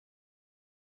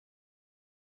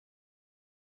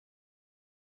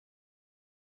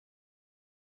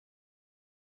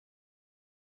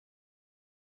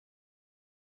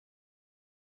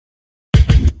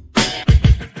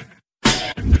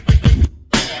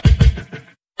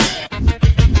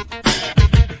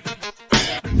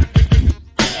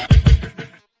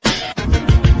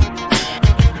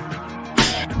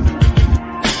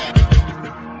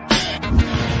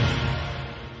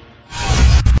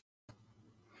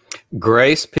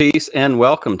Grace, peace, and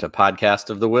welcome to Podcast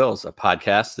of the Wills, a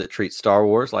podcast that treats Star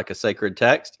Wars like a sacred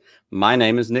text. My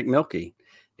name is Nick Milkey.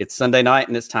 It's Sunday night,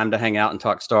 and it's time to hang out and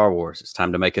talk Star Wars. It's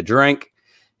time to make a drink.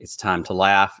 It's time to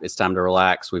laugh. It's time to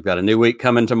relax. We've got a new week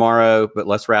coming tomorrow, but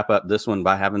let's wrap up this one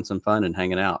by having some fun and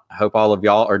hanging out. I hope all of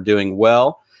y'all are doing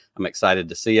well. I'm excited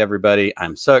to see everybody.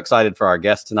 I'm so excited for our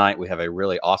guest tonight. We have a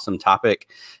really awesome topic,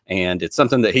 and it's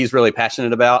something that he's really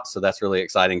passionate about, so that's really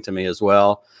exciting to me as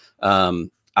well.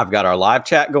 I've got our live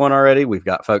chat going already. We've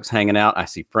got folks hanging out. I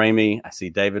see Framey. I see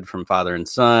David from Father and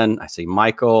Son. I see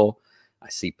Michael. I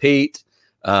see Pete.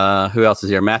 Who else is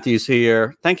here? Matthew's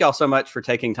here. Thank y'all so much for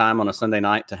taking time on a Sunday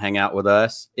night to hang out with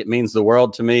us. It means the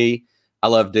world to me. I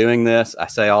love doing this. I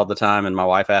say all the time, and my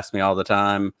wife asks me all the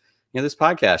time, this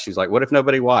podcast, she's like, what if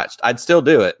nobody watched? I'd still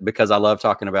do it because I love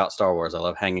talking about Star Wars. I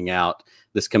love hanging out.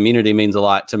 This community means a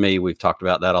lot to me. We've talked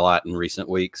about that a lot in recent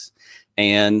weeks,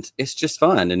 and it's just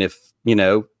fun. And if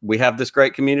we have this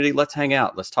great community, let's hang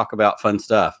out. Let's talk about fun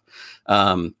stuff.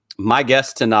 My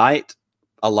guest tonight,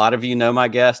 a lot of you know my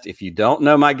guest. If you don't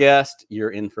know my guest, you're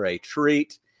in for a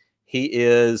treat. He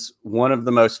is one of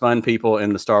the most fun people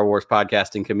in the Star Wars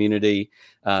podcasting community.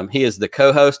 He is the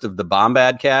co-host of the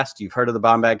Bombadcast. You've heard of the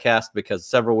Bombadcast because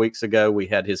several weeks ago we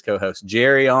had his co-host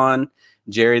Jerry on.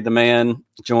 Jerry the man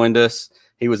joined us.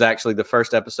 He was actually the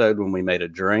first episode when we made a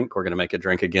drink. We're going to make a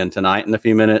drink again tonight in a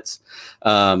few minutes.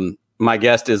 My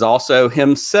guest is also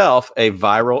himself a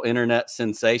viral internet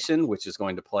sensation, which is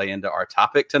going to play into our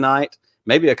topic tonight.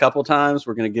 Maybe a couple times.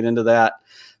 We're going to get into that.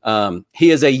 He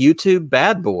is a YouTube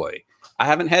bad boy. I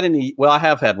haven't had any. Well, I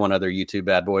have had one other YouTube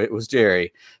bad boy. It was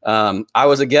Jerry. I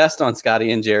was a guest on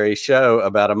Scotty and Jerry's show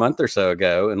about a month or so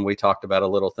ago, and we talked about a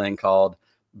little thing called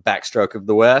Backstroke of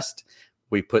the West.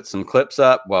 We put some clips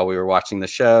up while we were watching the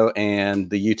show, and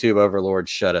the YouTube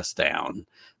overlords shut us down.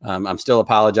 I'm still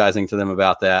apologizing to them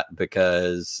about that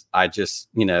because I just,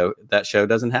 that show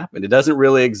doesn't happen. It doesn't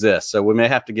really exist. So we may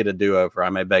have to get a do-over. I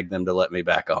may beg them to let me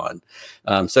back on.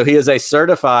 So he is a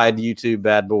certified YouTube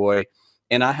bad boy.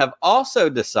 And I have also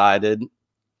decided,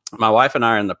 my wife and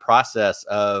I are in the process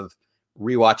of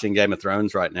rewatching Game of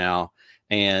Thrones right now.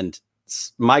 And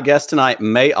my guest tonight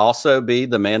may also be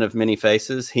the man of many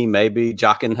faces. He may be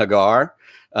Jaqen H'ghar.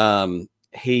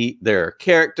 There are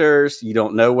characters. You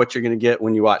don't know what you're going to get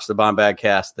when you watch the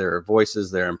Bombadcast. There are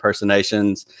voices, there are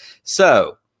impersonations.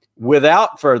 So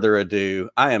without further ado,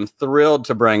 I am thrilled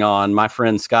to bring on my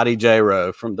friend Scotty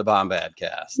Jayro from the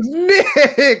Bombadcast.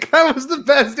 Nick, that was the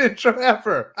best intro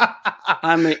ever.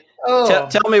 I mean,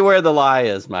 tell me where the lie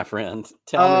is, my friend.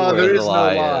 Tell me where the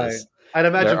lie is. I'd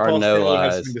imagine there Paul are no Stanley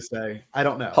lies. has something to say. I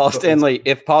don't know. Paul Stanley,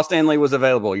 if Paul Stanley was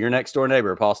available, your next door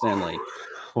neighbor, Paul Stanley.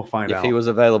 We'll find out. If he was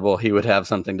available, he would have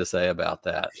something to say about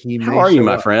that. How are you,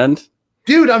 my friend?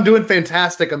 Dude, I'm doing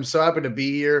fantastic. I'm so happy to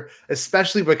be here,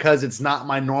 especially because it's not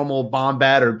my normal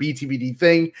Bombad or BTBD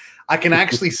thing. I can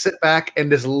actually sit back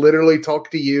and just literally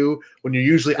talk to you when you're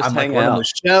usually I'm like on the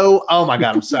show. Oh my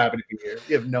God, I'm so happy to be here.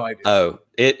 You have no idea. Oh,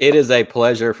 it is a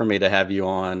pleasure for me to have you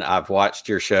on. I've watched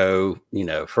your show,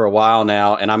 for a while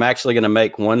now, and I'm actually going to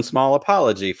make one small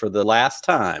apology for the last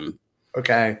time.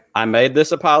 Okay. I made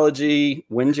this apology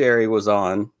when Jerry was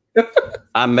on.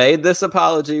 I made this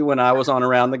apology when I was on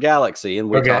Around the Galaxy, and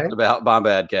we talked about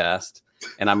Bombadcast.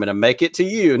 And I'm going to make it to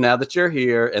you now that you're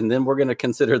here, and then we're going to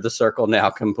consider the circle now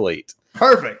complete.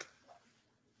 Perfect.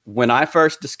 When I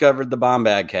first discovered the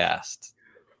Bombadcast,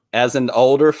 as an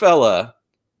older fella,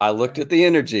 I looked at the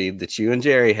energy that you and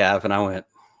Jerry have, and I went,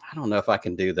 I don't know if I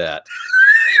can do that.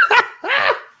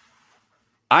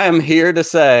 I am here to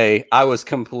say I was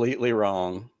completely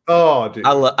wrong. Oh, dude.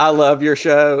 I love your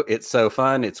show. It's so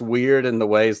fun. It's weird in the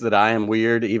ways that I am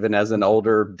weird, even as an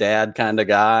older dad kind of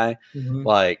guy. Mm-hmm.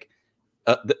 Like,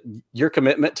 your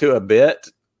commitment to a bit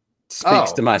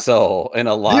speaks to my soul in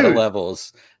a lot of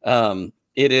levels.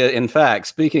 It is, in fact,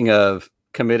 speaking of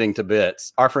committing to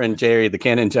bits, our friend Jerry, the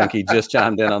Canon Junkie, just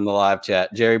chimed in on the live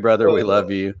chat. Jerry, brother, we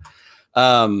love you.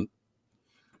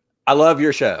 I love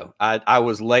your show. I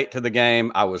was late to the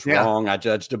game. I was wrong. I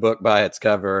judged a book by its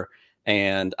cover,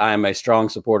 and I am a strong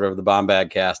supporter of the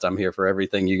Bombadcast. I'm here for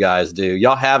everything you guys do.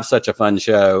 Y'all have such a fun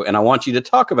show, and I want you to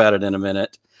talk about it in a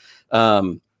minute.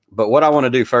 But what I want to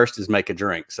do first is make a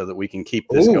drink so that we can keep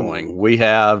this going. We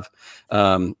have,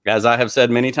 as I have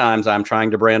said many times, I'm trying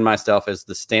to brand myself as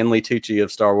the Stanley Tucci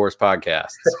of Star Wars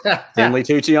podcasts. Stanley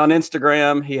Tucci on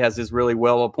Instagram. He has his really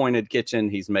well-appointed kitchen.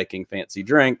 He's making fancy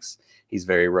drinks. He's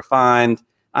very refined.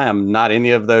 I am not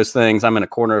any of those things. I'm in a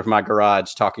corner of my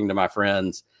garage talking to my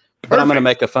friends. Perfect. But I'm going to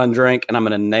make a fun drink, and I'm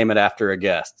going to name it after a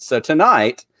guest. So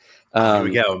tonight, here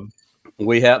we go.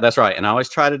 That's right. And I always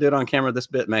try to do it on camera. This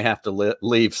bit may have to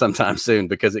leave sometime soon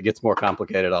because it gets more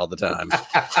complicated all the time.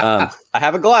 I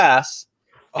have a glass,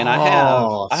 and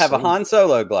I have a Han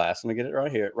Solo glass. Let me get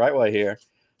it right way here.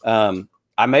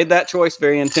 I made that choice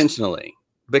very intentionally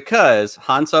because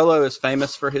Han Solo is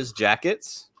famous for his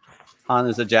jackets. Han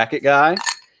is a jacket guy.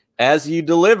 As you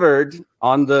delivered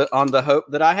on the hope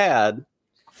that I had,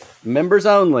 members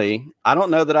only. I don't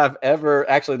know that I've ever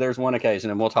actually. There's one occasion,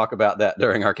 and we'll talk about that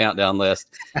during our countdown list.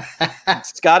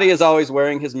 Scotty is always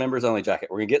wearing his members only jacket.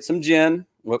 We're gonna get some gin.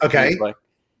 Okay.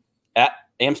 At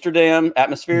Amsterdam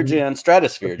Atmosphere Gin,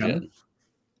 Stratosphere Gin.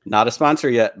 Not a sponsor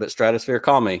yet, but Stratosphere,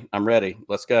 call me. I'm ready.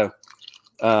 Let's go.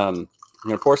 I'm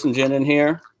gonna pour some gin in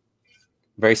here.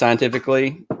 Very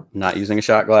scientifically, not using a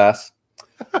shot glass.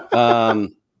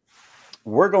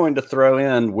 We're going to throw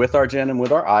in with our gin and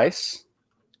with our ice.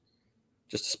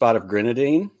 Just a spot of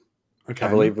grenadine. Okay. I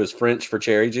believe was French for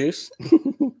cherry juice.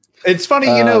 It's funny,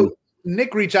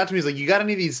 Nick reached out to me. He's like, "You got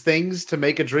any of these things to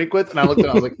make a drink with?" And I looked at it,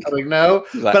 I was like, "No."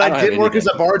 But I did work as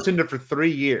a bartender for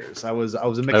 3 years. I was a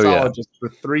mixologist for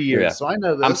 3 years, so I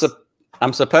know this.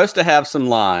 I'm supposed to have some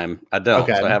lime. I don't.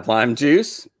 Okay. So I have lime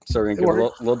juice. So we're gonna give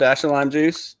a little dash of lime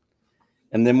juice,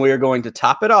 and then we are going to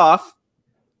top it off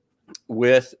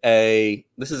with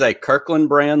this is a Kirkland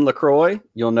brand LaCroix.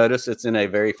 You'll notice it's in a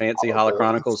very fancy Hollow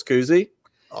Chronicles koozie.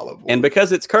 And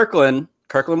because it's Kirkland,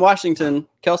 Washington,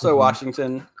 Kelso,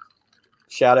 Washington,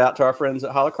 shout out to our friends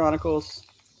at Hollow Chronicles.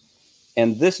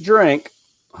 And this drink,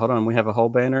 hold on, we have a whole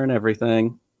banner and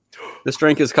everything. This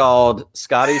drink is called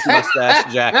Scotty's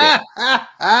Mustache Jacket.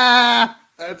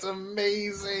 That's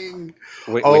amazing.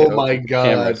 My God.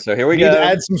 Camera. So here we go. Need to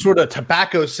add some sort of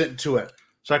tobacco scent to it.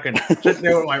 So I can sit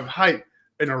there with my pipe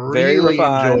and really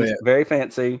enjoy it. Very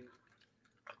fancy.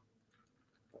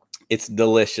 It's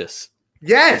delicious.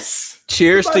 Yes.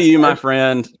 Cheers to you, my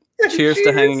friend. Cheers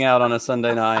to hanging out on a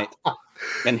Sunday night.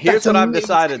 And here's what I've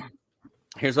decided.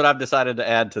 Here's what I've decided to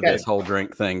add to this whole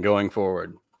drink thing going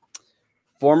forward.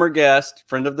 Former guest,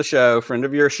 friend of the show, friend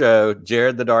of your show,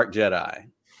 Jared the Dark Jedi.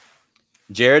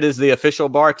 Jared is the official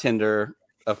bartender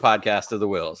of Podcast of the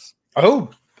Wills. Oh,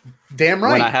 damn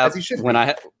right.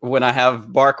 When I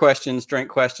have bar questions, drink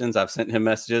questions, I've sent him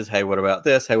messages. Hey, what about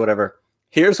this? Hey, whatever.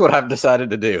 Here's what I've decided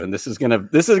to do, and this is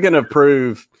gonna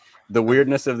prove the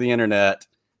weirdness of the internet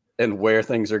and where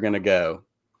things are gonna go.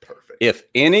 Perfect. If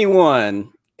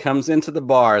anyone comes into the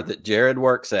bar that Jared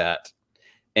works at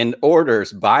and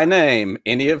orders by name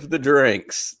any of the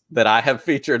drinks that I have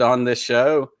featured on this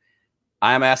show,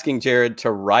 I'm asking Jared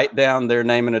to write down their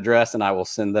name and address, and I will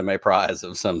send them a prize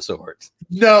of some sort.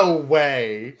 No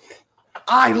way.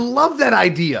 I love that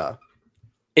idea.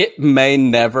 It may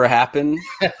never happen,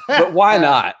 but why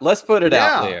not? Let's put it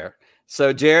out there.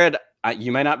 So, Jared,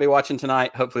 you may not be watching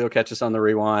tonight. Hopefully, you'll catch us on the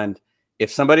rewind.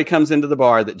 If somebody comes into the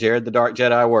bar that Jared the Dark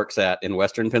Jedi works at in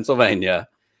Western Pennsylvania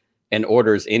and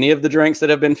orders any of the drinks that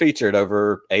have been featured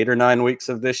over 8 or 9 weeks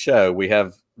of this show, we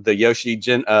have the Yoshi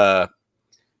the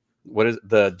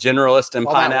Generalist and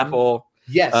Pineapple.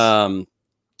 Yes.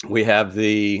 We have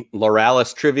the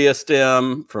Loralis Trivia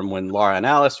Stem from when Laura and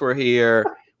Alice were here.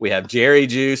 We have Jerry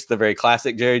Juice, the very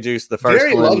classic Jerry Juice. The first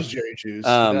Jerry one. Loves Jerry Juice. He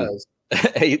does.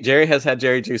 Jerry has had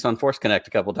Jerry Juice on Force Connect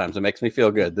a couple times. It makes me feel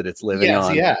good that it's living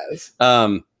on. Yes, he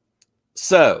has.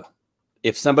 So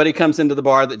if somebody comes into the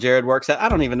bar that Jared works at, I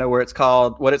don't even know what it's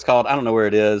called. I don't know where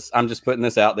it is. I'm just putting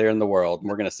this out there in the world, and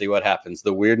we're going to see what happens.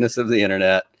 The weirdness of the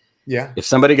internet. Yeah. If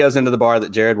somebody goes into the bar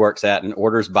that Jared works at and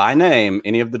orders by name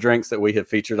any of the drinks that we have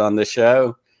featured on this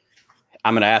show,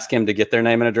 I'm going to ask him to get their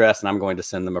name and address, and I'm going to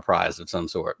send them a prize of some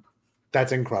sort.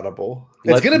 That's incredible.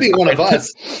 It's going to be one of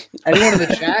us. Anyone in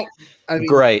the chat?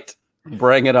 Great.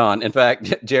 Bring it on. In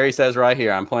fact, Jerry says right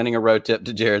here, I'm planning a road trip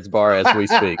to Jared's bar as we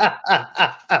speak.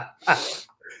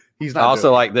 He's not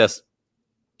also like this.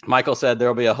 Michael said there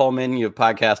will be a whole menu of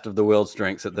Podcast of the Wills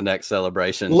drinks at the next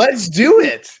celebration. Let's do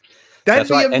it. That'd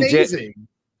be amazing.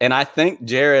 And I think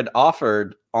Jared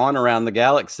offered on Around the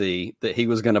Galaxy that he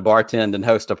was going to bartend and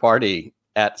host a party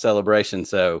at Celebration.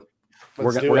 So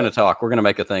we're going to talk. We're going to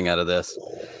make a thing out of this.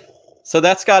 So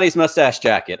that's Scotty's Mustache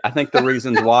Jacket. I think the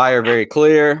reasons why are very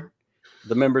clear.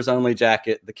 The members only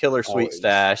jacket, the killer sweet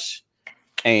stash.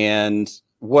 And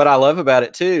what I love about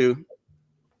it too,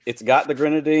 it's got the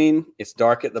grenadine. It's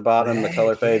dark at the bottom. The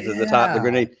color fades at the top. The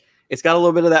grenadine. It's got a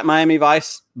little bit of that Miami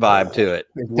Vice vibe to it.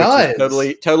 It does.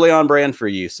 Totally on brand for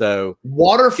you. So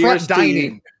waterfront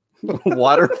dining.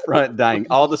 Waterfront dining.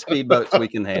 All the speedboats we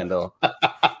can handle.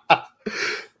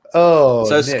 So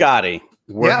Nick. Scotty,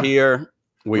 we're here.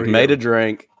 We've made a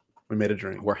drink. We made a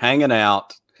drink. We're hanging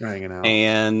out.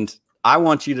 And I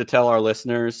want you to tell our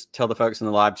listeners, tell the folks in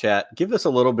the live chat, give us a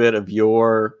little bit of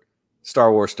your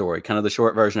Star Wars story, kind of the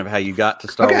short version of how you got to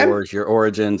Star Wars, your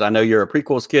origins. I know you're a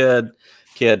prequels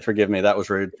kid, forgive me, that was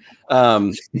rude.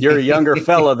 You're a younger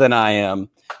fella than I am,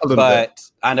 but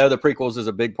I know the prequels is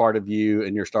a big part of you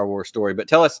and your Star Wars story. But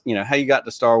tell us, how you got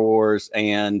to Star Wars,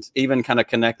 and even kind of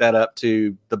connect that up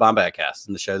to the Bombad Cast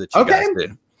and the show that you guys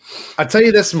do. I'll tell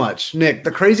you this much, Nick.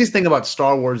 The craziest thing about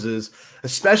Star Wars is,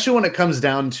 especially when it comes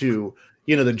down to,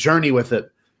 the journey with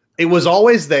it, it was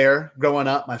always there growing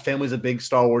up. My family's a big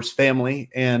Star Wars family.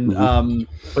 And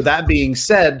with that being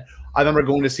said, I remember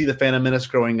going to see The Phantom Menace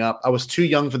growing up. I was too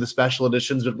young for the special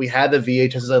editions, but we had the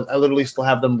VHSs. I literally still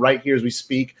have them right here as we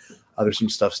speak. There's some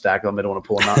stuff stacked on them. I don't want to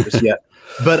pull them out just yet.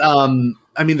 But,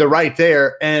 they're right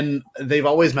there, and they've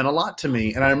always meant a lot to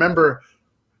me. And I remember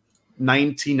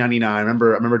 1999. I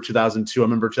remember 2002. I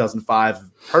remember 2005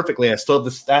 perfectly. I still have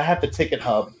this. I have the ticket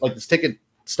hub, like this ticket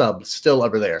stub, still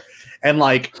over there. And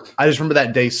I just remember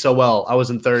that day so well. I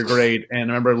was in third grade, and I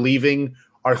remember leaving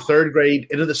our third grade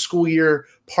into the school year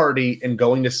party and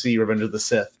going to see Revenge of the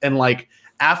Sith. And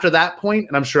after that point,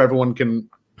 and I'm sure everyone in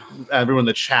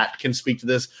the chat can speak to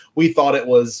this, we thought it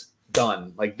was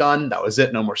done. Done. That was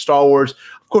it. No more Star Wars.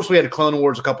 Of course, we had Clone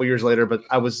Wars a couple years later, but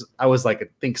I was I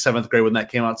think 7th grade when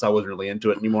that came out, so I wasn't really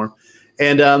into it anymore.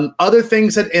 And other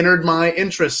things had entered my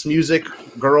interests: music,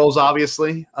 girls,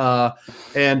 obviously. Going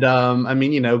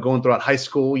throughout high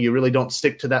school, you really don't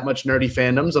stick to that much nerdy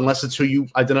fandoms unless it's who you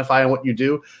identify and what you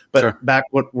do. But back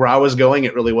where I was going,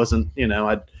 it really wasn't.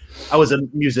 I was a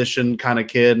musician kind of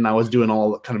kid, and I was doing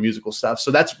all kind of musical stuff.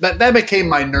 So that became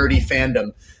my nerdy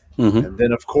fandom. And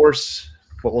then, of course,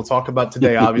 what we'll talk about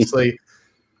today, obviously,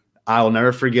 I'll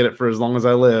never forget it for as long as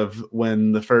I live,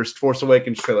 when the first Force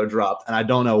Awakens trailer dropped. And I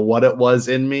don't know what it was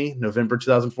in me, November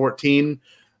 2014,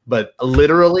 but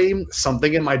literally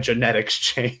something in my genetics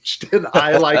changed. And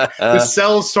the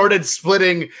cells started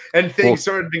splitting and things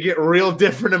started to get real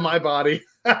different in my body.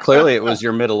 Clearly, it was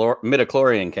your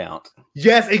midichlorian count.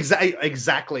 Yes,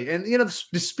 exactly. And,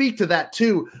 to speak to that,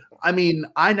 too,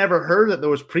 I never heard that there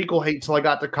was prequel hate till I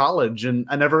got to college, and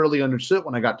I never really understood it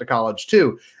when I got to college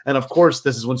too. And of course,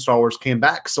 this is when Star Wars came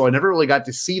back, so I never really got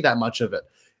to see that much of it.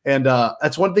 And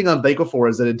that's one thing I'm thankful for,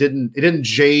 is that it didn't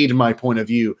jade my point of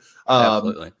view.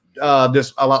 Absolutely.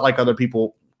 Just a lot like other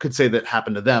people could say that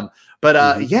happened to them.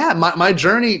 But my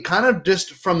journey kind of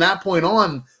just from that point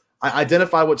on, I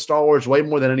identify with Star Wars way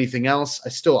more than anything else. I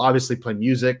still obviously play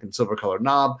music and Silver Colored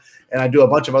Knob, and I do a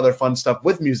bunch of other fun stuff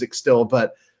with music still,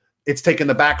 but it's taken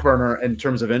the back burner in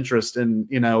terms of interest. And,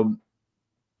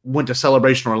 went to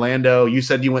Celebration Orlando. You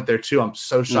said you went there too. I'm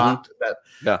so shocked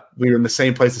that we were in the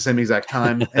same place at the same exact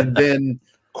time. And then,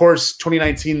 of course,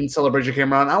 2019 Celebration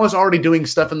came around. I was already doing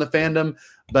stuff in the fandom,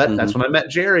 but that's when I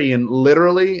met Jerry, and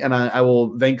literally, and I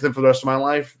will thank them for the rest of my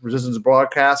life. Resistance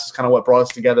Broadcast is kind of what brought us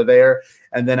together there.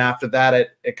 And then after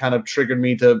that, it kind of triggered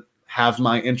me to have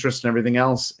my interest in everything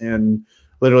else. And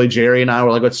literally, Jerry and I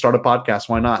were like, let's start a podcast.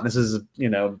 Why not? And this is,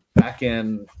 back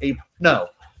in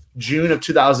June of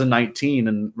 2019,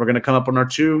 and we're going to come up on our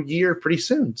 2-year pretty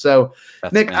soon. So,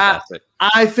 that's Nick, fantastic.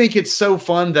 I think it's so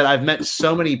fun that I've met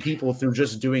so many people through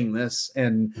just doing this,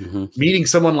 and meeting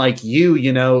someone like you,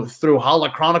 through Holo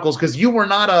Chronicles, because you were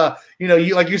not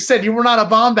like you said, you were not a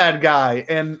Bombad guy.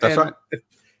 And that's right.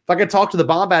 If I could talk to the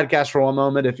Bombad Cast for a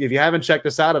moment, if you haven't checked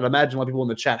us out, I'd imagine a lot of people in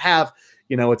the chat have.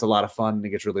 It's a lot of fun, and it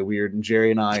gets really weird. And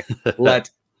Jerry and I let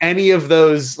any of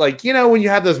those, when you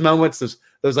have those moments,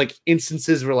 those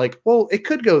instances where well, it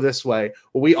could go this way.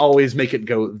 Well, we always make it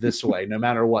go this way, no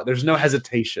matter what. There's no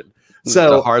hesitation.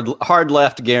 So the hard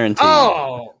left guarantee.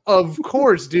 Oh, of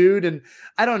course, dude. And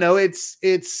I don't know. It's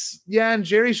and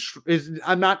Jerry is.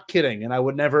 I'm not kidding, and I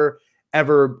would never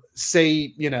ever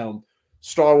say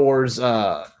Star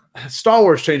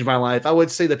Wars changed my life. I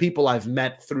would say the people I've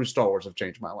met through Star Wars have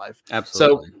changed my life.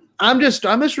 Absolutely. So I'm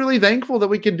just really thankful that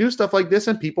we can do stuff like this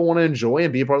and people want to enjoy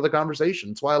and be a part of the conversation.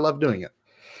 That's why I love doing it.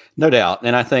 No doubt.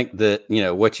 And I think that,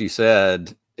 what you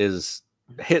said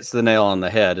hits the nail on the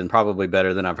head, and probably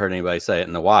better than I've heard anybody say it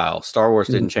in a while. Star Wars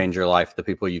didn't change your life. The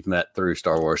people you've met through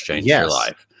Star Wars changed your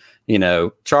life.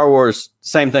 Star Wars,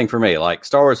 same thing for me.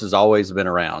 Star Wars has always been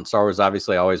around. Star Wars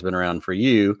obviously always been around for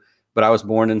you. But I was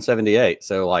born in 78.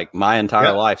 So my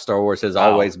entire life, Star Wars has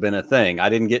always been a thing. I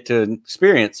didn't get to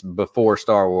experience before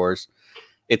Star Wars.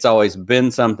 It's always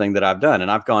been something that I've done. And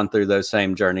I've gone through those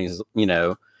same journeys,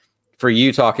 for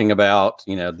you talking about,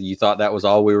 you thought that was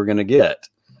all we were going to get.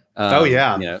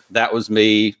 That was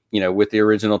me, with the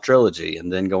original trilogy, and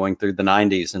then going through the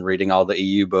 90s and reading all the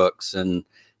EU books. And,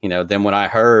 then when I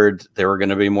heard there were going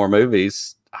to be more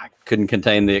movies, I couldn't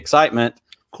contain the excitement.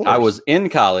 I was in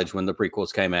college when the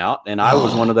prequels came out, and I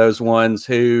was one of those ones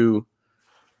who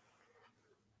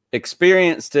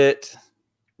experienced it,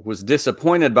 was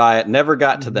disappointed by it, never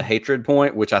got to the hatred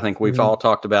point, which I think we've all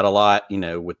talked about a lot,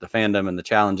 with the fandom and the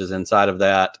challenges inside of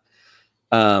that.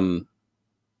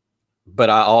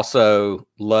 But I also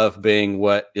love being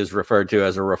what is referred to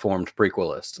as a reformed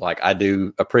prequelist. Like, I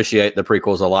do appreciate the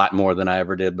prequels a lot more than I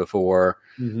ever did before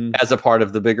as a part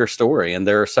of the bigger story. And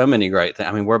there are so many great things.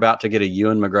 I mean, we're about to get a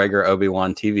Ewan McGregor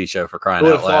Obi-Wan TV show, for crying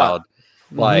out loud.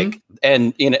 Like,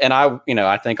 and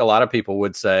I think a lot of people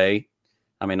would say,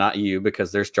 I mean, not you,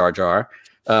 because there's Jar Jar.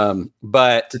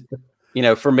 But,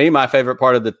 for me, my favorite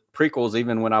part of the prequels,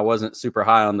 even when I wasn't super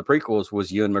high on the prequels,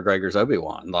 was Ewan McGregor's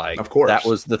Obi-Wan. Like, of course, that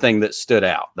was the thing that stood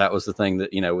out. That was the thing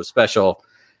that, was special.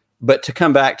 But to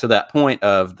come back to that point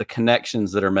of the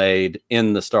connections that are made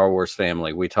in the Star Wars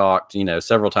family, we talked,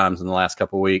 several times in the last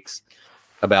couple of weeks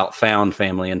about found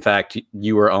family. In fact,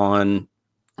 you were on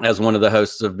as one of the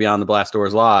hosts of Beyond the Blast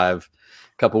Doors Live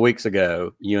a couple of weeks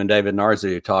ago. You and David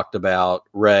Narzu talked about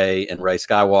Rey and Rey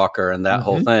Skywalker and that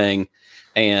whole thing.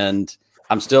 And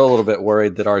I'm still a little bit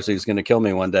worried that Arzu is going to kill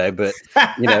me one day, but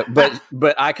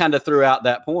but I kind of threw out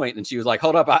that point, and she was like,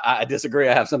 "Hold up, I disagree.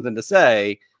 I have something to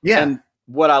say." Yeah. And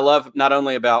what I love not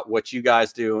only about what you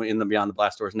guys do in the Beyond the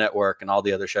Blast Doors network and all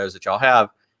the other shows that y'all have,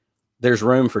 there's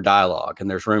room for dialogue, and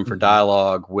there's room for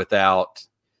dialogue without,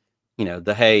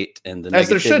 the hate and the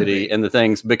negativity and the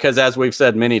things. Because as we've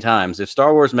said many times, if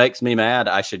Star Wars makes me mad,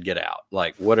 I should get out.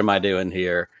 Like, what am I doing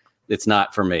here? It's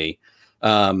not for me.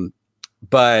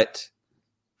 But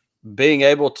being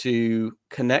able to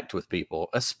connect with people,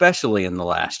 especially in the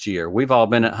last year, we've all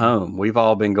been at home. We've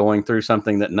all been going through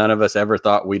something that none of us ever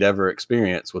thought we'd ever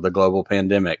experience, with a global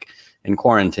pandemic and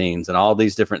quarantines and all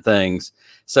these different things.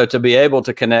 So to be able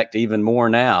to connect even more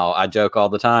now, I joke all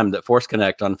the time that Force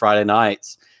Connect on Friday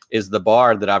nights is the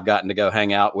bar that I've gotten to go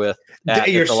hang out with at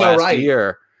the last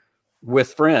year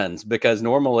with friends, because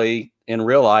normally in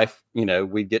real life,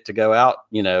 we'd get to go out,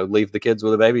 leave the kids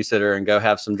with a babysitter and go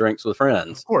have some drinks with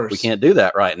friends. Of course. We can't do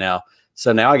that right now.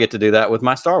 So now I get to do that with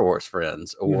my Star Wars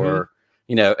friends, or,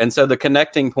 and so the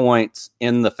connecting points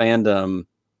in the fandom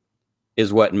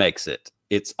is what makes it.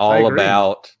 It's all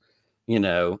about,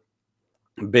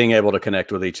 being able to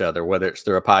connect with each other, whether it's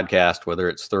through a podcast, whether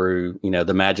it's through,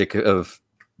 the magic of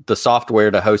the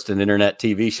software to host an internet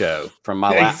TV show from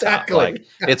my laptop. Like,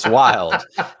 it's wild.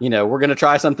 We're going to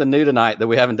try something new tonight that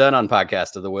we haven't done on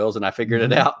Podcast of the Wills, and I figured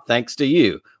it out thanks to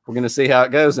you. We're going to see how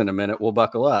it goes in a minute. We'll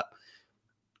buckle up.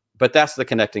 But that's the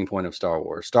connecting point of Star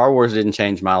Wars. Star Wars didn't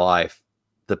change my life.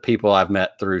 The people I've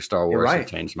met through Star Wars have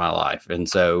changed my life. And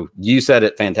so you said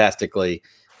it fantastically,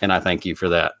 and I thank you for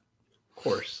that. Of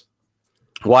course.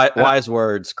 Wise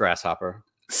words, Grasshopper.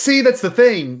 See, that's the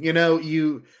thing.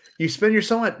 You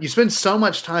spend so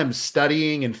much time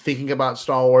studying and thinking about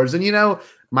Star Wars, and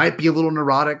might be a little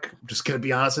neurotic. I'm just gonna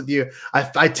be honest with you.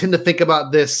 I tend to think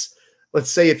about this.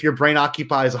 Let's say if your brain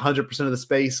occupies 100% of the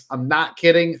space, I'm not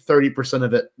kidding. 30%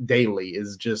 of it daily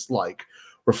is just like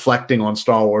reflecting on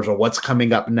Star Wars, or what's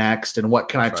coming up next, and what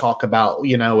can I talk about.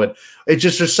 And it's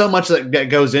just, there's so much that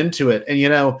goes into it.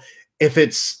 And if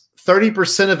it's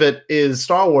 30% of it is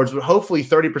Star Wars, but hopefully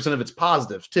 30% of it's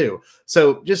positive too.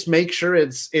 So just make sure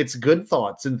it's good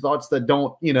thoughts, and thoughts that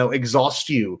don't, exhaust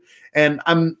you. And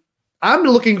I'm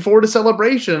looking forward to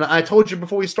Celebration. I told you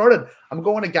before we started, I'm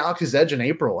going to Galaxy's Edge in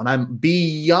April, and I'm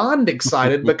beyond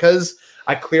excited because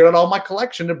I cleared out all my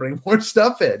collection to bring more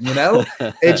stuff in.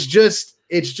 It's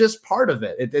just part of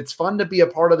it. It's fun to be a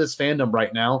part of this fandom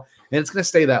right now. And it's going to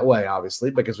stay that way,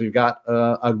 obviously, because we've got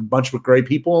a bunch of great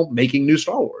people making new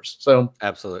Star Wars. So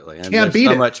absolutely, and there's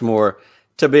so much more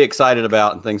to be excited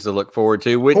about and things to look forward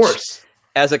to. Which, of course,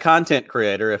 as a content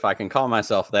creator, if I can call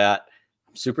myself that,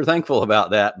 I'm super thankful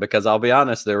about that, because I'll be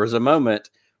honest, there was a moment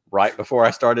right before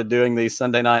I started doing these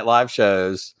Sunday night live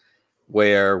shows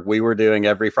where we were doing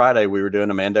every Friday, we were doing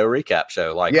a Mando recap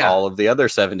show, like all of the other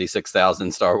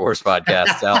 76,000 Star Wars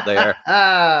podcasts out there.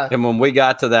 And when we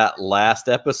got to that last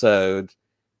episode,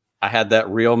 I had that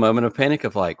real moment of panic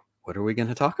of like, what are we going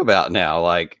to talk about now?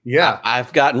 Like,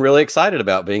 I've gotten really excited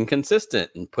about being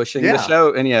consistent and pushing the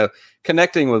show and,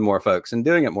 connecting with more folks and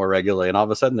doing it more regularly. And all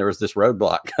of a sudden there was this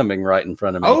roadblock coming right in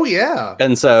front of me. Oh yeah.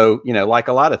 And so, like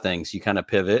a lot of things, you kind of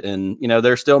pivot, and,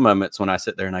 there's still moments when I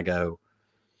sit there and I go,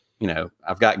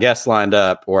 I've got guests lined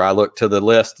up, or I look to the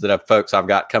list of folks I've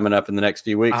got coming up in the next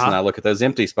few weeks, and I look at those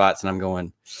empty spots and I'm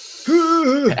going,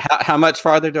 how much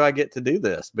farther do I get to do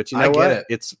this? But you know what?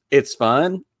 It's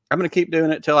fun. I'm going to keep doing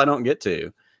it till I don't get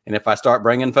to. And if I start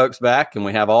bringing folks back and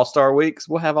we have All-Star Weeks,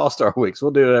 we'll have All-Star Weeks.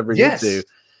 We'll do whatever we need to.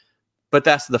 But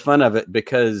that's the fun of it,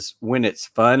 because when it's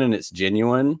fun and it's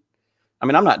genuine, I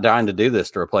mean, I'm not dying to do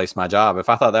this to replace my job. If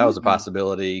I thought that was a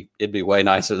possibility, it'd be way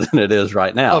nicer than it is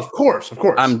right now. Of course.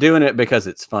 I'm doing it because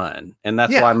it's fun. And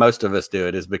that's why most of us do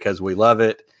it, is because we love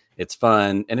it. It's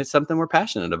fun. And it's something we're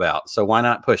passionate about. So why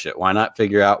not push it? Why not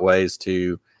figure out ways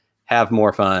to have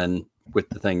more fun with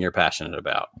the thing you're passionate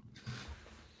about?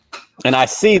 And I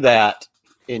see that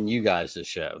in you guys'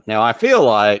 show. Now, I feel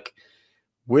like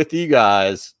with you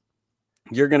guys,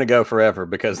 you're going to go forever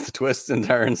because the twists and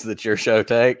turns that your show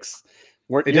takes,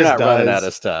 you're not running out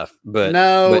of stuff. But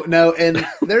no. And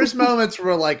there's moments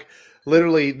where like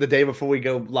literally the day before we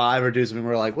go live or do something,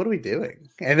 we're like, what are we doing?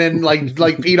 And then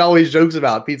like Pete always jokes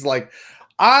about, Pete's like,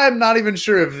 I'm not even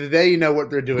sure if they know what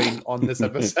they're doing on this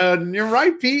episode. And you're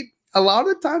right, Pete. A lot of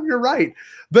the time you're right.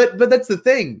 But that's the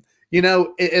thing. You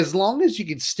know, as long as you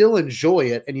can still enjoy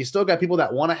it and you still got people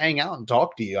that want to hang out and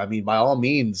talk to you, I mean, by all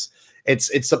means,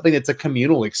 it's something that's a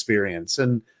communal experience.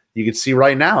 And you can see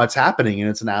right now it's happening and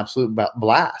it's an absolute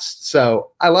blast.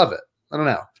 So I love it. I don't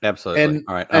know. Absolutely. And,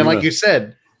 all right. And like you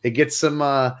said, it gets some,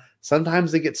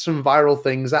 sometimes they get some viral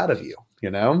things out of you, you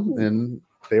know, and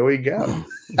there we go.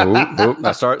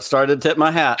 I started to tip my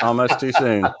hat almost too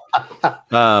soon.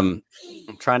 I'm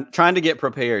trying to get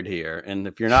prepared here. And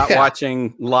if you're not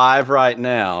watching live right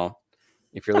now,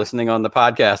 if you're listening on the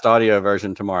podcast audio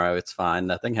version tomorrow, it's fine.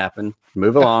 Nothing happened.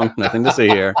 Move along. Nothing to see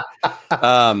here.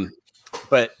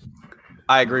 But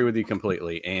I agree with you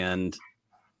completely. And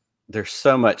there's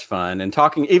so much fun and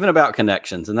talking even about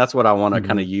connections. And that's what I want to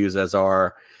kind of use as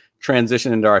our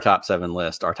transition into our top 7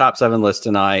 list. Our top 7 list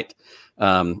tonight.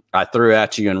 I threw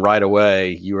at you, and right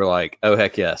away you were like, "Oh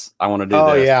heck yes, I want to do this."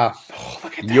 Oh yeah,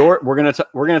 look at that.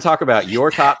 We're gonna talk about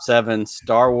your top 7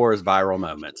 Star Wars viral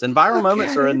moments, and viral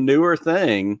moments are a newer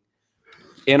thing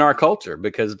in our culture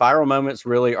because viral moments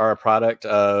really are a product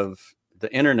of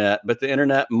the internet, but the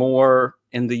internet more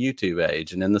in the YouTube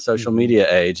age and in the social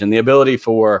media age, and the ability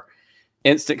for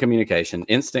instant communication,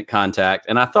 instant contact.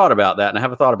 And I thought about that, and I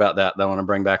have a thought about that I want to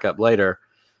bring back up later,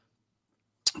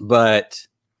 but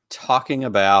talking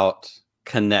about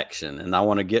connection, and I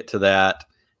want to get to that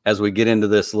as we get into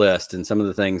this list and some of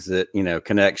the things that, you know,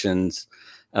 connections.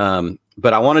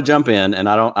 But I want to jump in, and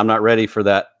I'm not ready for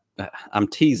that. I'm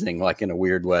teasing like in a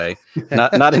weird way,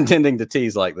 not intending to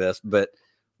tease like this, but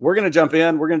we're going to jump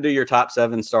in. We're going to do your top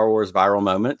 7 Star Wars viral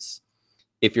moments.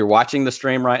 If you're watching the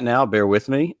stream right now, bear with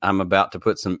me. I'm about to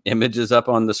put some images up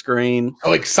on the screen.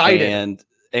 Oh, excited.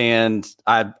 And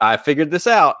I figured this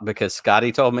out because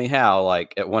Scotty told me how,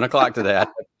 like at 1:00 today, I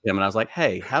texted him and I was like,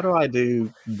 hey, how do I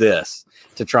do this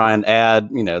to try and add,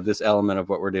 you know, this element of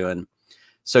what we're doing?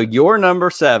 So your number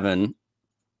 7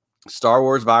 Star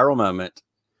Wars viral moment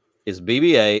is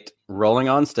BB-8 rolling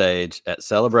on stage at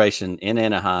Celebration in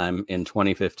Anaheim in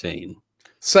 2015.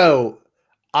 So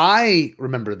I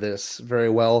remember this very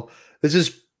well. This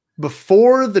is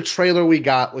before the trailer we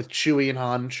got with Chewie and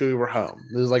Han and Chewie were home.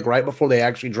 This is like right before they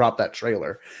actually dropped that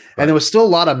trailer. Right. And there was still a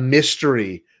lot of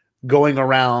mystery going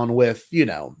around with, you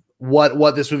know,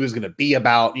 what this movie was going to be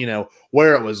about, you know,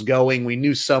 where it was going. We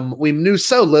knew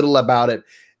so little about it.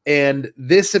 And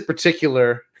this in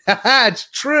particular, it's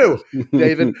true,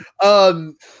 David.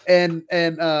 You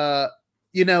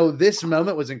know, this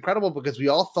moment was incredible because we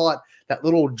all thought that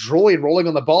little droid rolling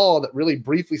on the ball that really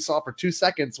briefly saw for 2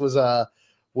 seconds was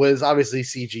obviously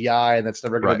CGI, and that's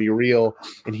never going to be real.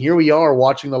 And here we are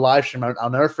watching the live stream. I'll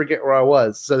never forget where I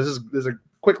was. So this is a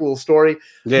quick little story.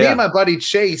 Yeah. Me and my buddy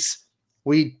Chase,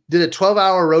 we did a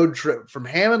 12-hour road trip from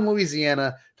Hammond,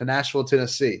 Louisiana to Nashville,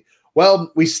 Tennessee.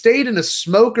 Well, we stayed in a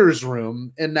smoker's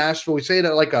room in Nashville. We stayed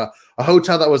at like a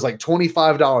hotel that was like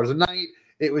 $25 a night.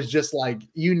 It was just like,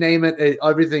 you name it,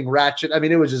 everything ratchet. I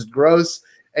mean, it was just gross.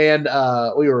 And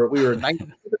we were 19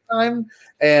 at the time,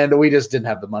 and we just didn't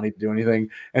have the money to do anything.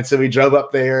 And so we drove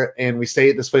up there, and we stayed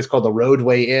at this place called the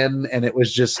Roadway Inn, and it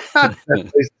was just not the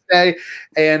best place to stay.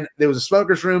 And there was a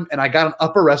smoker's room, and I got an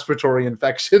upper respiratory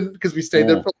infection because we stayed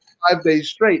there for like 5 days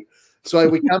straight. So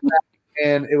we come back,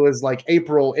 and it was like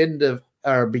April,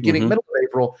 beginning, middle of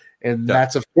April, and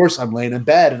that's, of course, I'm laying in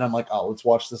bed, and I'm like, oh, let's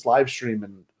watch this live stream,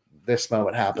 and this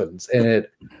moment happens, and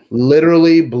it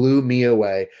literally blew me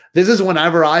away. This is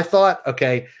whenever I thought,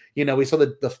 okay, you know, we saw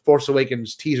the Force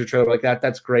Awakens teaser trailer like that.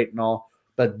 That's great and all,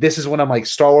 but this is when I'm like,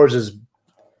 Star Wars is,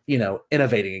 you know,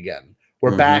 innovating again.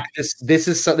 We're back. This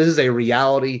is a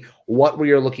reality. What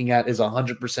we are looking at is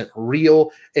 100%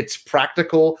 real. It's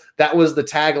practical. That was the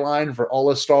tagline for all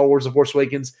of Star Wars: The Force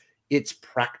Awakens. It's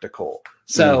practical.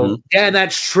 So yeah,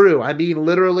 that's true. I mean,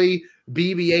 literally,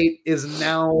 BB-8 is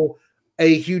now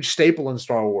a huge staple in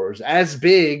Star Wars, as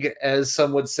big as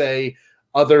some would say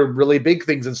other really big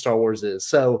things in Star Wars is.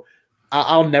 So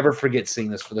I'll never forget seeing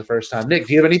this for the first time. Nick,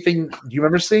 do you have anything? Do you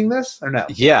remember seeing this or no?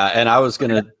 Yeah, and I was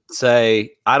going to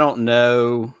say, I don't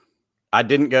know. I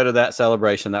didn't go to that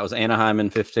celebration. That was Anaheim in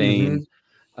 15.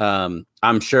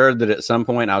 I'm sure that at some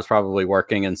point I was probably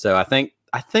working, and so I think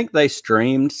they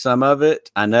streamed some of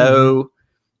it. I know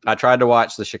I tried to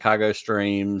watch the Chicago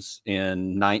streams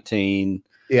in 19.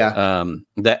 Yeah.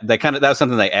 That was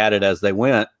something they added as they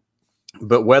went.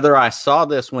 But whether I saw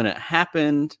this when it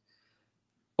happened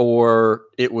or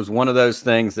it was one of those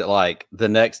things that like the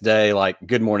next day, like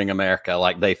Good Morning America,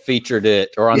 like they featured it,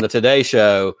 or on the Today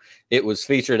Show, it was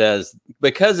featured as,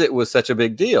 because it was such a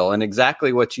big deal. And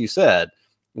exactly what you said,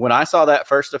 when I saw that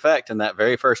first effect in that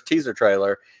very first teaser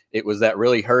trailer, it was that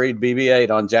really hurried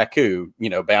BB-8 on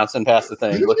Jakku, bouncing past the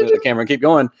thing, looking at the camera and keep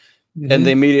going. And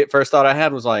the immediate first thought I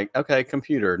had was like, okay,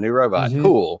 computer, new robot,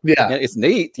 cool. Yeah, it's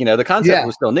neat. The concept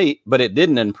was still neat, but it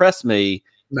didn't impress me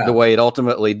the way it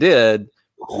ultimately did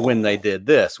when they did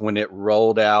this, when it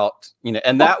rolled out,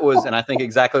 and that was, and I think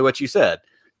exactly what you said,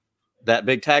 that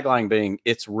big tagline being,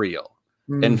 it's real.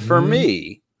 And for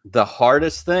me, the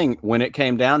hardest thing when it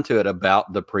came down to it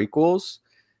about the prequels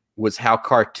was how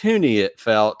cartoony it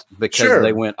felt, because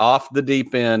they went off the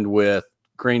deep end with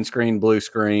green screen, blue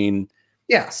screen,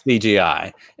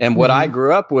 CGI. And what I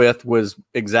grew up with was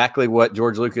exactly what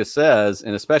George Lucas says,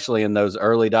 and especially in those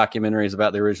early documentaries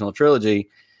about the original trilogy,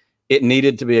 it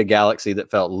needed to be a galaxy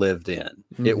that felt lived in.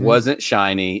 It wasn't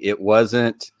shiny. It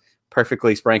wasn't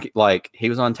perfectly spranky. Like, he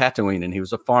was on Tatooine and he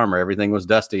was a farmer. Everything was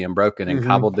dusty and broken and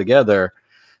cobbled together.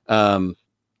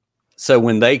 So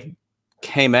when they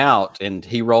came out and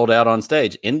he rolled out on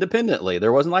stage independently,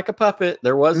 there wasn't like a puppet.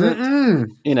 There wasn't,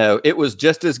 it was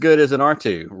just as good as an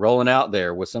R2 rolling out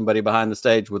there with somebody behind the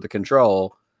stage with the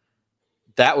control.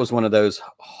 That was one of those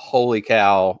holy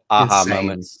cow aha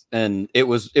moments. And it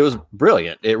was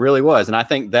brilliant. It really was. And I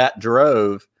think that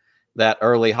drove that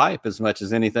early hype as much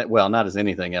as anything. Well, not as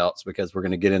anything else, because we're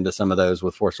going to get into some of those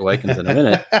with Force Awakens in a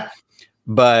minute.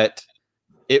 But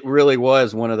it really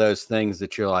was one of those things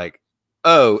that you're like,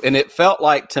 oh, and it felt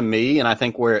like, to me, and I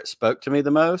think where it spoke to me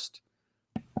the most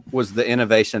was the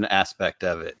innovation aspect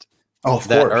of it. Oh, of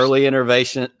that course. early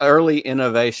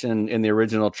innovation in the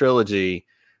original trilogy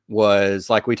was,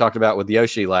 like we talked about with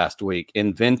Yoshi last week,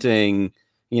 inventing,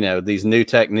 these new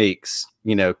techniques,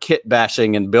 kit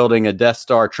bashing and building a Death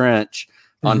Star trench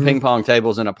on ping pong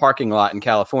tables in a parking lot in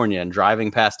California and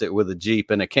driving past it with a Jeep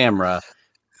and a camera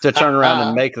to turn around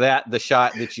and make that the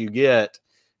shot that you get.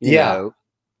 You know,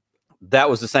 that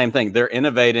was the same thing. They're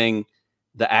innovating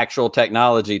the actual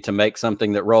technology to make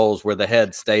something that rolls where the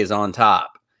head stays on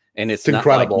top. And it's not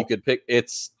incredible. Like you could pick,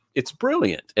 it's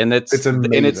brilliant. And it's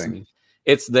amazing. And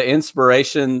it's the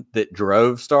inspiration that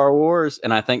drove Star Wars.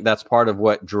 And I think that's part of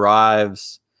what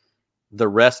drives the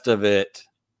rest of it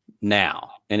now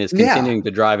and is continuing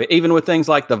to drive it, even with things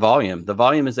like the volume. The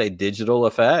volume is a digital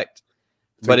effect,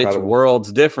 but it's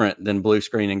worlds different than blue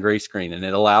screen and green screen. And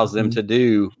it allows them to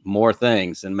do more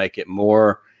things and make it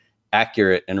more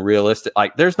accurate and realistic.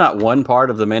 Like, there's not one part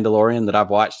of The Mandalorian that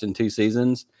I've watched in 2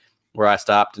 seasons where I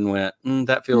stopped and went,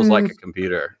 that feels like a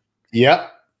computer.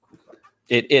 Yep.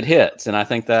 It hits. And I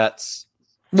think that's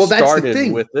that's started the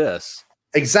thing. With this.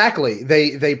 Exactly.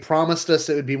 They promised us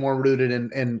it would be more rooted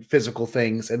in physical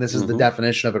things. And this is the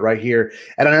definition of it right here.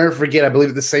 And I'll never forget, I believe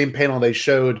at the same panel they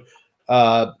showed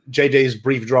JJ's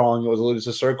brief drawing. It was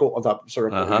a circle on top of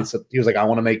circle. He was like, I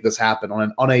want to make this happen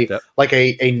on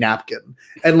a napkin.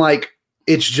 And like,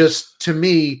 it's just, to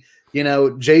me,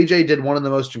 JJ did one of the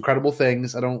most incredible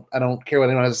things. I don't care what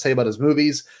anyone has to say about his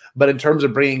movies, but in terms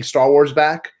of bringing Star Wars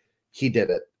back, he did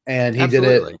it. And he did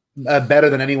it better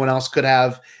than anyone else could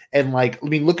have. And like, I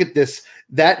mean, look at this.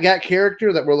 That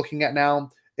character that we're looking at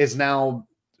now is now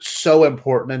so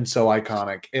important and so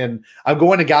iconic. And I'm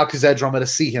going to Galaxy's Edge. I'm going to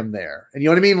see him there. And you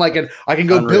know what I mean? Like, and I can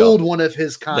go build one of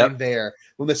his kind there.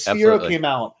 When the Sphero came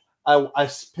out, I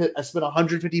spent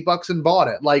 $150 and bought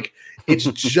it. Like, it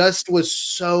just was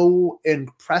so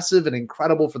impressive and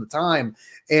incredible for the time.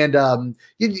 And I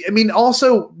mean,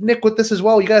 also, Nick, with this as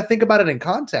well, you got to think about it in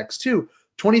context too.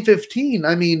 2015,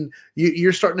 I mean,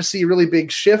 you're starting to see a really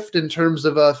big shift in terms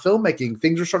of filmmaking.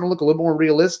 Things are starting to look a little more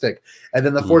realistic. And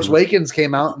then The Force Awakens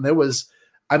came out, and there was,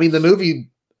 I mean, the movie,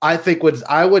 I think,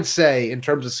 I would say, in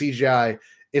terms of CGI,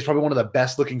 is probably one of the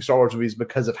best looking Star Wars movies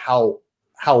because of how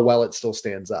well it still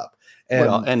stands up.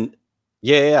 And,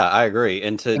 I agree.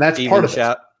 And that's even part of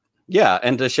shout,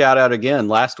 and to shout out again,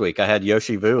 last week I had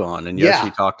Yoshi Vu on, and Yoshi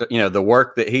talked, the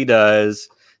work that he does.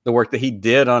 The work that he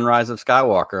did on Rise of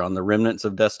Skywalker, on the remnants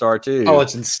of Death Star 2. Oh,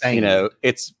 it's insane.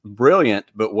 It's brilliant.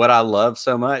 But what I love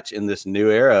so much in this new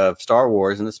era of Star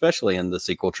Wars, and especially in the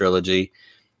sequel trilogy,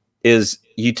 is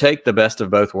you take the best of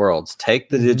both worlds, take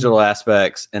the digital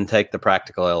aspects and take the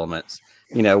practical elements.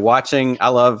 You know,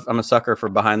 I'm a sucker for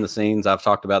behind the scenes. I've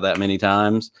talked about that many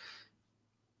times.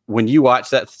 When you watch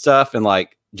that stuff and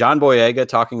like John Boyega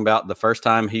talking about the first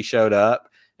time he showed up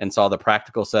and saw the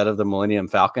practical set of the Millennium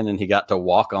Falcon and he got to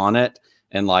walk on it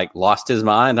and like lost his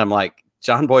mind. I'm like,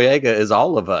 John Boyega is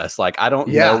all of us. Like, I don't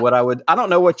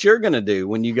know what you're going to do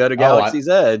when you go to Galaxy's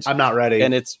Edge. I'm not ready.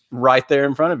 And it's right there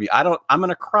in front of you. I'm going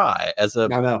to cry as a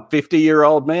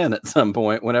 50-year-old man at some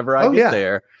point whenever I get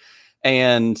there.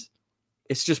 And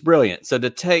it's just brilliant. So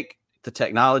to take the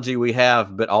technology we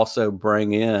have, but also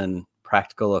bring in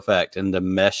practical effect and to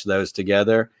mesh those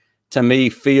together, to me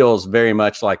feels very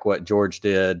much like what George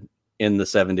did in the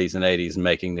 70s and 80s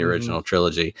making the original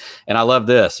trilogy. And I love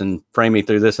this, and Framey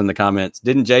threw this in the comments.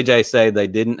 Didn't JJ say they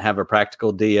didn't have a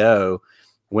practical DO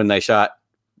when they shot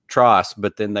Tross,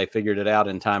 but then they figured it out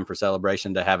in time for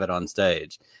Celebration to have it on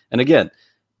stage? And again,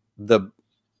 the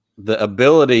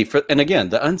ability for, and again,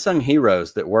 the unsung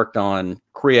heroes that worked on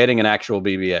creating an actual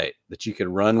BB-8 that you could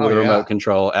run with a remote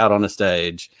control out on a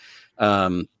stage.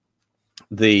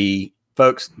 The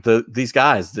folks, these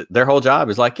guys, their whole job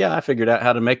is like, I figured out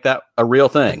how to make that a real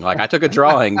thing. Like, I took a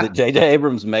drawing that J.J.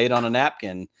 Abrams made on a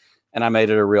napkin and I made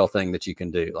it a real thing that you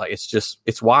can do. Like,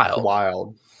 it's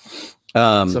wild.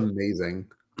 It's amazing.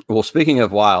 Well, speaking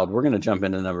of wild, we're going to jump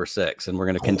into number 6 and we're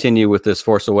going to continue with this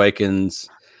Force Awakens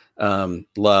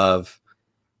love.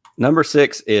 Number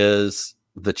 6 is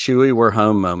the Chewie we're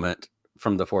home moment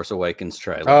from the Force Awakens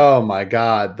trailer. Oh my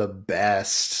God, the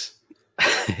best.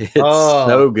 It's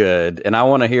so good. And I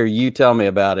want to hear you tell me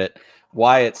about it,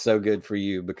 why it's so good for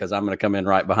you, because I'm going to come in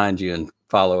right behind you and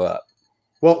follow up.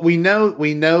 Well, we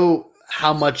know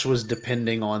how much was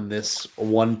depending on this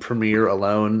one premiere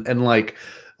alone. And like,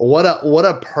 what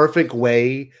a perfect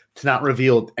way to not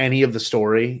reveal any of the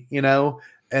story, you know?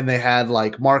 And they had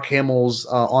like Mark Hamill's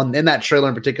in that trailer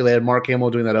in particular, they had Mark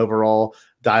Hamill doing that overall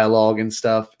dialogue and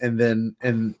stuff.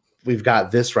 And we've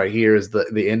got this right here is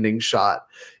the ending shot.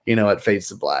 You know, it fades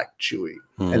to black, Chewie,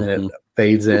 and then it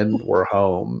fades in, we're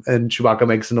home, and Chewbacca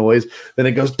makes a noise. Then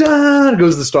it goes, dun,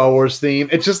 goes the Star Wars theme.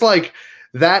 It's just like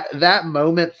that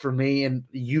moment for me, and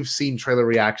you've seen trailer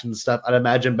reaction and stuff. I'd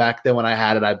imagine back then when I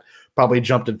had it, I'd probably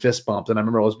jumped and fist bumped. And I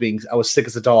remember I was sick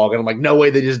as a dog, and I'm like, no way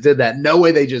they just did that. No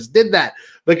way they just did that.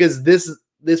 Because this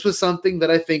was something that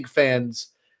I think fans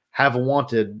have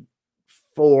wanted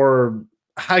for,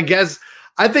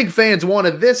 I think fans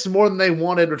wanted this more than they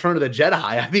wanted Return of the Jedi.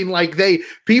 I mean, like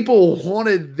people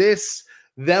wanted this,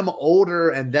 them older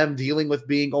and them dealing with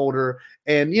being older.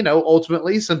 And, you know,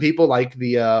 ultimately some people like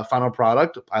the final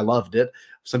product. I loved it.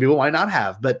 Some people might not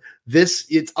have, but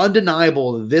it's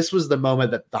undeniable. This was the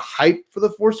moment that the hype for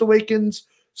The Force Awakens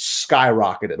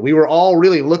skyrocketed. We were all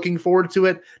really looking forward to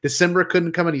it. December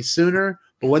couldn't come any sooner,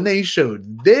 but when they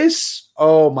showed this,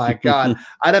 oh my God,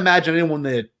 I'd imagine anyone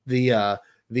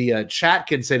the chat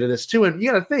can say to this too. And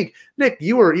you got to think, Nick,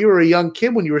 you were a young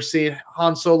kid when you were seeing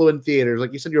Han Solo in theaters.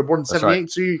 Like you said, you were born in 78. Right.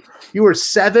 So you were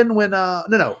 7 when,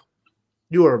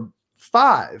 you were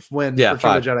 5 when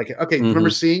Return of the Jedi came. Okay. Remember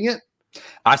seeing it?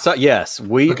 I saw, yes,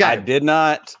 I did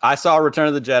not. I saw Return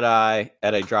of the Jedi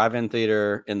at a drive-in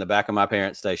theater in the back of my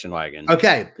parents' station wagon.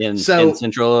 Okay. In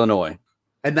Central Illinois.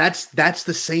 And that's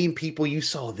the same people you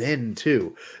saw then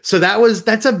too. So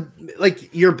that's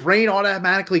like your brain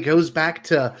automatically goes back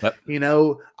to, you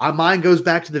know, our mind goes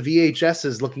back to the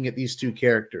VHSs looking at these two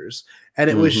characters. And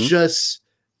it was just,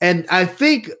 and I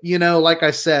think, you know, like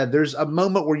I said, there's a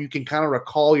moment where you can kind of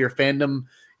recall your fandom,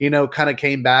 you know, kind of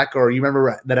came back, or you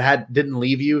remember that it didn't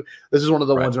leave you. This is one of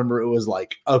the ones, remember, it was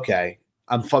like, okay,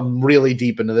 I'm really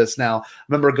deep into this now. I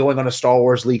remember going on a Star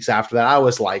Wars leaks after that. I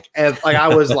was like,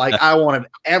 I wanted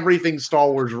everything Star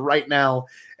Wars right now.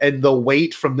 And the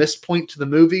wait from this point to the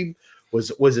movie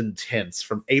was intense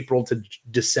from April to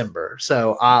December.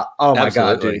 So, oh my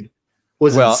God, dude,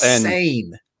 was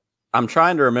insane. I'm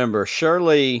trying to remember,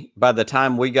 surely by the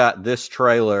time we got this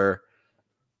trailer,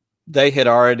 they had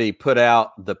already put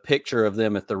out the picture of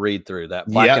them at the read-through, that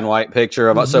black and white picture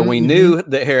of so we knew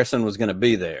that Harrison was going to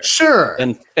be there. Sure.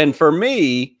 And for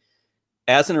me,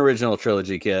 as an original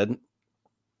trilogy kid,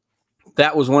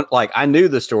 that was one, like, I knew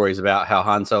the stories about how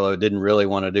Han Solo didn't really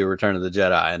want to do Return of the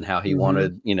Jedi and how he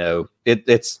wanted, you know,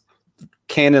 it's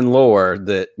canon lore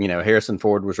that, you know, Harrison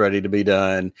Ford was ready to be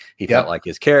done. He felt like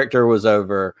his character was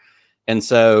over. And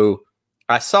so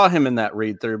I saw him in that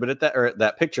read through, but at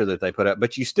that picture that they put up,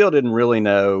 but you still didn't really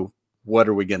know what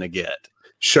are we going to get.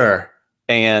 Sure.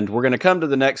 And we're going to come to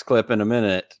the next clip in a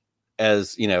minute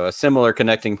as, you know, a similar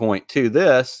connecting point to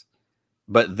this.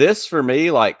 But this for me,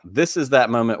 like this is that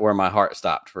moment where my heart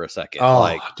stopped for a second. Oh,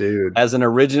 like, dude. As an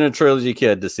original trilogy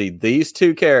kid, to see these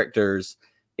two characters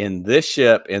in this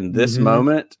ship in this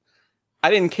moment,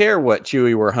 I didn't care what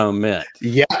Chewie were home meant.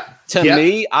 Yeah. To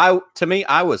me,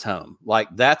 I was home. Like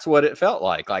that's what it felt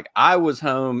like. Like I was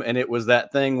home, and it was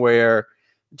that thing where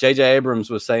J.J. Abrams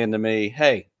was saying to me,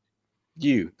 "Hey,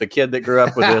 you, the kid that grew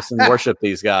up with this and worshiped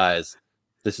these guys,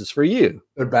 this is for you.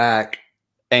 They're back."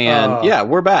 And yeah,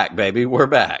 we're back, baby. We're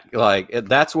back. Like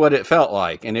that's what it felt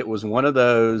like. And it was one of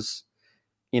those,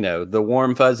 the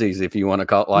warm fuzzies, if you want to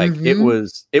call it. Like it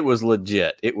was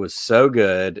legit. It was so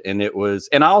good.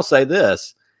 And I'll say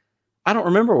this, I don't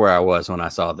remember where I was when I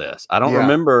saw this. I don't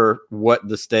remember what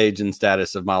the stage and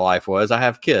status of my life was. I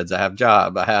have kids, I have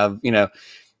job, I have,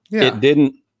 it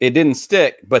didn't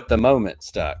stick, but the moment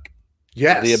stuck.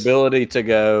 Yes. The ability to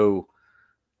go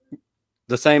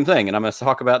the same thing. And I'm going to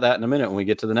talk about that in a minute when we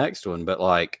get to the next one. But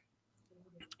like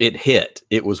it hit.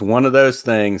 It was one of those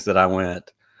things that I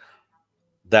went,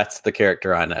 that's the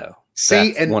character I know. See,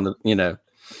 that's and one of,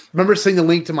 remember seeing the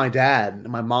link to my dad and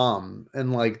my mom,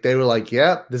 and like they were like,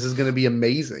 "Yeah, this is going to be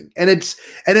amazing," and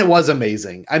it was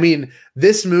amazing. I mean,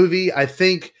 this movie, I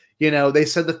think, they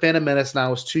said The Phantom Menace, and I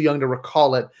was too young to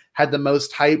recall it, had the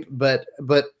most hype, but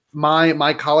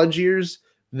my college years,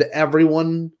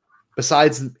 everyone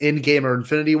besides Endgame or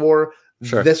Infinity War,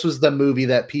 this was the movie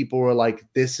that people were like,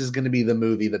 this is going to be the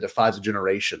movie that defies a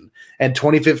generation. And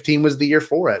 2015 was the year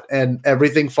for it, and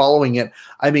everything following it.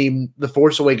 I mean, The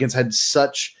Force Awakens had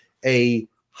such a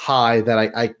high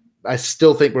that I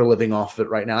still think we're living off of it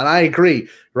right now. And I agree,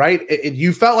 right?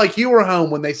 You felt like you were home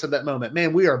when they said that moment.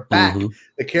 Man, we are back.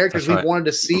 The characters we wanted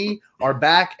to see are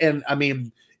back. And I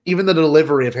mean, even the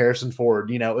delivery of Harrison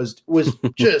Ford, was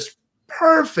just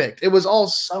perfect. It was all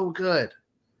so good.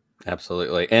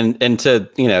 Absolutely. And to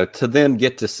then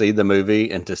get to see the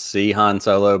movie and to see Han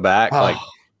Solo back, like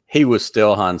he was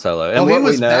still Han Solo. And what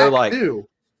we know, like, too.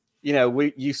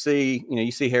 You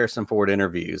see Harrison Ford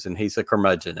interviews, and he's a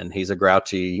curmudgeon, and he's a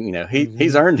grouchy,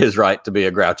 he's earned his right to be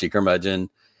a grouchy curmudgeon.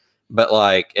 But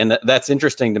like, and that's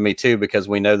interesting to me too, because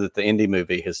we know that the Indy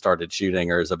movie has started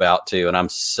shooting or is about to, and I'm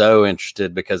so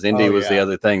interested because Indy was the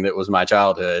other thing that was my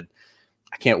childhood.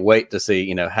 I can't wait to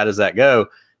see, how does that go?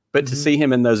 But to see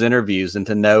him in those interviews and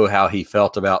to know how he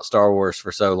felt about Star Wars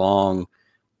for so long,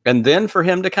 and then for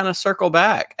him to kind of circle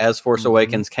back as Force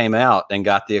Awakens came out and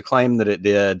got the acclaim that it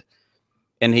did.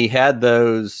 And he had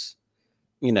those,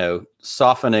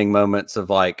 softening moments of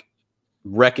like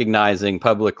recognizing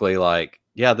publicly, like,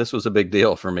 yeah, this was a big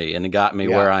deal for me, and it got me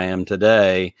where I am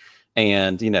today.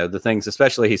 And, the things,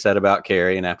 especially he said about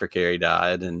Carrie and after Carrie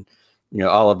died and,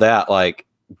 all of that, like,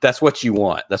 that's what you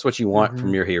want. That's what you want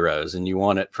from your heroes. And you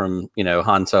want it from,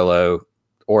 Han Solo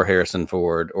or Harrison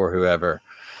Ford or whoever.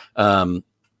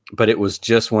 But it was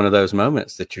just one of those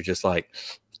moments that you're just like,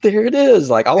 there it is.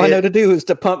 Like, all I know to do is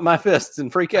to pump my fists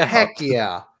and freak out. Heck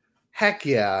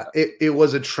yeah. It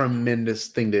was a tremendous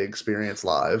thing to experience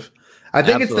live. I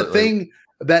think it's the thing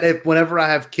that whenever I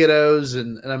have kiddos,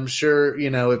 and I'm sure,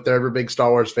 if they're ever big Star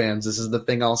Wars fans, this is the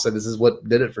thing I'll say. This is what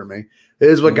did it for me. It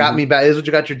is what got me back. It is what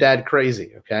you got your dad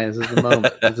crazy. Okay. This is the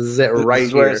moment. This is it right here. This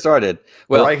is where it started.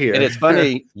 Well, right here. And it's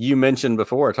funny, you mentioned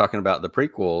before talking about the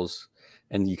prequels,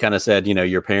 and you kind of said,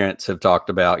 your parents have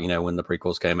talked about, when the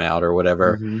prequels came out or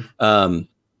whatever.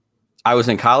 I was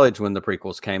in college when the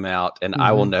prequels came out, and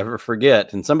I will never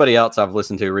forget. And somebody else I've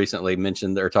listened to recently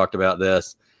mentioned or talked about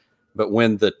this, but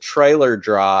when the trailer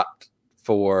dropped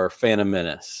for Phantom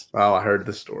Menace. Oh, I heard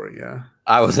the story. Yeah.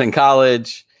 I was in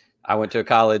college. I went to a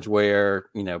college where,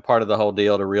 part of the whole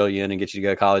deal to reel you in and get you to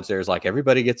go to college there is like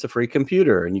everybody gets a free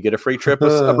computer and you get a free trip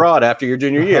abroad after your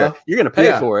junior year. You're going to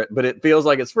pay for it, but it feels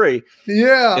like it's free.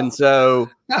 Yeah. And so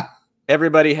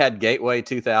everybody had Gateway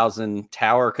 2000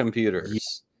 tower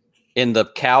computers in the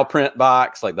cow print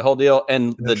box, like the whole deal.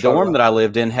 And the dorm that I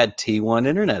lived in had T1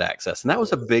 internet access. And that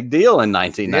was a big deal in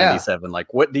 1997.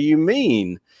 Like, what do you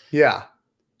mean? Yeah.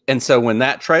 And so when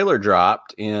that trailer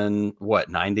dropped in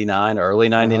 99, early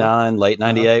 99, late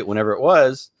 98, whenever it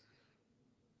was,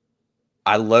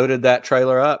 I loaded that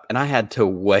trailer up and I had to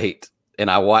wait.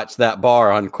 And I watched that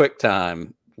bar on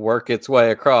QuickTime work its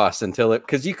way across until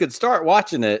because you could start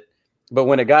watching it, but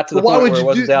when it got to the point where it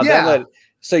wasn't downloaded,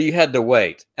 so you had to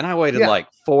wait. And I waited like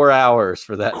 4 hours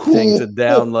for that thing to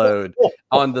download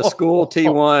on the school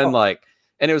T1, like.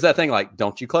 And it was that thing like,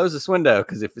 don't you close this window,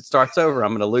 because if it starts over, I'm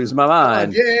going to lose my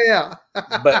mind.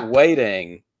 But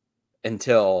waiting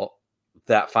until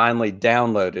that finally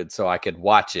downloaded so I could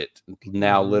watch it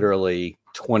now literally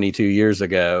 22 years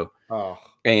ago.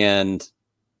 And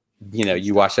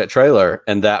you watch that trailer,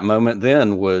 and that moment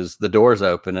then was the doors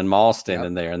open and Maul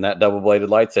standing there, and that double-bladed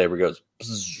lightsaber goes,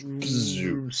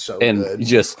 so and good.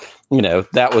 just,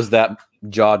 that was that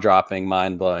jaw-dropping,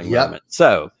 mind-blowing moment.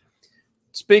 So,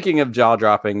 speaking of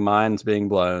jaw-dropping, minds being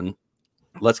blown,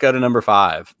 let's go to number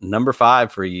 5. Number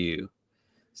 5 for you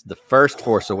is the first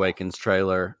Force Awakens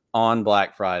trailer on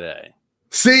Black Friday.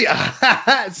 See,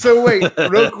 so wait,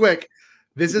 real quick.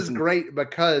 This is great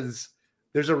because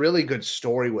there's a really good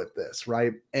story with this,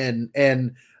 right?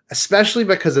 And especially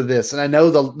because of this. And I know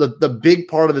the big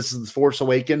part of this is the Force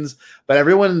Awakens, but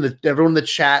everyone in the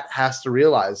chat has to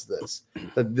realize this,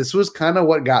 that this was kind of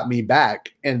what got me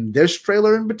back. And this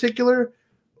trailer in particular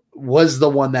was the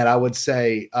one that I would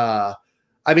say, I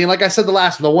mean, like I said,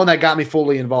 the one that got me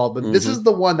fully involved, but this is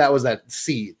the one that was that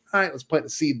seed. All right, let's plant the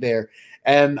seed there.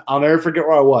 And I'll never forget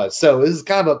where I was. So this is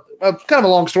kind of a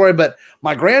long story, but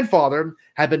my grandfather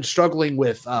had been struggling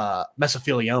with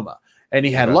mesothelioma, and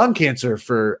he had lung cancer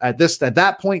at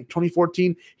that point,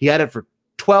 2014. He had it for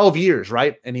 12 years,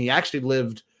 right? And he actually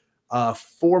lived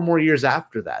 4 more years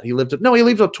after that. He lived till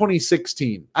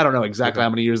 2016. I don't know exactly how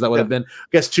many years that would have been. I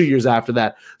guess 2 years after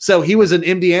that. So he was in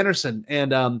MD Anderson,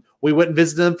 and we went and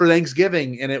visited him for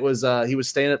Thanksgiving, and it was he was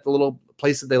staying at the little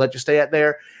place that they let you stay at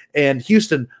there in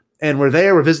Houston. And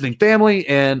we're visiting family,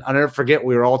 and I'll never forget,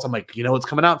 we were all talking like, what's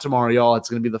coming out tomorrow, y'all? It's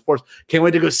going to be the Force. Can't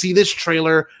wait to go see this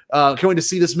trailer. Can't wait to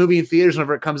see this movie in theaters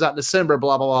whenever it comes out in December,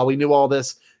 blah, blah, blah. We knew all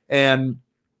this. And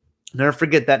I'll never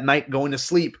forget that night going to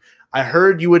sleep. I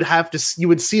heard you would see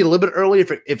it a little bit early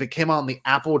if it came out on the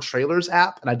Apple Trailers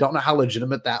app, and I don't know how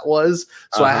legitimate that was.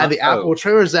 So I had the Apple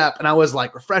Trailers app, and I was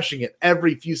like refreshing it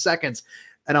every few seconds.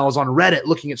 And I was on Reddit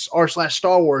looking at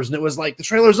r/Star Wars, and it was like, the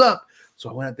trailer's up. So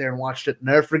I went out there and watched it.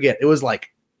 Never forget. It was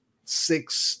like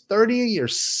 6:30 or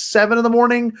 7 in the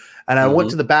morning. And I went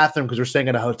to the bathroom because we're staying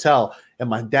at a hotel, and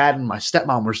my dad and my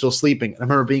stepmom were still sleeping. And I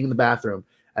remember being in the bathroom,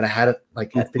 and I had it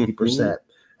like at 50%.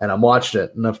 And I'm watching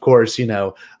it. And of course,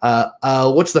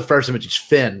 what's the first image? It's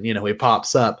Finn, he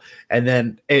pops up. And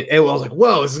then it was like,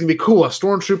 whoa, this is going to be cool. A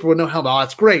stormtrooper with no helmet. Oh,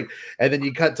 that's great. And then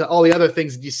you cut to all the other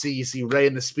things that you see. You see Rey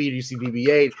in the speeder. You see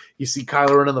BB-8. You see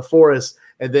Kylo Ren in the forest.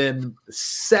 And then the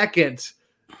second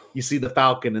you see the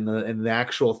Falcon and the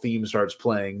actual theme starts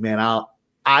playing, man,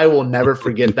 I will never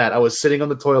forget that. I was sitting on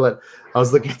the toilet. I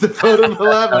was looking at the photo of the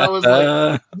lab, and I was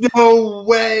like, no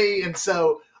way. And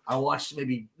so I watched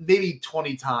it maybe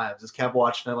 20 times. Just kept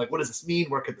watching. I'm like, what does this mean?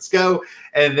 Where could this go?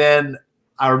 And then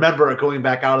I remember going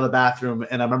back out of the bathroom,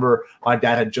 and I remember my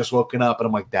dad had just woken up, and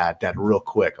I'm like, Dad, real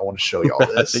quick, I want to show you all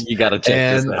this. You got to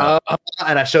check this out.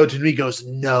 And I showed it to him. He goes,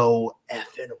 no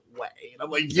effing way. And I'm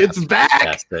like, it's back.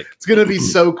 Fantastic. It's gonna be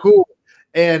so cool.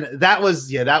 And that was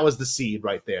the seed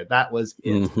right there. That was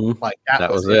it. Like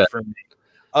that was it for me.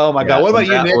 Oh my God. What about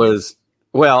you, Nick?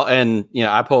 Well, and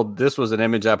this was an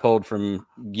image I pulled from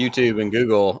YouTube and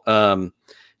Google,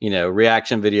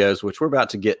 reaction videos, which we're about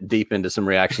to get deep into some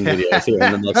reaction videos here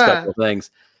in the next couple of things.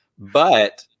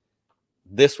 But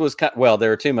this was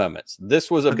there are 2 moments. This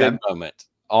was a big moment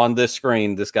on this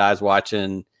screen. This guy's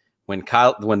watching when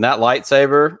that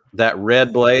lightsaber, that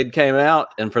red blade came out,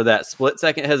 and for that split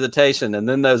second hesitation, and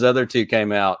then those other 2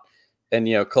 came out. And,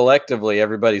 collectively,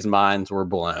 everybody's minds were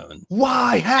blown.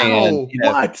 Why? How? And,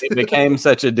 what? It became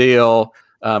such a deal.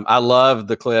 I love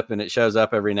the clip, and it shows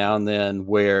up every now and then,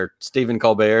 where Stephen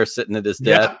Colbert is sitting at his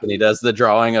desk, and he does the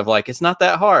drawing of like, it's not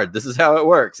that hard. This is how it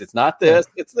works. It's not this.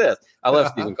 It's this. I love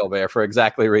Stephen Colbert for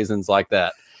exactly reasons like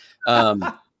that.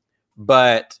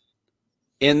 But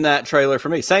in that trailer for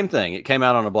me, same thing. It came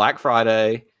out on a Black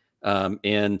Friday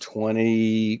in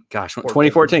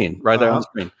 2014, right there on the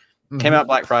screen. Came out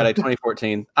Black Friday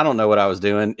 2014. I don't know what I was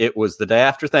doing. It was the day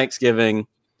after Thanksgiving.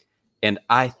 And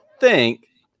I think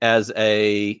as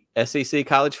a SEC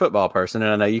college football person, and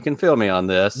I know you can feel me on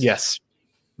this. Yes.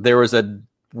 There was a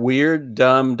weird,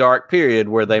 dumb, dark period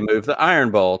where they moved the Iron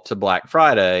Bowl to Black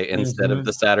Friday instead of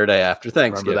the Saturday after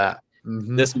Thanksgiving. Remember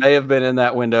that. This may have been in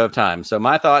that window of time. So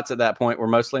my thoughts at that point were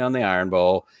mostly on the Iron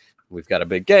Bowl. We've got a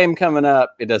big game coming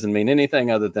up. It doesn't mean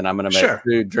anything other than I'm going to make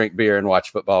food, drink beer, and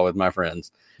watch football with my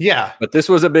friends. Yeah. But this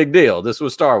was a big deal. This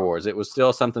was Star Wars. It was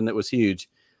still something that was huge.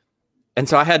 And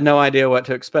so I had no idea what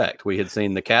to expect. We had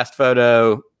seen the cast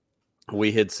photo.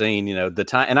 We had seen, the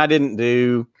time. And I didn't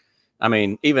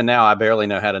even now I barely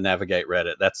know how to navigate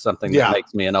Reddit. That's something that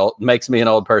makes me an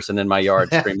old person in my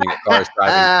yard screaming at cars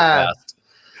driving fast.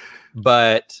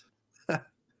 But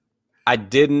I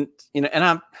didn't, and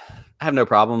I have no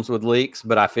problems with leaks,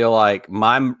 but I feel like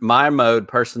my mode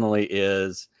personally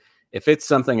is If it's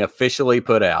something officially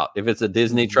put out, if it's a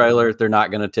Disney trailer, they're not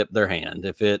going to tip their hand.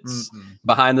 If it's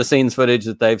behind the scenes footage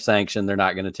that they've sanctioned, they're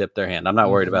not going to tip their hand. I'm not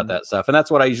worried about that stuff. And that's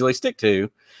what I usually stick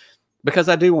to, because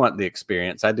I do want the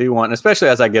experience. I do want, especially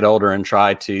as I get older and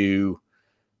try to,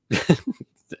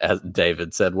 as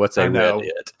David said, what's a red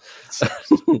hit?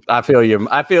 I feel you.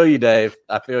 I feel you, Dave.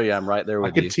 I feel you. I'm right there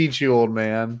with you. I could teach you, old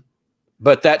man.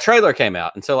 But that trailer came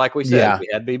out. And so, like we said, we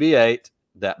had BB-8.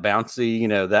 That bouncy, you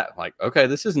know, that like, okay,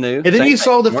 this is new. And then you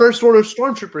saw the first order of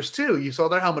stormtroopers too. You saw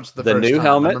their helmets the first new time.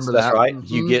 Helmets. That's right.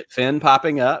 You get Finn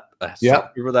popping up.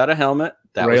 Without a helmet.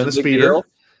 That Ray was on the a big speeder.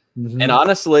 deal. And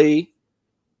honestly,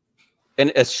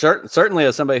 and it's certainly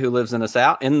as somebody who lives in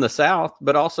the South,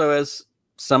 but also as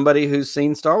somebody who's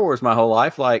seen Star Wars my whole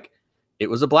life, like, it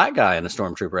was a black guy in a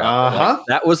stormtrooper outfit. Like,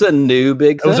 that was a new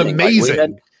big thing. It was amazing.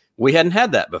 Like, we hadn't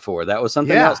had that before. That was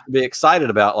something else to be excited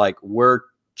about. Like, we're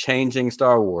changing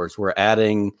Star Wars. We're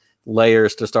adding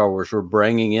layers to Star Wars. We're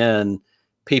bringing in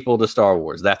people to Star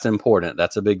Wars. That's important.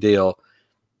 That's a big deal.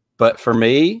 But for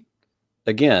me,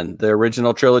 again, the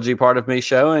original trilogy part of me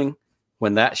showing,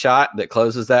 when that shot that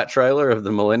closes that trailer of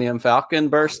the Millennium Falcon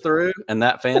bursts through and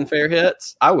that fanfare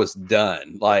hits, I was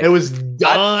done. Like, it was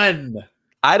done.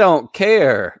 I don't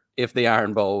care if the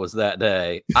Iron Bowl was that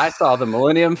day. I saw the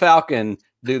Millennium Falcon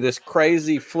do this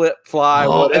crazy flip, fly,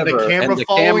 whatever, and the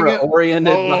camera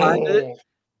oriented behind it.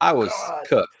 I was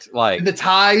cooked. Like, and the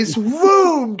ties,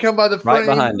 boom, come by the frame. Right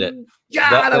behind it.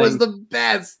 Yeah, that was the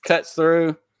best. Cuts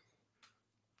through.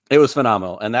 It was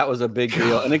phenomenal, and that was a big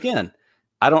deal. And again,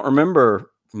 I don't remember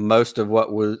most of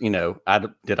what was, you know,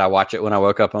 did I watch it when I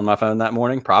woke up on my phone that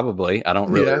morning? Probably. I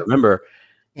don't really remember.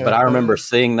 But I remember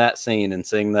seeing that scene and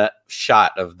seeing that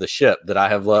shot of the ship that I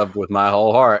have loved with my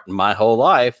whole heart and my whole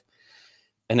life.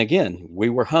 And again, we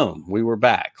were home. We were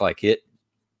back. Like, it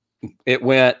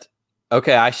went,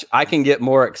 okay, I can get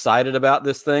more excited about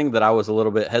this thing that I was a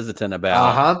little bit hesitant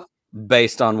about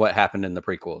based on what happened in the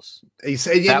prequels.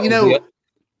 You know,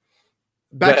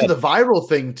 back to the viral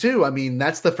thing too. I mean,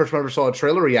 that's the first time I ever saw a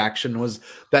trailer reaction, was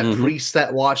that priest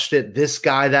that watched it, this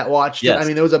guy that watched it. I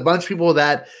mean, there was a bunch of people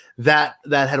that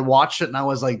had watched it, and I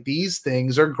was like, these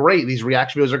things are great. These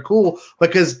reaction videos are cool,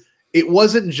 because it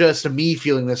wasn't just me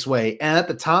feeling this way. And at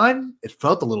the time, it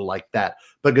felt a little like that,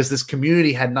 because this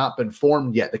community had not been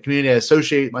formed yet. The community I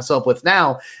associate myself with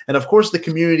now. And of course, the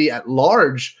community at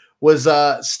large was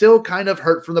still kind of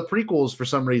hurt from the prequels for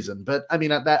some reason. But I mean,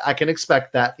 that I can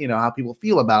expect that, you know, how people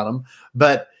feel about them.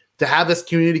 But to have this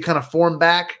community kind of form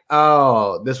back,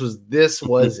 this is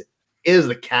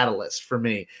the catalyst for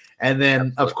me. And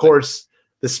then, of course,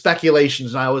 the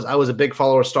speculations. And I was a big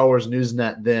follower of Star Wars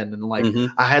Newsnet then, and like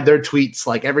I had their tweets.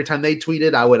 Like, every time they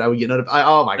tweeted, I would get notified.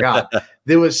 Oh my god,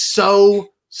 it was so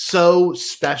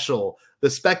special. The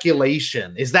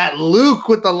speculation is that Luke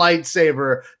with the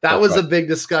lightsaber. That was a big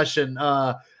discussion.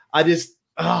 I'll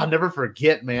never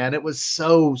forget, man. It was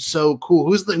so cool.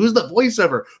 Who's the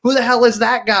voiceover? Who the hell is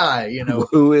that guy? You know,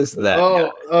 who is that?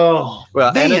 Well,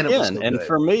 man, and again, and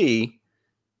for me,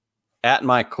 at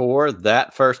my core,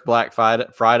 that first Black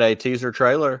Friday teaser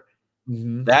trailer,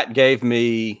 that gave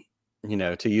me, you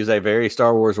know, to use a very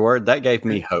Star Wars word, that gave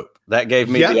me hope. That gave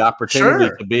me the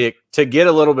opportunity to get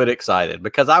a little bit excited,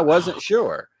 because I wasn't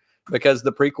sure, because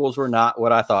the prequels were not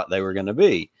what I thought they were going to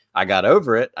be. I got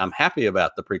over it. I'm happy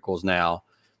about the prequels now.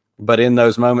 But in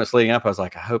those moments leading up, I was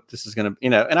like, I hope this is going to,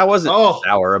 you know, and I wasn't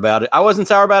sour about it. I wasn't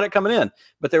sour about it coming in,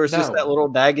 but there was just that little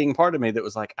nagging part of me that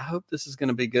was like, I hope this is going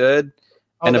to be good.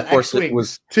 And of course, it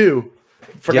was too.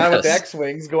 Forgot about the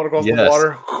X-Wings going across the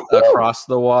water. Across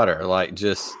the water. Like,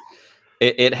 just,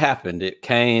 it happened. It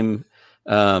came.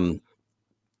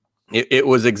 It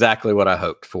was exactly what I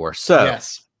hoped for. So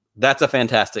that's a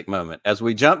fantastic moment. As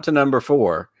we jump to number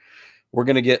 4, we're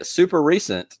going to get super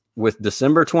recent with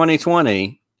December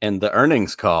 2020 and the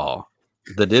earnings call,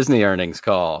 the Disney earnings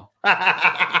call.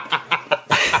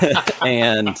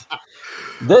 And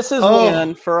this is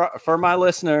when, for my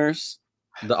listeners,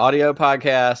 the audio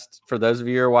podcast, for those of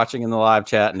you who are watching in the live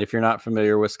chat, and if you're not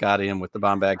familiar with Scotty and with the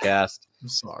Bombad Cast, I'm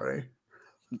sorry.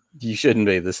 You shouldn't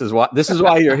be. This is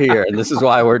why you're here, and this is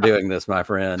why we're doing this, my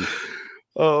friend.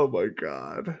 Oh my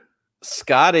god.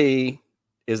 Scotty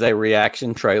is a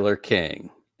reaction trailer king,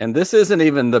 and this isn't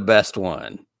even the best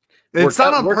one. It's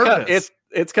not on purpose.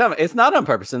 It's coming. It's not on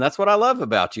purpose, and that's what I love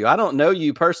about you. I don't know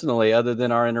you personally other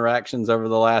than our interactions over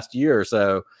the last year or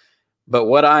so, but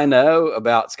what I know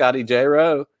about Scotty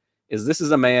Jayro is this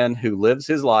is a man who lives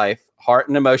his life, heart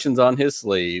and emotions on his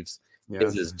sleeves,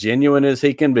 is as genuine as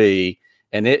he can be.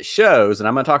 And it shows, and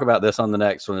I'm going to talk about this on the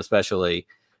next one especially,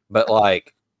 but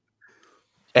like,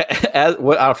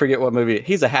 I'll forget what movie.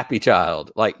 He's a happy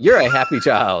child. Like, you're a happy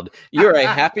child. You're a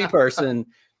happy person.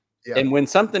 Yeah. And when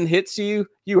something hits you,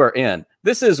 you are in.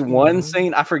 This is one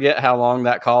scene. I forget how long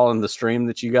that call in the stream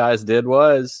that you guys did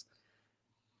was.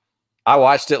 I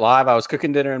watched it live. I was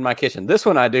cooking dinner in my kitchen. This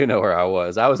one, I do know where I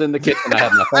was. I was in the kitchen. I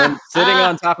had my phone sitting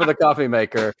on top of the coffee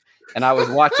maker, and I was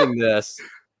watching this,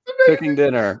 cooking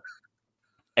dinner.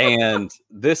 And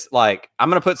this, like, I'm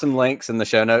going to put some links in the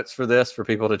show notes for this for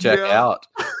people to check out.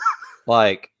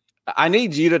 Like, I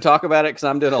need you to talk about it because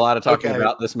I'm doing a lot of talking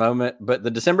about this moment. But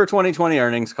the December 2020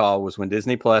 earnings call was when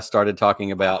Disney Plus started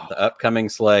talking about the upcoming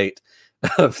slate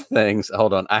of things.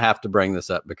 Hold on. I have to bring this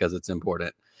up because it's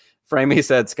important. Framey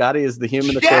said Scotty is the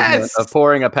human equivalent of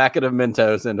pouring a packet of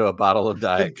Mentos into a bottle of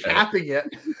Diet Coke. Capping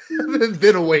it.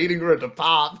 Then waiting for it to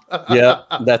pop. Yeah,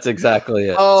 that's exactly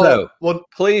it.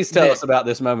 Please tell us about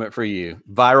this moment for you.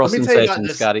 Viral sensation,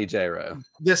 Scotty Jayro.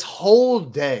 This whole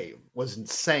day was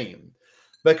insane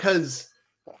because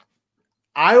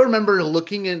I remember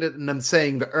looking at it and them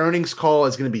saying the earnings call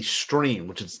is going to be streamed,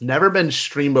 which it's never been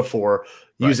streamed before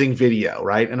using video,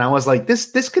 right? And I was like,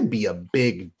 this could be a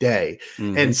big day.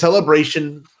 And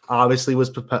Celebration obviously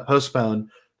was postponed.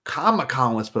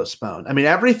 Comic-Con was postponed. I mean,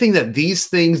 everything that these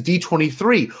things,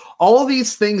 D23, all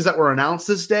these things that were announced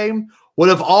this day would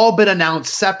have all been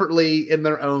announced separately in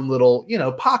their own little,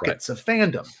 pockets of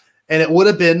fandom. And it would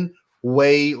have been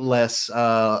way less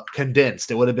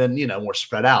condensed. It would have been, more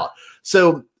spread out.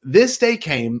 So this day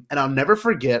came, and I'll never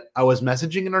forget, I was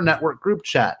messaging in our network group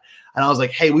chat, and I was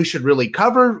like, hey, we should really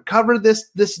cover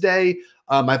this day.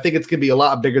 I think it's going to be a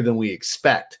lot bigger than we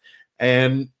expect.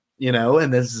 And,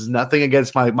 and this is nothing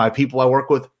against my people I work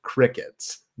with,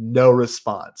 crickets. No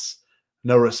response.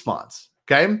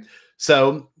 Okay?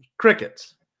 So,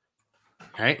 crickets.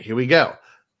 All right, here we go.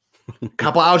 A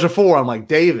couple hours before, I'm like,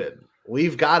 David,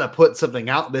 we've got to put something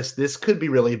out. This could be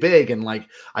really big. And like,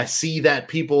 I see that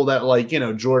people that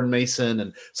Jordan Mason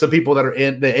and some people that are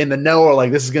in the know are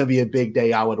like, this is going to be a big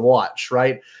day I would watch.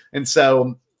 Right. And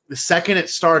so the second it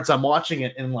starts, I'm watching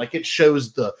it and like, it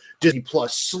shows the Disney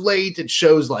Plus slate. It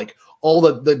shows like all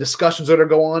the discussions that are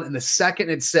going on. And the second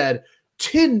it said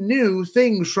 10 new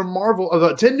things from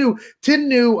Marvel, 10 new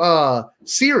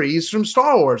series from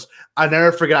Star Wars. I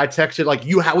never forget. I texted like,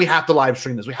 we have to live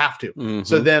stream this. We have to.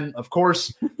 So then, of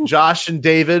course, Josh and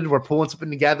David were pulling something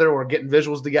together. We're getting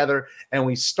visuals together, and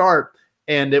we start.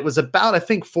 And it was about, I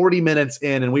think, 40 minutes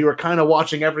in, and we were kind of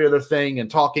watching every other thing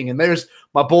and talking. And there's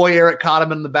my boy Eric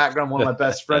Cotterman in the background, one of my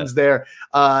best friends there.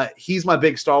 He's my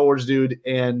big Star Wars dude.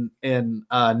 And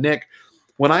Nick,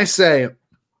 when I say,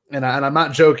 and I'm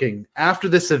not joking, after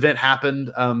this event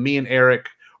happened, me and Eric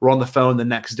were on the phone the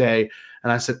next day,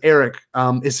 and I said, Eric,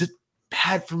 is it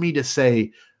bad for me to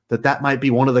say that might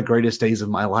be one of the greatest days of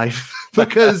my life?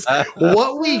 Because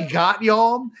what we got,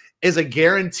 y'all, is a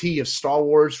guarantee of Star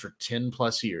Wars for 10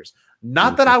 plus years.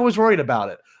 Not that I was worried about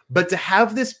it, but to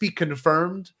have this be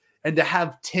confirmed and to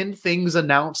have 10 things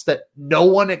announced that no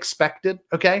one expected.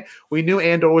 Okay. We knew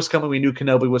Andor was coming. We knew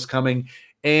Kenobi was coming.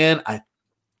 And I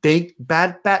think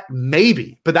Bad Batch,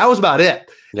 maybe, but that was about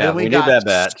it. Yeah, and we got Bad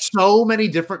Batch. So many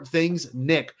different things.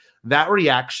 Nick, that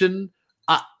reaction,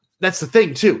 that's the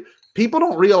thing too. People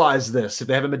don't realize this if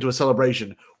they haven't been to a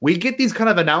celebration. We get these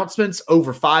kind of announcements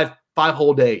over five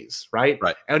whole days, right?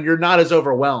 Right. And you're not as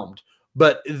overwhelmed.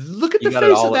 But look at the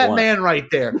face of that man right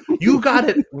there. You got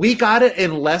it. We got it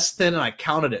in less than, and I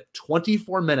counted it,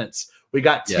 24 minutes. We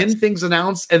got 10 things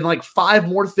announced and like 5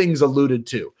 more things alluded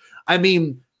to. I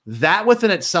mean, that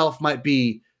within itself might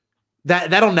be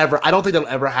that'll never, I don't think that'll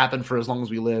ever happen for as long as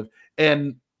we live.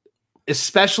 And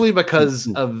especially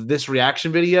because of this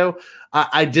reaction video,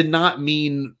 I did not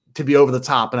mean to be over the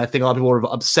top. And I think a lot of people are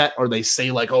upset, or they say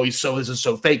like, oh, this is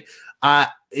so fake.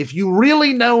 If you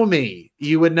really know me,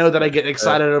 you would know that I get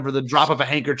excited over the drop of a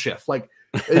handkerchief. Like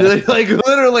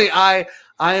literally, I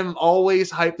am always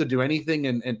hyped to do anything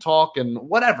and talk and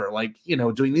whatever, like,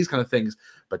 doing these kind of things.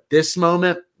 But this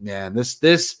moment, man,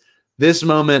 this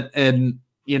moment, and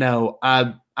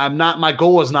I'm not, my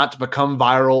goal is not to become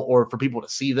viral or for people to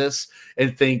see this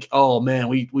and think, oh man,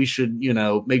 we should,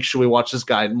 make sure we watch this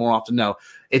guy more often. No,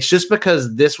 it's just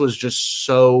because this was just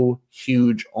so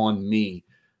huge on me,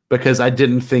 because I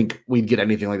didn't think we'd get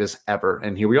anything like this ever.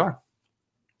 And here we are.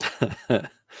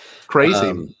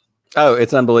 Crazy.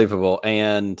 It's unbelievable.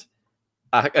 And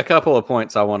a couple of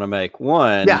points I want to make.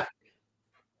 One,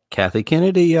 Kathy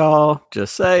Kennedy, y'all,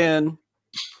 just saying.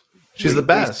 She's the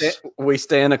best. We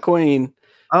stand a queen.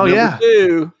 Oh, Number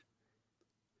 2,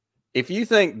 if you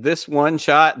think this one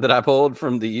shot that I pulled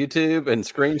from the YouTube and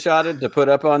screenshotted to put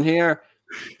up on here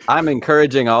I'm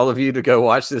encouraging all of you to go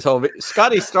watch this whole video.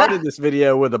 Scotty started this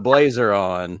video with a blazer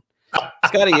on.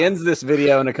 Scotty ends this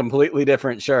video in a completely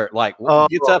different shirt. Like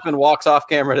gets up and walks off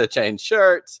camera to change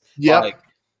shirts. Yeah. Like,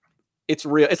 it's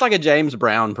real. It's like a James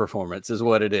Brown performance is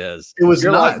what it is. It was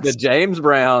You're nuts. like the James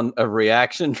Brown of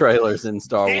reaction trailers in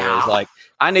Star Wars. Like,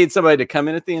 I need somebody to come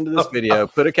in at the end of this video,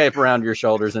 put a cape around your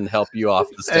shoulders and help you off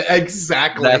the stage.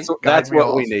 Exactly. That's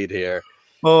what we need here.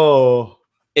 Oh,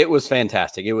 it was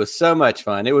fantastic. It was so much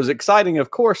fun. It was exciting,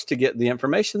 of course, to get the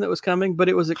information that was coming, but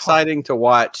it was exciting to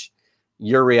watch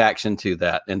your reaction to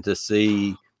that and to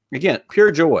see, again,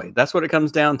 pure joy. That's what it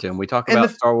comes down to. And we talk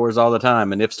about Star Wars all the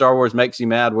time. And if Star Wars makes you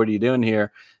mad, what are you doing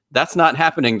here? That's not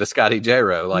happening to Scotty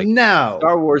Jayro. Like, no,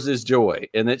 Star Wars is joy,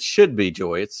 and it should be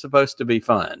joy. It's supposed to be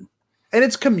fun. And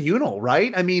it's communal,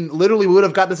 right? I mean, literally, we would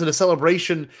have got this at a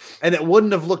celebration, and it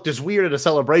wouldn't have looked as weird at a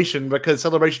celebration because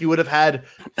celebration, you would have had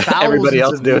everybody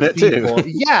else doing it too.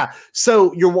 Yeah.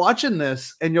 So you're watching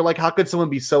this, and you're like, how could someone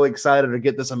be so excited or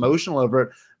get this emotional over it?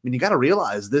 I mean, you got to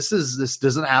realize this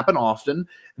doesn't happen often.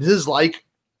 This is like,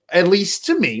 at least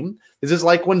to me, this is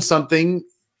like when something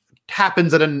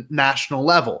happens at a national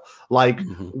level, like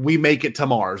we make it to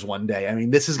Mars one day. I mean,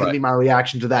 this is going to be my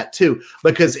reaction to that too,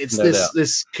 because it's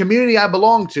this community I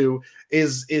belong to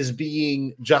is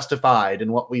being justified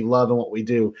in what we love and what we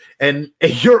do. And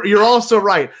you're also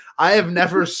right. I have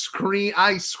never screamed.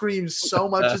 I screamed so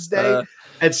much this day.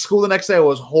 At school the next day, I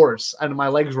was hoarse and my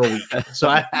legs were weak, so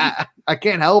I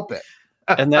can't help it.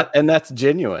 and that's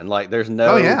genuine. Like, there's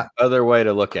no other way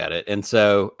to look at it. And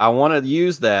so I want to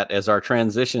use that as our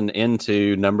transition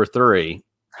into number 3.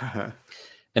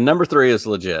 And number 3 is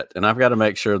legit. And I've got to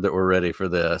make sure that we're ready for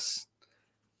this.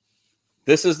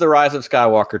 This is the Rise of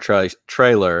Skywalker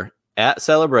trailer at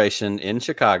Celebration in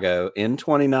Chicago in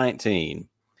 2019.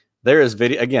 There is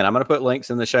video. Again, I'm going to put links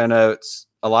in the show notes.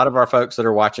 A lot of our folks that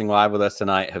are watching live with us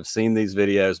tonight have seen these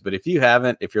videos. But if you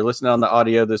haven't, if you're listening on the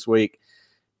audio this week,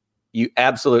 you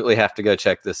absolutely have to go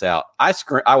check this out.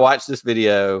 I watched this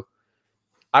video.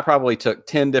 I probably took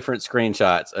 10 different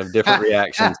screenshots of different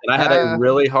reactions, and I had a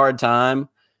really hard time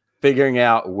figuring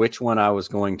out which one I was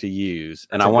going to use.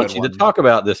 And I want you to talk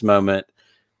about this moment,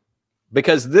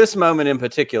 because this moment in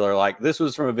particular, like, this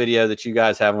was from a video that you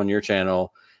guys have on your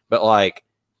channel, but like,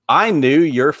 I knew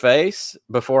your face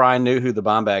before I knew who the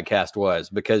Bombad cast was,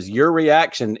 because your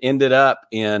reaction ended up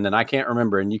in, and I can't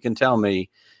remember, and you can tell me,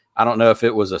 I don't know if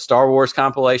it was a Star Wars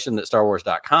compilation that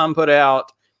StarWars.com put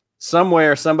out.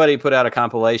 Somewhere, somebody put out a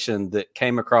compilation that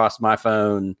came across my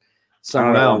phone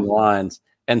somewhere along the lines.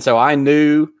 And so I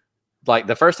knew, like,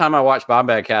 the first time I watched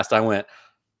Bombad Cast, I went,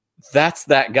 that's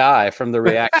that guy from the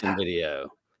reaction video.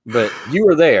 But you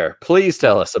were there. Please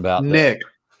tell us about Nick.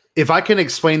 If I can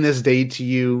explain this day to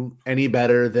you any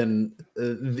better than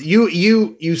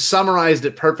you summarized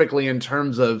it perfectly in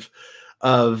terms of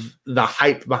the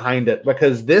hype behind it,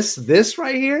 because this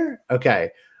right here.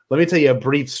 Okay, let me tell you a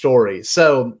brief story.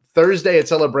 So Thursday at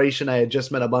Celebration, I had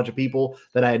just met a bunch of people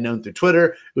that I had known through Twitter.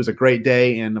 It was a great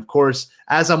day. And of course,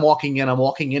 as I'm walking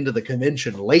into the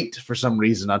convention late for some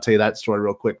reason. I'll tell you that story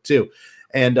real quick too.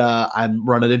 And I'm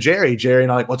running to Jerry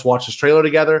and I'm like, let's watch this trailer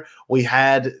together. We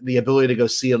had the ability to go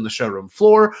see it on the showroom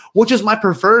floor, which is my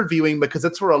preferred viewing because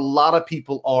that's where a lot of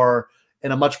people are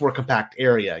in a much more compact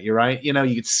area. You're right. You know,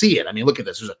 you can see it. I mean, look at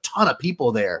this. There's a ton of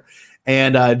people there.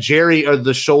 And Jerry are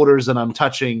the shoulders that I'm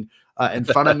touching in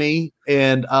front of me.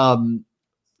 And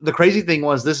the crazy thing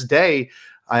was this day,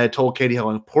 I had told Katie how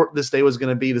important this day was going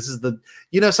to be. This is the,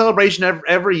 Celebration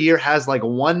every year has like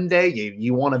one day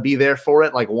you want to be there for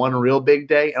it, like one real big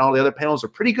day, and all the other panels are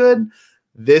pretty good.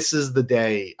 This is the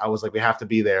day I was like, we have to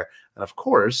be there. And of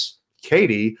course,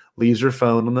 Katie leaves her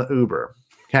phone on the Uber.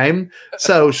 Okay,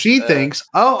 so she thinks,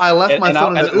 "Oh, I left my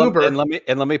phone in the Uber." And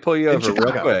let me pull you over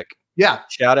real quick. Yeah,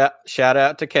 shout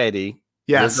out to Katie,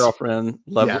 yes, your girlfriend,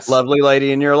 lovely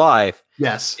lady in your life.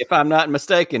 Yes. If I'm not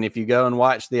mistaken, if you go and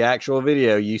watch the actual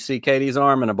video, you see Katie's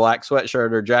arm in a black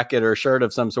sweatshirt or jacket or shirt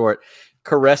of some sort,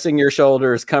 caressing your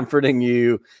shoulders, comforting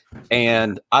you.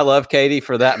 And I love Katie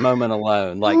for that moment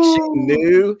alone. Like, she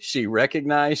knew, she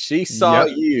recognized, she saw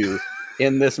you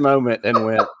in this moment and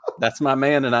went, that's my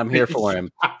man and I'm here for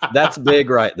him. That's big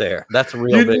right there. That's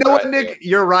real big. You know what, Nick?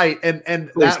 You're right. And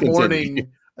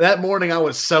that morning I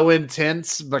was so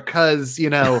intense because,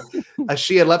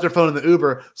 she had left her phone in the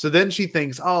Uber. So then she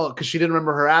thinks, oh, because she didn't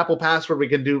remember her Apple password, we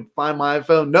can find my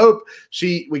iPhone. Nope.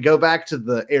 We go back to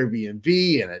the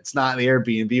Airbnb, and it's not in the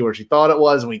Airbnb where she thought it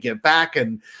was. And we get back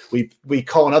and we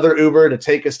call another Uber to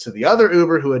take us to the other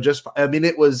Uber who had just,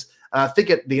 it was, I think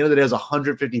at the end of the day, it was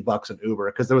 $150 an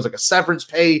Uber because there was like a severance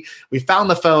pay. We found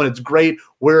the phone. It's great.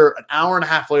 We're an hour and a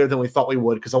half later than we thought we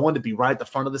would because I wanted to be right at the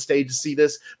front of the stage to see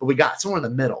this, but we got somewhere in the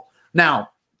middle.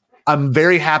 Now, I'm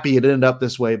very happy it ended up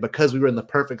this way because we were in the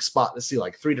perfect spot to see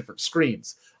like 3 different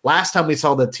screens. Last time we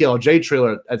saw the TLJ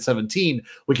trailer at 17,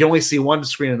 we could only see one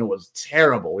screen and it was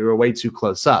terrible. We were way too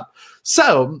close up.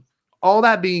 So all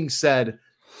that being said,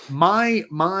 my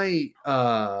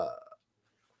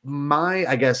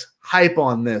I guess hype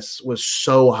on this was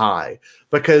so high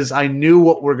because I knew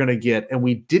what we're going to get, and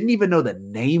we didn't even know the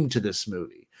name to this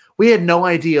movie. We had no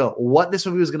idea what this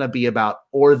movie was going to be about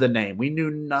or the name. We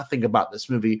knew nothing about this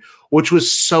movie, which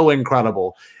was so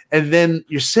incredible. And then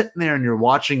you're sitting there and you're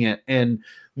watching it, and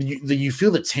you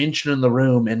feel the tension in the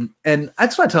room. And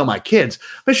that's what I tell my kids,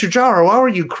 Mr. Jayro, why were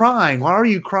you crying? Why are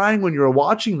you crying when you were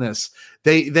watching this?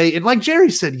 They and like Jerry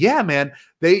said, yeah, man,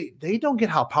 they don't get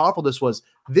how powerful this was.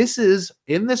 This is,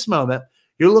 in this moment,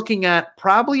 you're looking at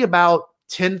probably about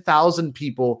 10,000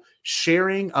 people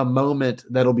sharing a moment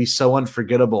that'll be so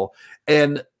unforgettable.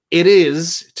 And it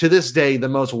is, to this day, the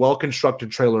most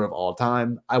well-constructed trailer of all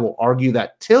time. I will argue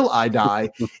that till I die.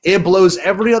 It blows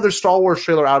every other Star Wars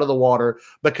trailer out of the water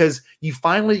because you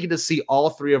finally get to see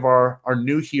all 3 of our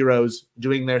new heroes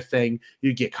doing their thing.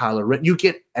 You get Kylo Ren. You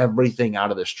get everything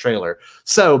out of this trailer.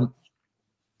 So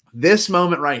this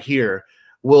moment right here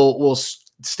will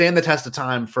stand the test of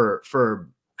time for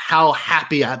how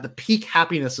happy at the peak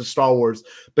happiness of Star Wars,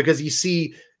 because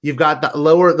you've got the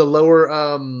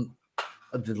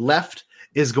left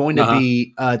is going to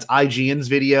be it's IGN's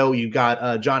video. You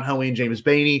got John Hoey and James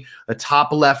Baney, the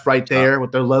top left right there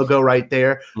with their logo right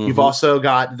there. Mm-hmm. You've also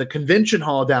got the convention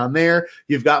hall down there.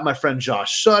 You've got my friend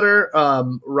Josh Sutter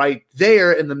right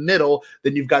there in the middle.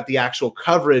 Then you've got the actual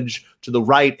coverage to the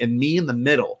right and me in the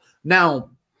middle. Now,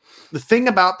 the thing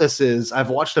about this is I've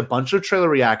watched a bunch of trailer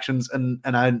reactions, and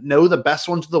I know the best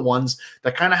ones are the ones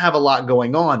that kind of have a lot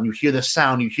going on. You hear the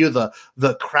sound, you hear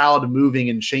the crowd moving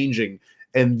and changing.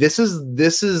 And this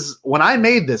is when I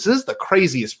made this is the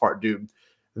craziest part, dude.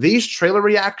 These trailer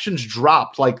reactions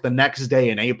dropped like the next day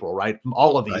in April, right?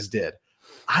 All of these did.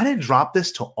 I didn't drop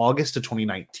this till August of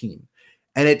 2019,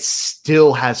 and it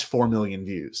still has 4 million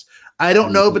views. I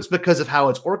don't know if it's because of how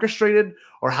it's orchestrated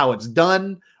or how it's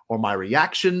done, or my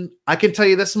reaction. I can tell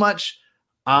you this much.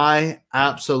 I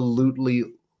absolutely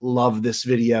love this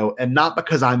video, and not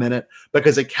because I'm in it,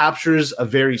 because it captures a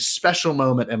very special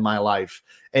moment in my life.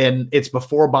 And it's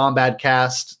before Bombad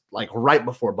Cast, like right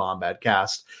before Bombad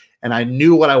Cast. And I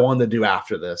knew what I wanted to do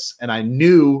after this. And I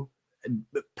knew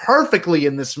perfectly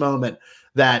in this moment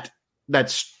that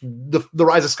that's the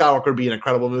Rise of Skywalker would be an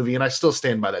incredible movie. And I still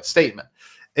stand by that statement.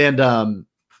 And,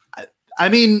 I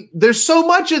mean, there's so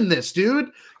much in this, dude.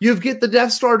 You get the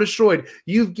Death Star destroyed.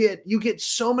 You get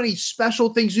so many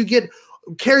special things. You get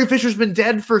Carrie Fisher's been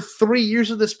dead for 3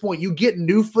 years at this point. You get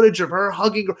new footage of her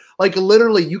hugging. Like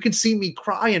literally, you can see me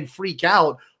cry and freak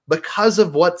out because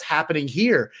of what's happening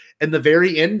here. And the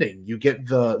very ending, you get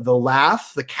the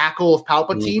laugh, the cackle of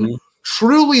Palpatine. Mm-hmm.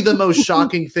 Truly the most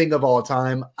shocking thing of all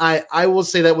time. I will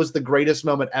say that was the greatest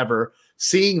moment ever.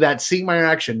 Seeing my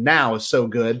reaction now is so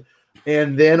good.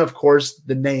 And then, of course,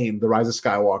 the name, The Rise of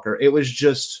Skywalker. It was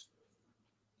just,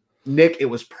 Nick, it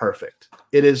was perfect.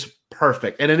 It is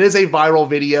perfect. And it is a viral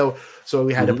video, so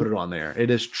we had to put it on there.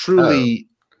 It is truly,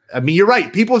 I mean, you're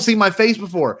right. People have seen my face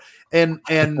before. And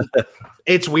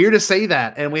it's weird to say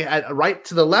that. And we had right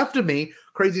to the left of me,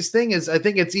 craziest thing is I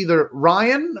think it's either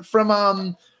Ryan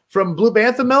from Blue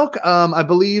Bantha Milk. I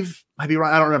believe, might be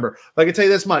Ryan, I don't remember. But I can tell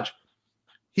you this much.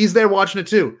 He's there watching it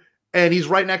too. And he's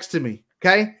right next to me.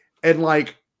 Okay. And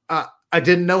like, I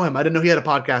didn't know him. I didn't know he had a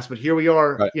podcast, but here we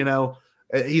are, right. You know,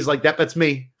 he's like, that's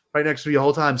me right next to me the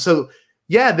whole time. So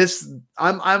yeah,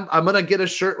 I'm going to get a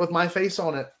shirt with my face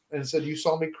on it and said, you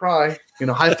saw me cry, you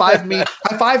know, high five me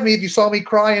if you saw me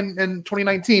cry in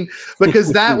 2019,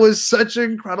 because that was such an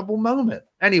incredible moment.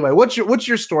 Anyway, what's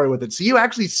your story with it? So you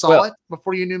actually saw it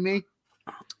before you knew me?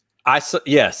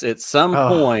 Yes, at some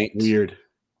point. Weird.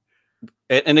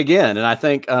 And again, and I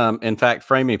think, in fact,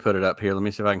 Framey put it up here. Let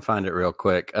me see if I can find it real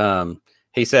quick.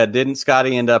 He said, didn't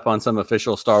Scotty end up on some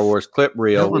official Star Wars clip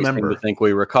reel? We seem to think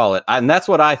we recall it. And that's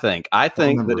what I think. I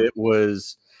think that it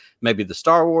was maybe the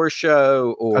Star Wars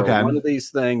show or one of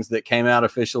these things that came out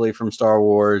officially from Star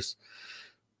Wars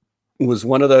was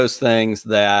one of those things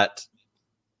that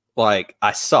like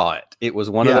I saw it. It was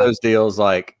one of those deals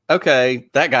like, okay,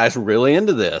 that guy's really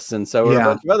into this. And so are a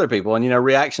bunch of other people. And,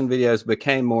 reaction videos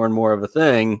became more and more of a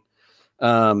thing.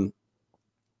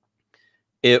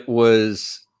 It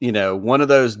was, one of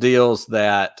those deals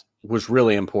that was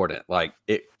really important. Like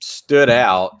it stood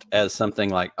out as something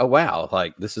like, oh, wow,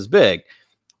 like this is big.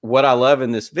 What I love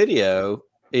in this video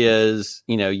is,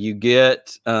 you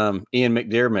get Ian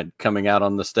McDiarmid coming out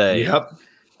on the stage. Yep.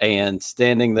 And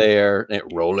standing there and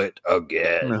roll it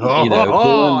again, doing the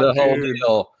whole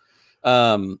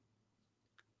deal.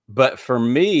 But for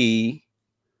me,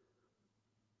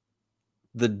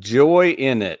 the joy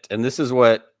in it, and this is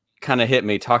what kind of hit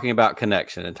me, talking about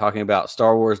connection and talking about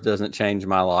Star Wars doesn't change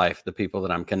my life, the people that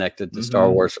I'm connected to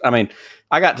Star Wars. I mean,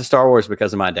 I got to Star Wars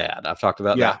because of my dad. I've talked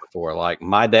about that before. Like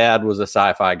my dad was a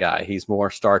sci-fi guy. He's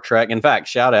more Star Trek. In fact,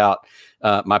 shout out,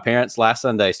 my parents last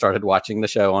Sunday started watching the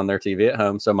show on their TV at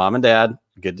home. So mom and dad,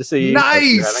 good to see you. Nice.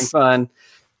 You're having fun.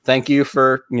 Thank you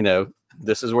for,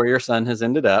 this is where your son has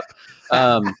ended up.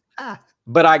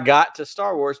 But I got to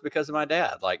Star Wars because of my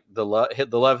dad. Like the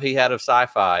love he had of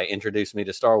sci-fi introduced me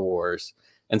to Star Wars.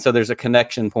 And so there's a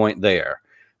connection point there.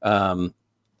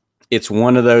 It's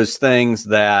one of those things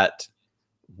that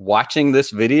watching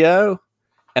this video,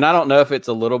 and I don't know if it's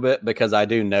a little bit because I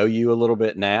do know you a little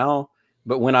bit now,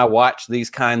 but when I watch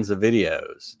these kinds of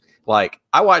videos, like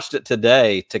I watched it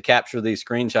today to capture these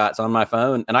screenshots on my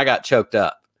phone and I got choked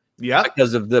up. Yeah.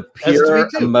 Because of the pure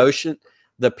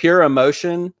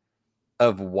emotion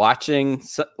of watching,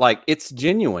 like it's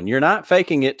genuine. You're not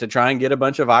faking it to try and get a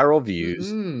bunch of viral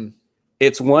views.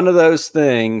 It's one of those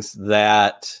things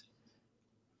that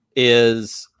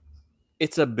it's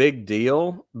a big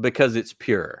deal because it's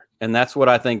pure. And that's what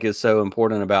I think is so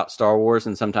important about Star Wars.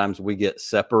 And sometimes we get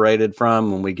separated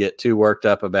from when we get too worked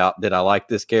up about, did I like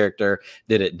this character?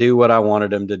 Did it do what I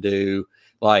wanted him to do?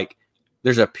 Like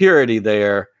there's a purity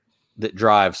there that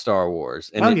drives Star Wars,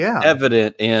 and it's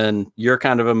evident in your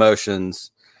kind of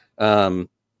emotions. I'm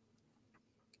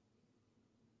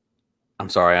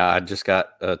sorry, I just got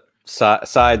a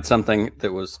side something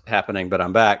that was happening, but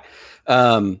I'm back.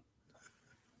 That's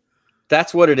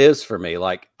what it is for me.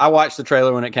 Like I watched the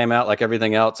trailer when it came out, like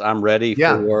everything else. I'm ready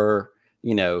for,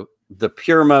 the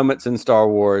pure moments in Star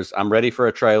Wars. I'm ready for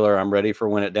a trailer. I'm ready for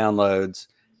when it downloads.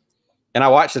 And I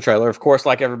watched the trailer, of course,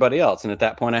 like everybody else. And at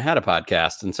that point I had a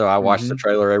podcast. And so I watched the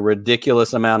trailer a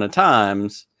ridiculous amount of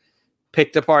times,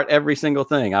 picked apart every single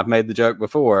thing. I've made the joke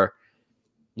before.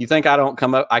 You think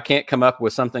I can't come up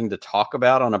with something to talk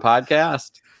about on a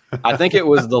podcast? I think it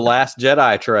was the Last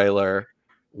Jedi trailer.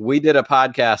 We did a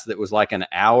podcast that was like an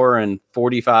hour and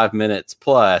 45 minutes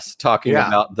plus talking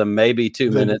about the maybe 2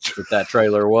 minutes that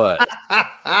trailer was.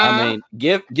 I mean,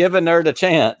 give a nerd a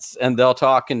chance and they'll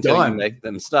talk until you make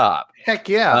them stop. Heck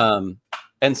yeah.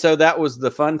 And so that was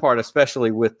the fun part,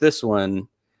 especially with this one,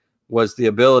 was the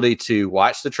ability to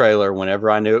watch the trailer whenever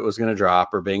I knew it was going to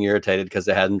drop or being irritated because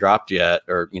it hadn't dropped yet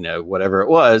or, whatever it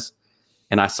was.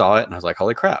 And I saw it and I was like,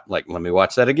 holy crap, like, let me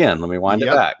watch that again. Let me wind it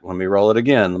back. Let me roll it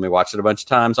again. Let me watch it a bunch of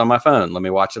times on my phone. Let me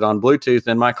watch it on Bluetooth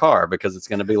in my car because it's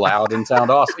going to be loud and sound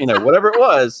awesome, whatever it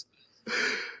was.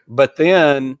 But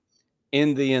then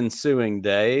in the ensuing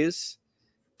days,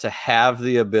 to have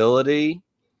the ability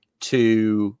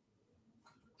to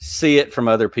see it from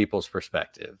other people's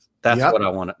perspective. That's what I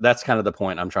want. That's kind of the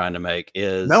point I'm trying to make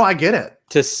is no, I get it.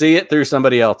 To see it through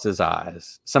somebody else's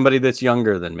eyes, somebody that's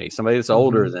younger than me, somebody that's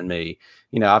older than me.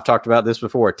 I've talked about this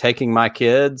before, taking my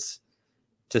kids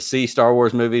to see Star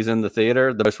Wars movies in the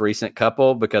theater, the most recent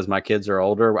couple, because my kids are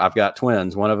older. I've got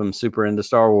twins. One of them super into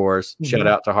Star Wars. Shout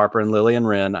out to Harper and Lily and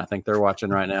Wren. I think they're watching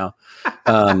right now.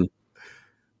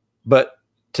 But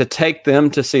to take them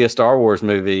to see a Star Wars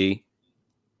movie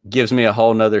gives me a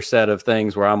whole nother set of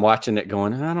things where I'm watching it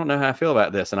going, I don't know how I feel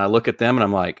about this. And I look at them and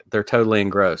I'm like, they're totally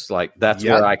engrossed. Like that's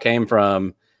where I came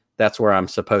from. That's where I'm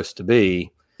supposed to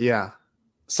be. Yeah.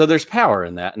 So there's power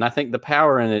in that. And I think the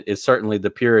power in it is certainly the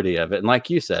purity of it. And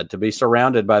like you said, to be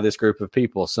surrounded by this group of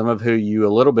people, some of who you a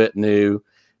little bit knew,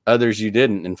 others you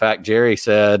didn't. In fact, Jerry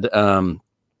said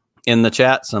in the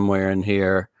chat somewhere in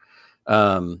here,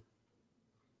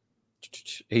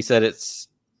 he said it's,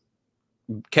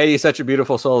 Katie's such a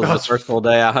beautiful soul. The first full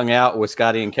day I hung out with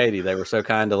Scotty and Katie, they were so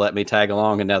kind to let me tag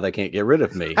along, and now they can't get rid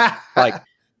of me. Like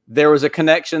there was a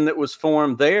connection that was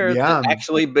formed there that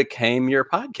actually became your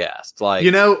podcast. Like,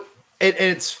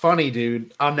 it's funny,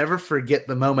 dude. I'll never forget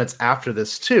the moments after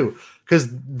this too, because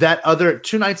that other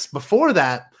 2 nights before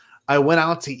that, I went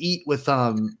out to eat with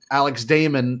Alex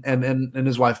Damon and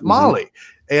his wife Molly.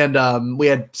 And we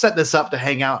had set this up to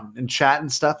hang out and chat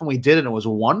and stuff, and we did, and it was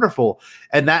wonderful.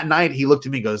 And that night, he looked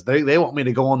at me and goes, they want me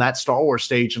to go on that Star Wars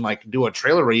stage and like do a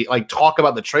trailer, like talk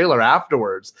about the trailer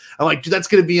afterwards. I'm like, dude, that's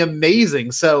going to be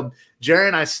amazing. So Jerry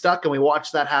and I stuck, and we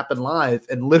watched that happen live.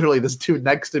 And literally, this dude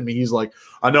next to me, he's like,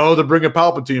 I know they're bringing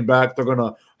Palpatine back. They're going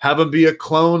to have him be a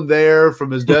clone there from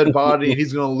his dead body, and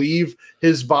he's going to leave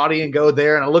his body and go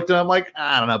there. And I looked at him like,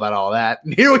 I don't know about all that.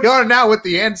 And here we are now with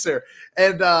the answer.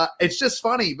 And it's just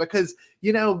funny because,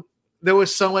 you know, there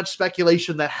was so much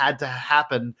speculation that had to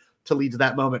happen to lead to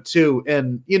that moment too.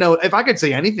 And, you know, if I could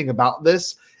say anything about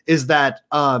this is that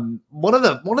one of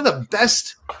the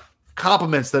best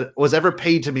compliments that was ever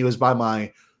paid to me was by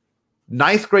my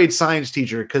 9th grade science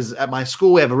teacher, because at my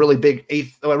school we have a really big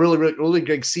really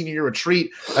big senior year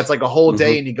retreat that's like a whole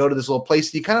day, and you go to this little place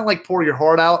and you kind of like pour your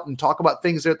heart out and talk about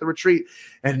things there at the retreat.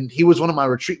 And he was one of my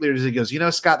retreat leaders. He goes, you know,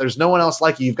 Scott, there's no one else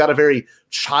like you. You've got a very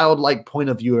childlike point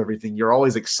of view of everything. You're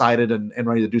always excited and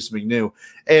ready to do something new,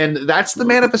 and that's the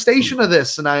manifestation of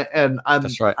this. And I'm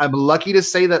that's right. I'm lucky to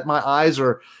say that my eyes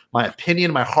or my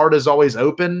opinion, my heart is always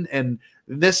open. And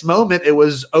in this moment, it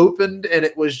was opened, and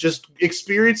it was just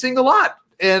experiencing a lot.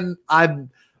 And I'm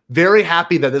very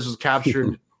happy that this was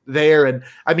captured there. And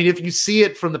I mean, if you see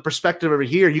it from the perspective over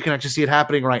here, you can actually see it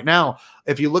happening right now.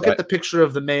 If you look at the picture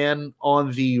of the man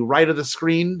on the right of the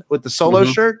screen with the Solo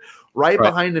shirt, right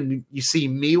behind him, you see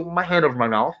me with my hand over my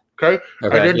mouth. Okay.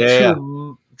 And then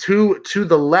to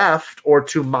the left or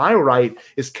to my right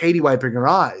is Katie wiping her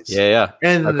eyes.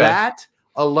 And that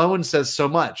alone says so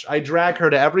much. I drag her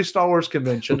to every Star Wars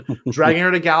convention, dragging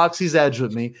her to Galaxy's Edge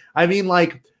with me. I mean,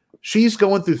 like, she's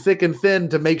going through thick and thin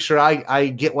to make sure I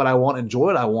get what I want, enjoy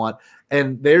what I want.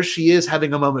 And there she is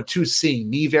having a moment too, seeing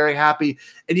me very happy.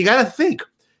 And you got to think,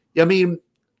 I mean,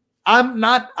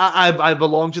 I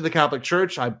belong to the Catholic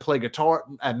Church. I play guitar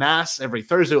at Mass every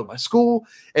Thursday with my school,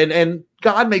 and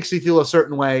God makes me feel a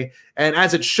certain way, and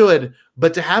as it should.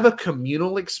 But to have a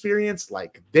communal experience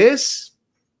like this,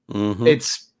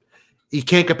 it's, you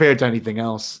can't compare it to anything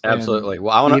else. Absolutely.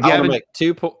 Well, I want to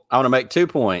make 2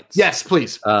 points. Yes,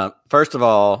 please. First of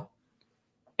all,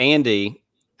 Andy,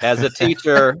 as a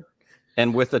teacher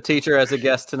and with a teacher as a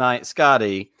guest tonight,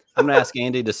 Scotty, I'm going to ask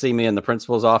Andy to see me in the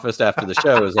principal's office after the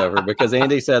show is over, because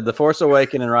Andy said the Force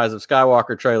Awakens and Rise of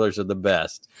Skywalker trailers are the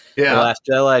best. Yeah. The Last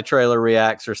Jedi trailer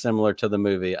reacts are similar to the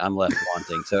movie. I'm left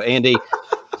wanting. So, Andy,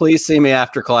 please see me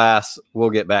after class. We'll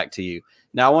get back to you.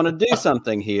 Now, I want to do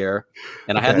something here,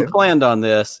 and I hadn't planned on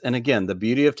this. And again, the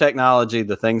beauty of technology,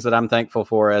 the things that I'm thankful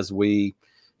for as we,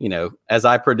 you know, as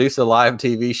I produce a live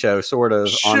TV show sort of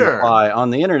on the fly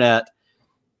on the internet,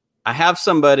 I have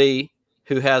somebody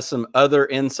who has some other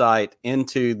insight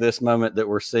into this moment that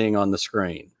we're seeing on the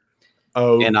screen.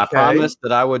 And I promised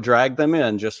that I would drag them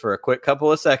in just for a quick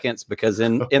couple of seconds, because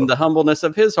in the humbleness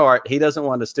of his heart, he doesn't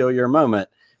want to steal your moment.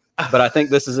 But I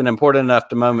think this is an important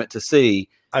enough moment to see.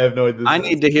 I have no idea. I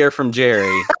need to hear from Jerry.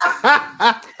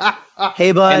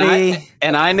 Hey, buddy.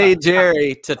 And I need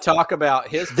Jerry to talk about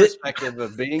his perspective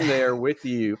of being there with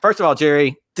you. First of all,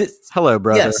 Jerry, hello,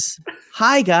 brother. Yes.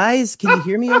 Hi, guys. Can you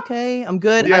hear me okay? I'm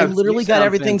good. Yeah, I literally got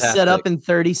everything set up in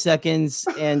 30 seconds.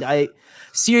 And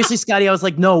seriously, Scotty, I was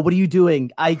like, no, what are you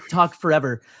doing? I talked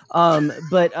forever.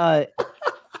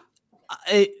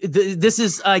 This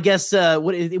is, I guess,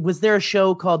 was there a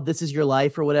show called This Is Your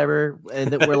Life or whatever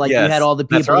that where like you had all the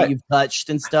people that you've touched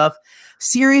and stuff?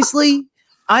 Seriously,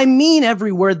 I mean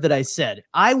every word that I said.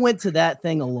 I went to that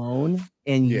thing alone,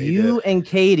 and you and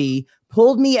Katie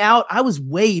pulled me out. I was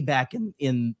way back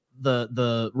in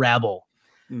the rabble,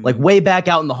 like way back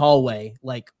out in the hallway,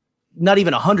 like not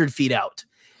even 100 feet out.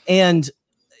 And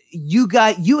you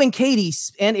and Katie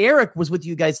and Eric was with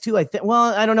you guys too. I think.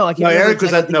 Well, I don't know. I can't. Eric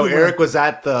was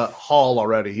at the hall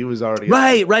already. He was already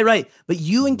right. But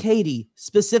you and Katie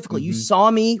specifically, you saw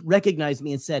me, recognized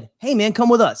me, and said, "Hey, man, come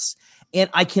with us." And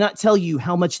I cannot tell you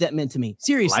how much that meant to me.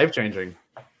 Seriously, life changing.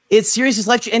 It's seriously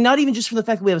life, and not even just for the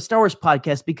fact that we have a Star Wars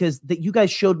podcast, because that you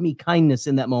guys showed me kindness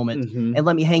in that moment and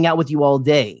let me hang out with you all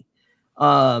day.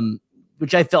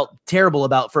 Which I felt terrible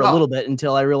about for a little bit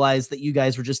until I realized that you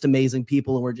guys were just amazing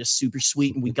people and were just super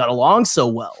sweet and we got along so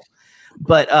well.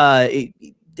 But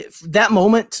that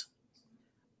moment,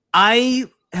 I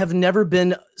have never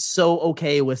been so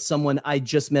okay with someone I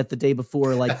just met the day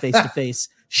before, like face to face,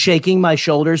 shaking my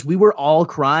shoulders. We were all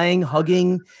crying,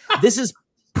 hugging. This is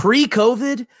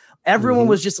pre-COVID. Everyone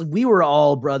was just, we were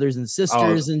all brothers and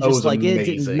sisters, and just like amazing. It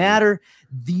didn't matter.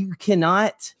 You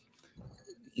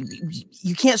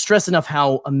can't stress enough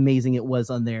how amazing it was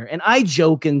on there. And I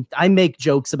joke and I make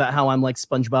jokes about how I'm like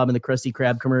SpongeBob in the Krusty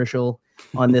Krab commercial.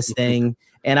 on this thing.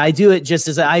 And I do it just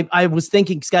as I was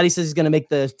thinking. Scotty says he's going to make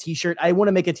the t-shirt. I want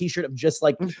to make a t-shirt of just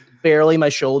like barely my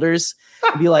shoulders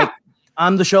and be like,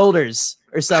 I'm the shoulders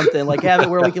or something, like have it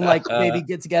where we can like maybe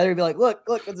get together and be like, look,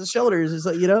 it's the shoulders. It's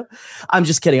like, you know, I'm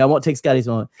just kidding. I won't take Scotty's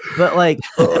moment, but like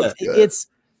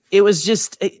it was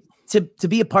just to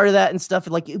be a part of that and stuff.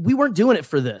 Like we weren't doing it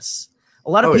for this.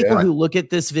 A lot of people who look at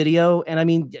this video, and I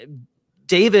mean,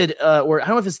 David, or I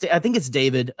don't know if it's, I think it's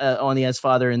David on the As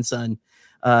Father and Son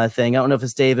thing. I don't know if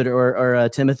it's David or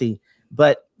Timothy,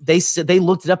 but they said they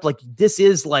looked it up. Like this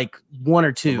is like one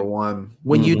or two. Number one.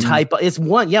 When you type, it's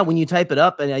one. Yeah, when you type it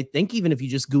up, and I think even if you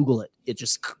just Google it, it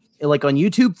just like on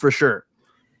YouTube for sure,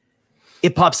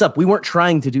 it pops up. We weren't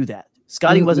trying to do that.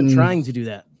 Scotty wasn't trying to do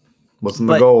that. Wasn't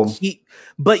the goal.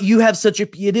 But you have such a.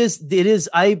 It is.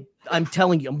 I'm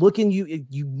telling you. I'm looking.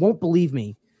 You won't believe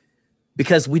me.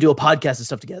 Because we do a podcast and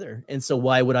stuff together. And so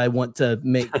why would I want to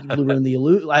make ruin the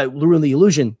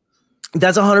illusion?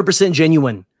 That's 100%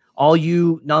 genuine. All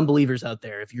you non-believers out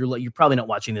there, if you're probably not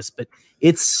watching this, but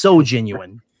it's so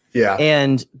genuine. Yeah.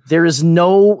 And there is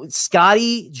no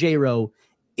Scotty Jayro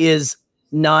is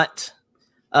not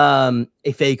a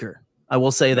faker. I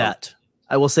will say that.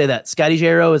 I will say that Scotty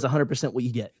Jayro is 100% what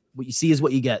you get. What you see is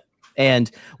what you get.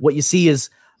 And what you see is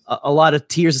a lot of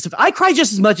tears and stuff. I cry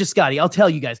just as much as Scotty. I'll tell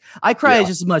you guys. I cry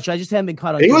just as much. I just haven't been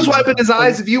caught on. He was wiping his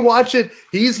eyes. If you watch it,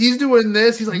 he's doing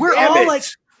this. He's like, we're all like,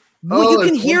 well, you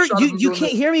can hear you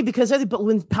can't hear me because but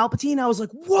when Palpatine, I was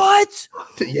like, what?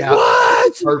 Yeah,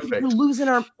 what? Perfect. We're losing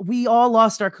we all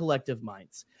lost our collective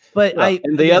minds. But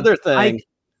and the other thing.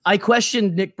 I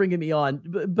questioned Nick bringing me on,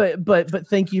 but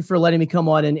thank you for letting me come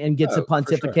on and get to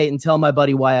pontificate and tell my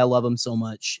buddy why I love him so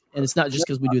much. And it's not just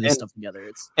because we do this stuff together.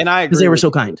 And I agree because they were so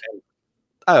kind.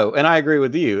 And I agree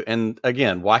with you. And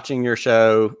again, watching your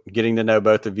show, getting to know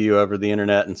both of you over the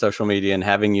internet and social media, and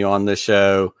having you on this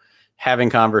show,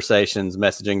 having conversations,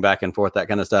 messaging back and forth, that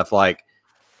kind of stuff. Like,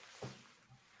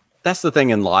 that's the thing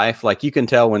in life. Like, you can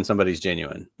tell when somebody's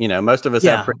genuine. You know, most of us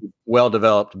have pretty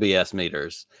well-developed BS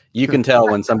meters. You can tell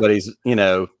when somebody's,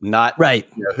 not right,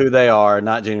 who they are,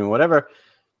 not genuine, whatever.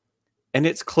 And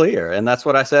it's clear. And that's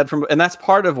what I said and that's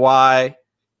part of why,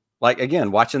 like,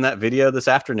 again, watching that video this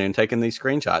afternoon, taking these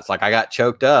screenshots, like I got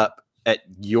choked up at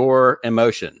your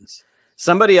emotions,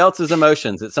 somebody else's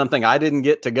emotions. It's something I didn't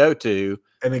get to go to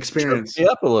and experience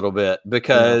up a little bit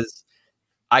because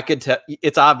I could tell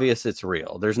it's obvious it's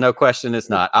real. There's no question it's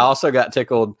not. I also got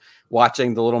tickled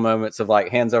watching the little moments of like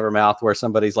hands over mouth where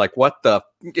somebody's like, what the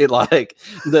like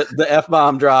the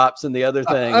F-bomb drops and the other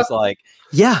things like,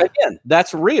 again,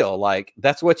 that's real. Like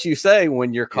that's what you say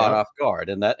when you're caught off guard.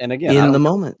 And again, in the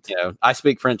moment, I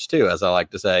speak French too, as I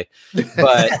like to say,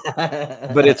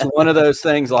 but it's one of those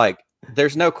things like,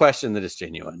 there's no question that it's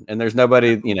genuine, and there's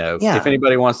nobody, if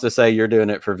anybody wants to say you're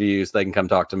doing it for views, they can come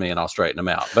talk to me and I'll straighten them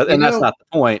out. But that's not the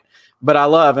point. But I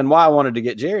love, and why I wanted to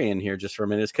get Jerry in here just for a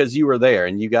minute is because you were there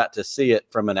and you got to see it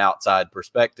from an outside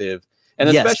perspective. And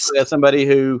especially as somebody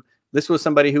this was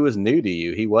somebody who was new to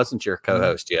you. He wasn't your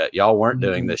co-host yet. Y'all weren't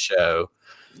doing this show.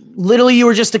 Literally, you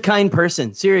were just a kind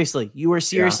person. Seriously. You were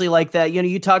seriously like that.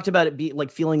 You talked about it be like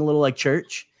feeling a little like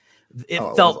church. It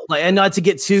felt like, and not to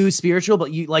get too spiritual,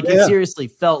 but you it seriously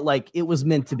felt like it was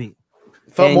meant to be.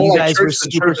 Felt more you guys were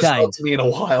super kind to me in a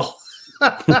while.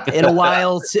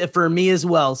 For me as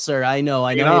well, sir. I know.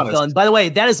 And by the way,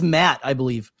 that is Matt, I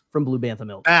believe, from Blue Bantha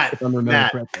Milk.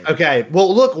 Matt. Okay.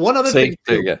 Well, look, one other thing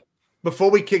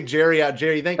before we kick Jerry out.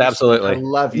 Jerry, thank you. Absolutely. I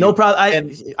love you. No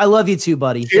problem. I love you too,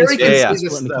 buddy. Jerry let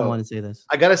me come on and say this.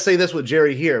 I got to say this with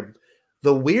Jerry here.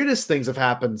 The weirdest things have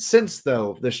happened since,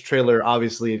 though, this trailer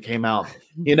obviously it came out.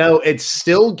 It's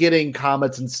still getting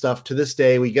comments and stuff to this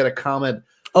day. We get a comment,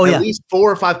 at least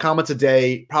 4 or 5 comments a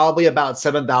day, probably about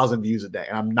 7,000 views a day.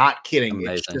 And I'm not kidding.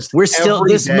 It's just we're still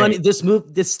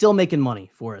this still making money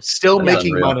for us. Still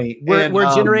making money.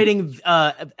 We're generating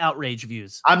outrage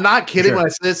views. I'm not kidding when I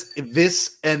say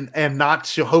this, and not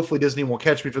to hopefully Disney won't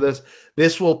catch me for this.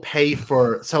 This will pay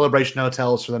for Celebration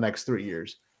hotels for the next 3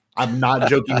 years. I'm not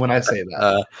joking when I say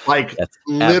that.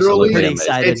 Literally,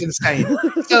 it's insane.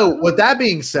 So, with that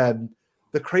being said,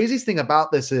 the craziest thing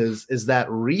about this is that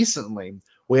recently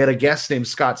we had a guest named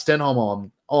Scott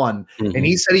Stenholm on, and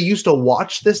he said he used to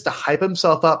watch this to hype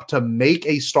himself up to make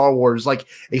a Star Wars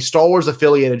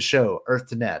affiliated show, Earth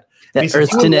to Ned.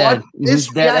 Earth to Ned.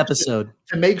 That episode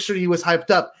to make sure he was hyped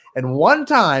up. And one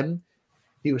time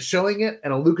he was showing it,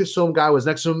 and a Lucasfilm guy was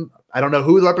next to him. I don't know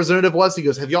who the representative was. He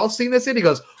goes, "Have y'all seen this?" And he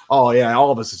goes, "Oh yeah, all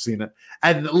of us have seen it."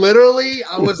 And literally,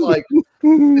 I was like,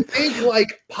 I think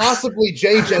like possibly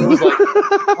JJ was like,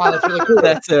 "Wow, that's really cool."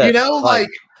 That's it.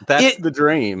 That's the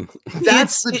dream.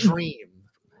 That's the dream.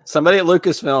 Somebody at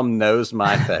Lucasfilm knows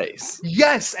my face.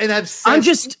 Yes, and I'm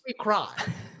just me cry.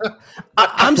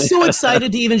 I'm so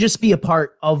excited to even just be a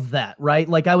part of that, right?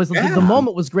 Like I was, the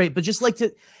moment was great, but just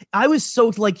I was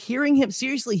so like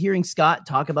hearing Scott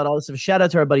talk about all this stuff. Shout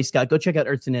out to our buddy Scott. Go check out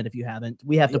Earth to Net if you haven't.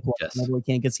 We have to plug it whenever we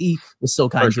can because he was so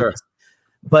kind to us.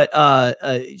 But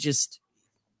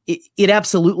it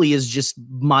absolutely is just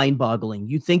mind-boggling.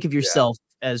 You think of yourself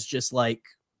as just like,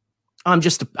 I'm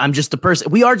just a person.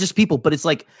 We are just people, but it's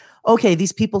like, okay,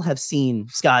 these people have seen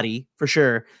Scotty for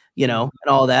sure, and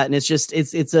all that. And it's just,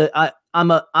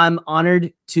 I'm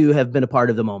honored to have been a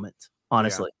part of the moment.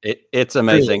 Honestly, it's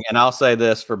amazing. Really. And I'll say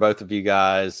this for both of you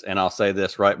guys, and I'll say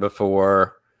this right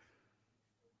before,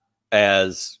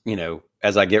 as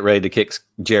I get ready to kick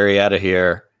Jerry out of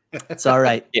here. It's all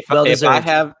right.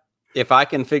 If I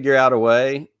can figure out a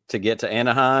way to get to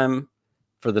Anaheim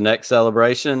for the next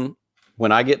celebration,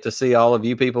 when I get to see all of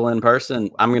you people in person,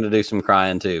 I'm going to do some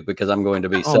crying too, because I'm going to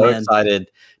be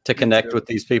excited to connect with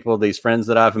these people, these friends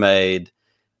that I've made,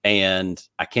 and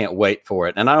I can't wait for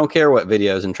it. And I don't care what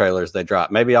videos and trailers they drop.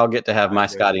 Maybe I'll get to have my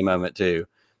Scotty moment too.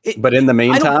 But in the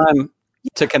meantime,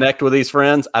 to connect with these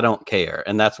friends, I don't care.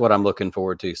 And that's what I'm looking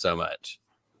forward to so much.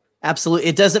 Absolutely.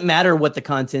 It doesn't matter what the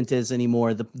content is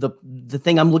anymore. The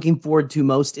thing I'm looking forward to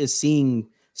most is seeing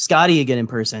Scotty again in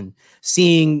person,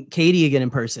 seeing Katie again in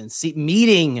person,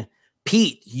 meeting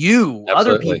Pete,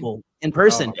 other people in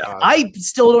person. Oh, I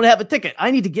still don't have a ticket.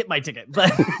 I need to get my ticket, but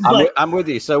I'm with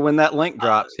you. So when that link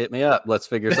drops, hit me up. Let's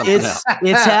figure something out.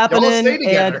 It's happening.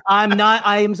 And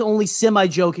I am only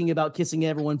semi-joking about kissing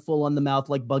everyone full on the mouth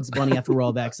like Bugs Bunny after we're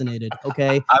all vaccinated.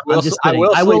 Okay. I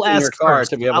will ask your car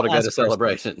to be able to go to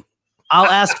celebration. I'll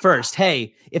ask first.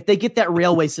 Hey, if they get that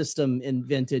railway system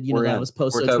invented, that was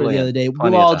posted the other day,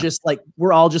 we're all just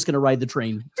going to ride the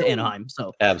train to Anaheim.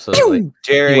 So absolutely,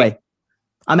 Jerry. Anyway,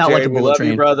 I'm out like a bullet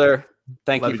train. You, brother.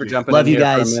 Thank you for jumping in here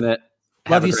for a minute.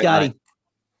 Love you, Scotty. Night.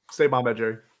 Stay bomb,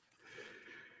 Jerry.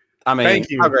 I mean,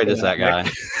 how great is that guy?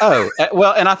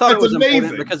 Well, and I thought it was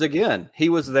important because, again, he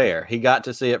was there. He got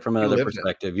to see it from another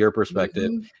perspective, your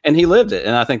perspective, and he lived it.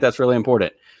 And I think that's really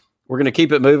important. We're going to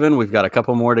keep it moving. We've got a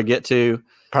couple more to get to.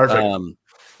 Perfect.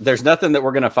 There's nothing that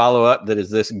we're going to follow up that is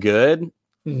this good,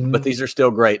 but these are still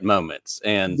great moments.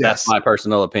 And that's my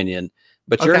personal opinion.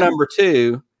 But your number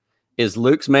 2 is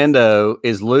Luke's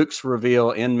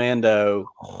reveal in Mando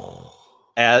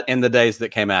in the days that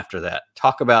came after that.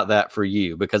 Talk about that for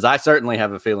you, because I certainly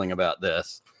have a feeling about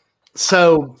this.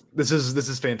 So this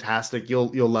is fantastic.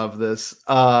 You'll love this.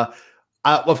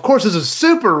 Of course, this is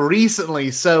super recently,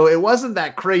 so it wasn't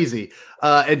that crazy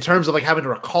in terms of like having to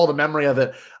recall the memory of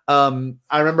it.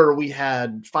 I remember we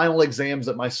had final exams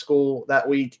at my school that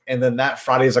week, and then that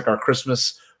Friday is like our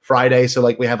Christmas Friday. So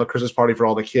like we have a Christmas party for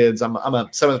all the kids. I'm a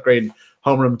 7th grade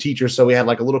homeroom teacher, so we had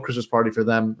like a little Christmas party for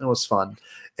them. It was fun.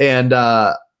 And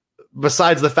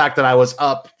besides the fact that I was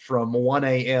up from 1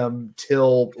 a.m.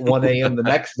 till 1 a.m. the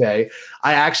next day,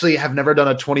 I actually have never done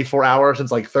a 24-hour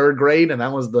since like 3rd grade, and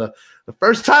that was the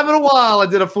first time in a while I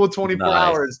did a full 24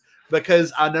 hours,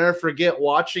 because I'll never forget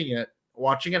watching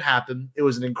it happen. It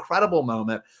was an incredible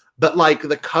moment. But like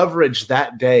the coverage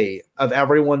that day of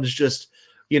everyone's just,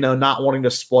 not wanting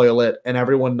to spoil it, and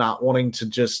everyone not wanting to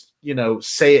just,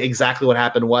 say exactly what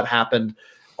happened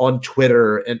on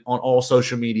Twitter and on all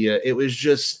social media. It was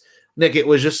just, Nick, it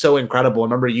was just so incredible. I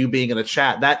remember you being in the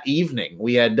chat that evening.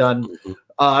 We had done,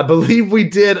 I believe we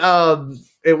did,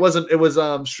 it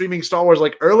was streaming Star Wars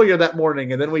like earlier that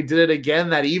morning, and then we did it again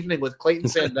that evening with Clayton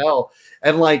Sandell.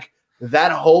 And like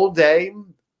that whole day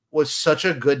was such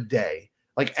a good day.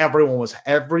 Like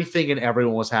everything and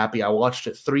everyone was happy. I watched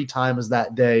it 3 times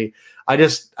that day. I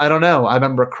don't know. I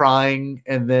remember crying.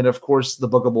 And then of course the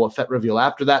Book of Boba Fett reveal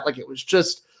after that. Like it was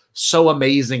just so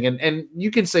amazing. And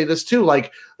you can say this too,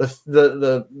 like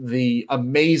the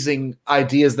amazing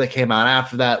ideas that came out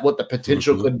after that, what the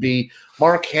potential could be.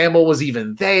 Mark Hamill was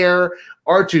even there.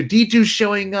 R2-D2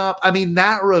 showing up. I mean,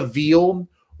 that reveal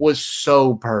was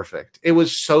so perfect. It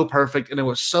was so perfect, and it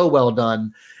was so well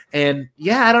done. And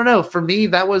yeah, I don't know. For me,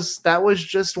 that was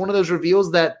just one of those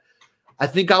reveals that I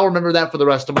think I'll remember that for the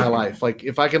rest of my life. Like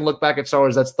if I can look back at Star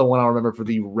Wars, that's the one I'll remember for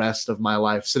the rest of my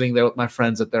life, sitting there with my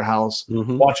friends at their house,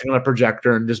 watching on a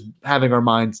projector and just having our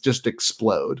minds just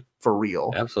explode for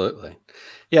real. Absolutely.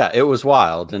 Yeah, it was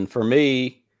wild. And for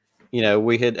me,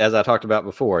 we had, as I talked about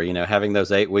before, having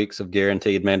those 8 weeks of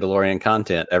guaranteed Mandalorian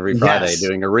content every Friday,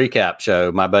 doing a recap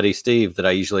show. My buddy Steve that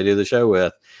I usually do the show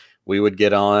with we would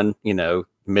get on,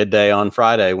 midday on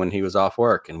Friday when he was off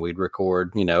work, and we'd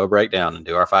record, a breakdown and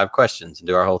do our 5 questions and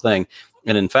do our whole thing.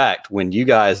 And in fact, when you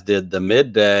guys did the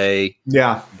midday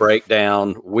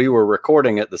breakdown, we were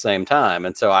recording at the same time.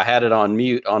 And so I had it on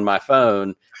mute on my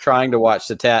phone, trying to watch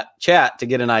the chat to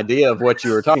get an idea of what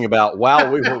you were talking about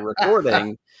while we were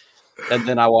recording. And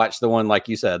then I watched the one, like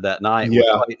you said, that night with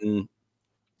Clayton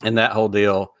and that whole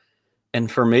deal.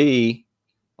 And for me,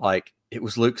 like, it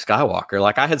was Luke Skywalker.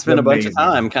 Like, I had spent a bunch of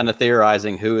time kind of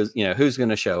theorizing who's going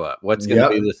to show up, what's going to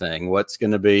be the thing, what's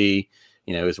going to be,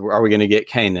 are we going to get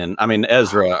Kanan? I mean,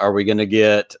 Ezra, are we going to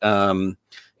get,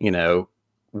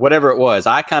 whatever it was.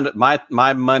 I kind of,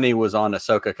 my money was on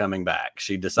Ahsoka coming back.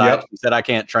 She decided, she said, I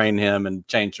can't train him, and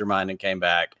changed her mind and came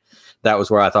back. That was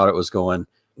where I thought it was going.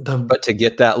 But to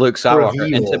get that Luke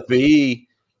Skywalker and to be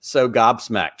so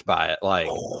gobsmacked by it, like,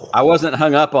 I wasn't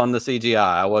hung up on the CGI.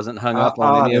 I wasn't hung up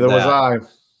on any of that. Was I.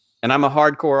 And I'm a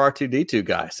hardcore R2D2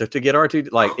 guy. So to get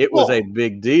R2, like, it was a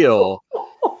big deal.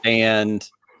 And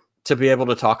to be able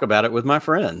to talk about it with my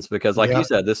friends, because like you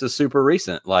said, this is super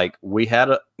recent. Like, we had,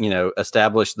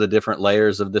 established the different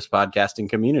layers of this podcasting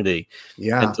community.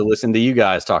 Yeah. And to listen to you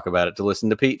guys talk about it, to listen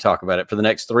to Pete talk about it for the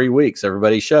next 3 weeks,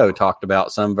 everybody's show talked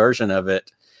about some version of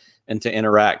it, and to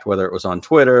interact, whether it was on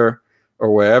Twitter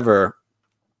or wherever.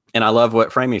 And I love what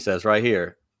Framey says right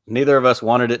here. Neither of us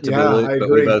wanted it to be Luke, but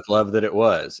we both loved that it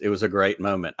was. It was a great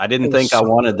moment. I didn't think I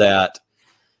wanted that,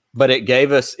 but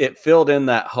it filled in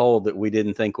that hole that we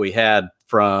didn't think we had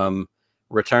from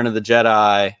Return of the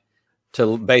Jedi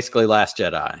to basically Last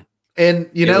Jedi. And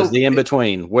it was the in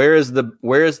between. Where is the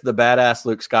badass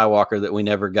Luke Skywalker that we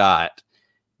never got?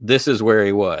 This is where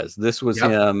he was. This was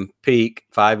him peak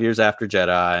 5 years after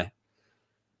Jedi.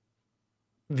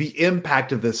 The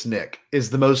impact of this, Nick, is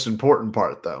the most important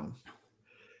part, though.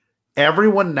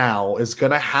 Everyone now is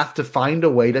going to have to find a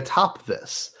way to top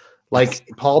this. Like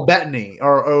Paul Bettany,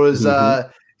 or it was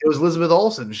Elizabeth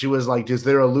Olsen. She was like, "Is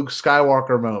there a Luke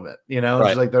Skywalker moment?"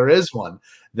 She's like, "There is one."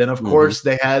 Then, of course,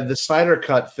 they had the Snyder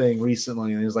Cut thing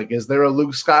recently, and he was like, "Is there a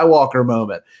Luke Skywalker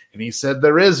moment?" And he said,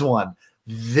 "There is one."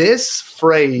 This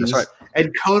phrase,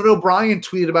 and Conan O'Brien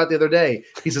tweeted about the other day.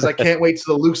 He says, "I can't wait to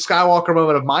the Luke Skywalker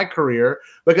moment of my career,"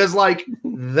 because like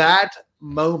that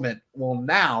moment will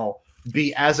now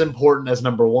be as important as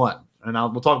number one. And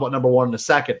we'll talk about number one in a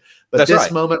second. But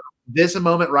this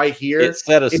moment right here, it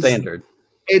set a standard.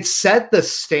 It set the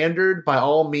standard by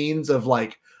all means of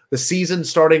like the season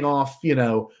starting off,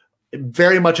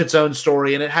 very much its own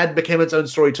story, and it became its own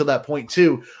story till that point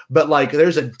too. But like,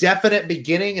 there's a definite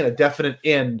beginning and a definite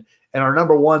end, and our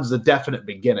number one's the definite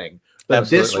beginning. But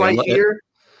Absolutely.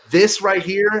 this right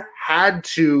here had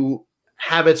to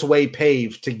have its way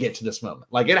paved to get to this moment.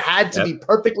 Like, it had to be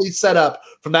perfectly set up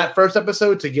from that first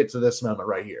episode to get to this moment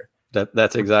right here.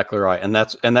 That's exactly right, and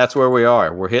that's where we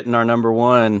are. We're hitting our number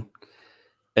one.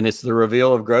 And it's the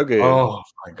reveal of Grogu. Oh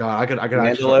my God! I could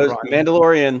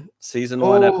Mandalorian season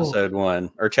 1, episode 1,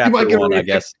 or chapter 1, I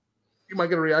guess. You might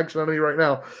get a reaction out of me right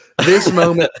now. This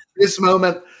moment, this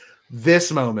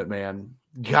moment, man.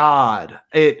 God,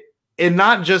 and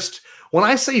not just when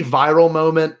I say viral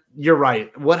moment. You're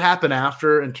right. What happened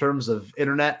after, in terms of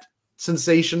internet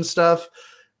sensation stuff,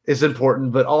 is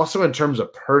important, but also in terms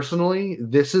of personally,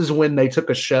 this is when they took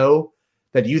a show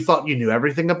that you thought you knew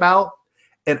everything about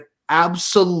and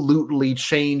absolutely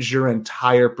change your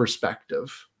entire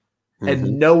perspective.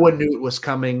 And no one knew it was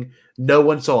coming. No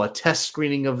one saw a test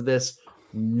screening of this.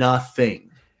 Nothing.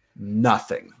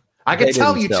 I can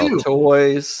tell you too.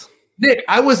 Toys. Nick,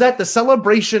 I was at the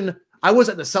celebration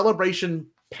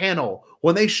panel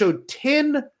when they showed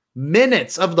 10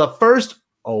 minutes of the first.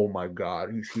 Oh my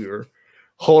God, he's here.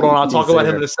 Hold on, I'll talk about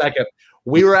him in a second.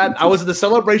 I was at the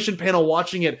celebration panel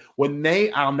watching it when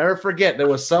I'll never forget, there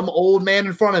was some old man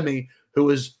in front of me who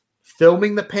was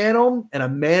filming the panel, and a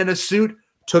man in a suit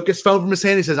took his phone from his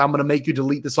hand. He says, "I'm going to make you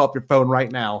delete this off your phone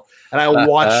right now." And I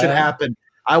watched it happen.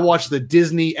 I watched the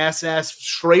Disney SS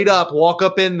straight up walk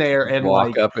up in there and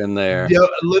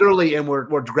literally, and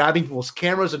we're grabbing people's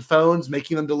cameras and phones,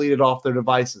 making them delete it off their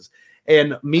devices.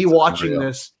 And me watching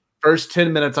this first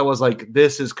 10 minutes, I was like,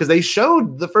 this is, because they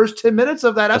showed the first 10 minutes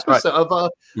of that episode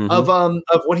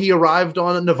of when he arrived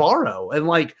on Navarro, and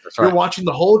like you're watching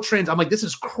the whole trend. I'm like, this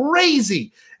is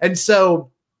crazy. And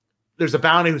so there's a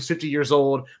bounty who's 50 years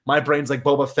old. My brain's like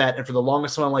Boba Fett, and for the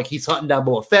longest time, I'm like, he's hunting down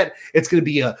Boba Fett. It's going to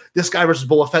be this guy versus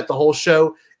Boba Fett the whole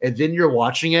show. And then you're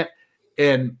watching it,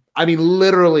 and I mean,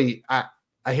 literally, I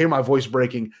hear my voice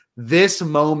breaking. This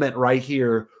moment right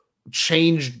here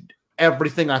changed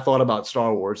everything I thought about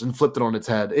Star Wars and flipped it on its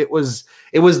head. It was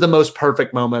the most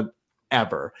perfect moment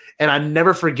ever. And I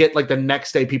never forget, like, the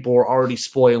next day people were already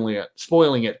spoiling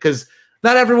it because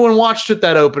not everyone watched it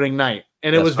that opening night.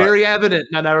 And it was very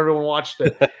evident not everyone watched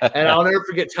it. And I'll never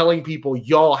forget telling people,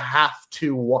 y'all have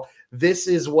to watch. This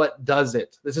is what does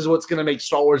it. This is what's going to make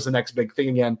Star Wars the next big thing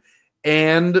again.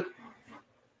 And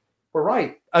we're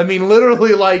right. I mean,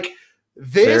 literally, like,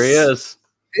 there he is.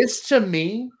 This to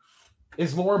me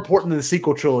is more important than the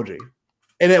sequel trilogy.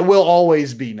 And it will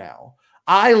always be now.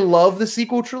 I love the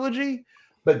sequel trilogy,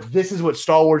 but this is what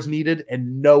Star Wars needed,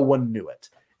 and no one knew it.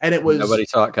 And it was nobody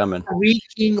saw it coming.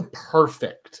 Freaking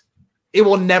perfect. It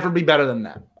will never be better than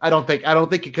that. I don't think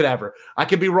it could ever. I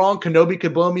could be wrong. Kenobi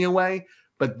could blow me away,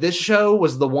 but this show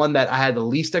was the one that I had the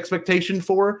least expectation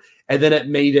for, and then it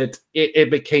made it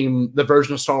became the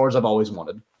version of Star Wars I've always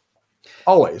wanted.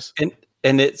 Always.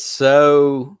 And it's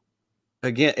so,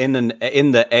 again,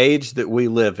 in the age that we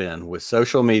live in, with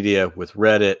social media, with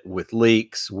Reddit, with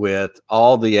leaks, with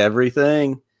all the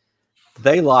everything,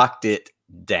 they locked it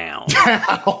down.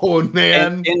 Oh,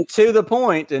 man. And to the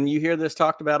point, and you hear this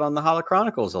talked about on the Holo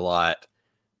Chronicles a lot,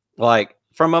 like,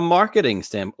 from a marketing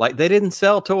standpoint, like, they didn't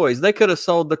sell toys. They could have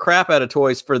sold the crap out of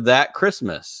toys for that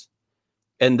Christmas,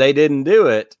 and they didn't do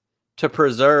it to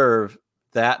preserve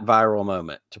that viral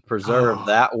moment, to preserve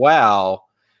that wow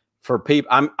for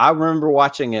people. I remember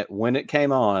watching it when it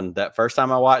came on that first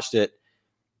time I watched it.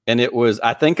 And it was,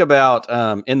 I think about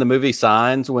in the movie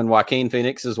Signs, when Joaquin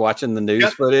Phoenix is watching the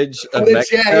news footage of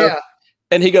Mexico,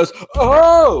 and he goes,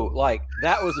 "Oh," like,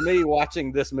 that was me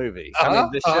watching this movie. I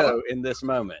mean, this show in this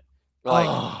moment. Like,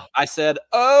 I said,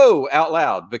 "Oh," out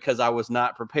loud, because I was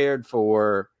not prepared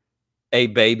for a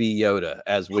baby Yoda,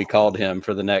 as we called him,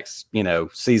 for the next,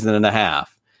 season and a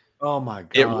half. Oh my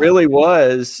God. It really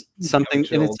was something,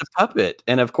 and it's a puppet.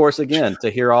 And of course, again, to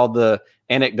hear all the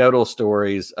anecdotal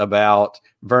stories about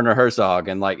Werner Herzog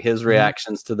and, like, his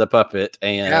reactions to the puppet,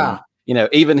 and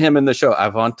even him in the show, "I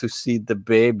want to see the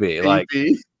baby." Like,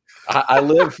 I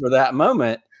lived for that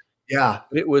moment. Yeah.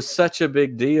 It was such a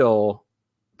big deal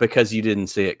because you didn't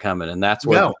see it coming. And that's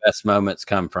where the best moments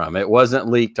come from. It wasn't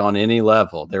leaked on any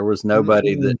level. There was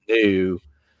nobody that knew,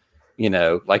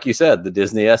 like you said, the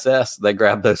Disney SS, they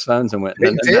grabbed those phones and went,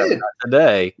 no, not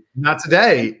today. Not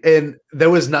today. And there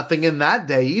was nothing in that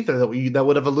day either that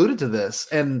would have alluded to this.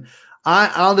 And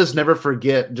I'll just never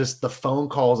forget just the phone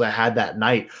calls I had that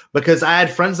night, because I had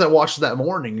friends that watched it that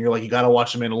morning. You're like, you got to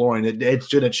watch The Mandalorian. It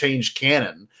should have changed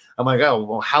canon. I'm like, oh,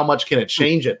 well, how much can it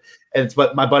change it? And it's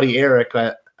but my buddy Eric,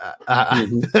 and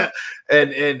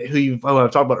who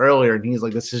I've talked about earlier, and he's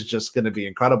like, this is just going to be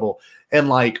incredible. And,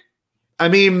 like, I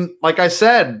mean, like I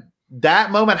said, that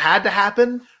moment had to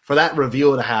happen for that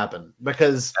reveal to happen,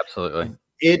 because absolutely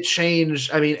it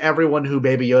changed. I mean, everyone who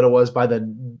Baby Yoda was by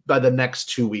the next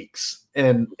 2 weeks,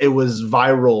 and it was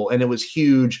viral and it was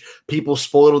huge. People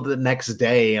spoiled it the next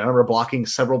day, and I remember blocking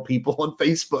several people on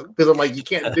Facebook because I'm like, you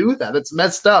can't do that. It's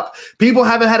messed up. People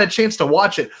haven't had a chance to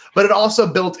watch it, but it also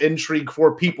built intrigue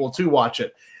for people to watch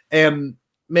it. And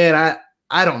man,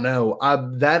 I don't know.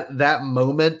 That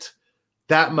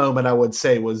moment I would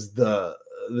say was the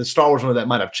Star Wars moment that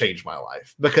might have changed my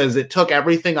life, because it took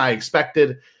everything I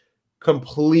expected,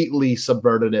 completely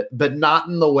subverted it, but not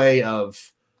in the way of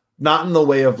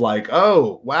like,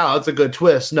 oh wow, that's a good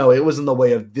twist. No, it was in the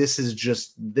way of, this is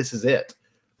it.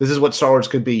 This is what Star Wars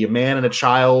could be: a man and a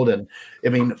child, and I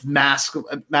mean, mask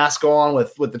on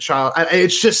with the child.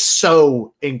 It's just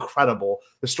so incredible.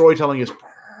 The storytelling is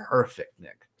perfect,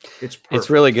 Nick. It's perfect.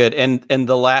 It's really good, and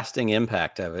the lasting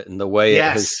impact of it, and the way it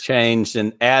has changed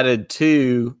and added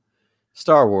to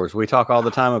Star Wars. We talk all the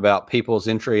time about people's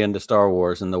entry into Star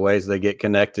Wars and the ways they get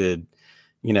connected.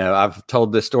 I've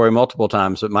told this story multiple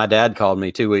times, but my dad called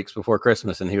me 2 weeks before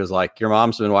Christmas, and he was like, your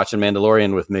mom's been watching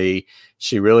Mandalorian with me.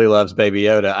 She really loves Baby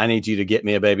Yoda. I need you to get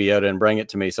me a Baby Yoda and bring it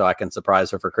to me so I can surprise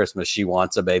her for Christmas. She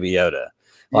wants a Baby Yoda.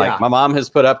 Like, my mom has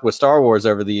put up with Star Wars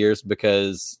over the years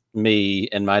because me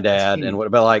and my dad and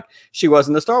but like, she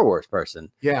wasn't a Star Wars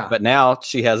person. Yeah. But now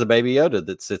she has a Baby Yoda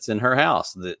that sits in her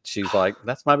house that she's like,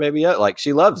 that's my Baby Yoda. Like,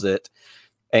 she loves it.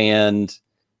 And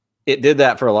it did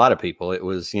that for a lot of people. It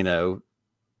was,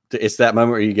 it's that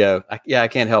moment where you go, I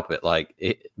can't help it. Like,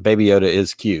 Baby Yoda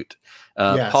is cute.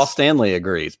 Paul Stanley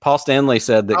agrees. Paul Stanley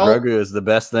said that Grogu is the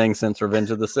best thing since Revenge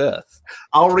of the Sith.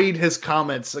 I'll read his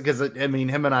comments, because I mean,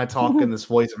 him and I talk in this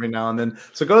voice every now and then.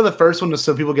 So go to the first one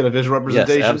so people get a visual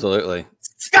representation. Yes, absolutely.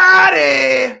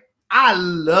 Scotty, I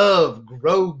love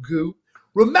Grogu.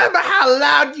 Remember how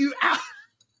loud you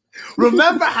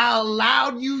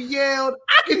yelled?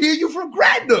 I can hear you from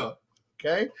Gretna.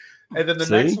 Okay. And then the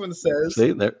next one says,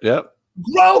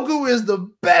 Grogu is the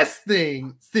best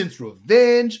thing since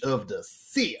Revenge of the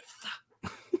Sith.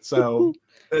 So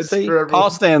See, Paul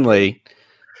Stanley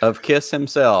of Kiss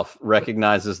himself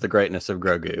recognizes the greatness of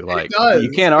Grogu. Like, you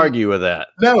can't argue with that.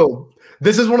 No,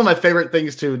 this is one of my favorite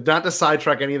things too. Not to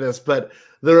sidetrack any of this, but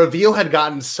the reveal had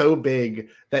gotten so big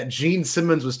that Gene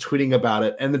Simmons was tweeting about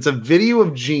it, and it's a video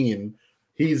of Gene.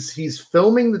 He's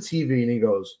filming the TV, and he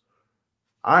goes,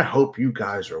 "I hope you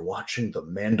guys are watching The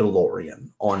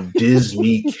Mandalorian on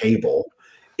Disney cable.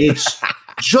 It's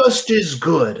just as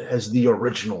good as the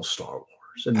original Star Wars."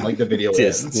 And like the video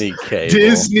Disney cable.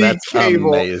 That's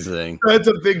cable. Amazing. That's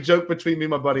a big joke between me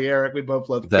and my buddy Eric. We both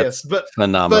love Kiss. But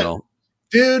phenomenal.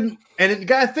 But, dude, and you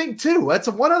gotta think too. That's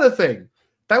one other thing.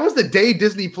 That was the day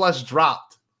Disney Plus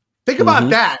dropped. Think about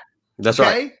that. That's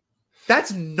right.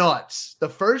 That's nuts. The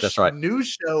first new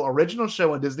show, original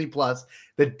show on Disney Plus,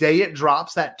 the day it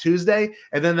drops that Tuesday,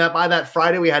 and then by that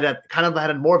Friday we had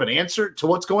more of an answer to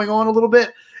what's going on a little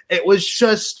bit. It was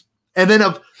just, and then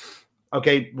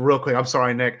okay, real quick. I'm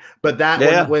sorry, Nick, but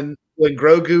that when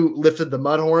Grogu lifted the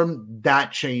Mudhorn,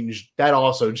 that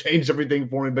also changed everything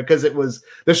for me, because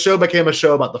the show became a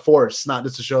show about the Force, not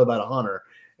just a show about a hunter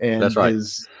and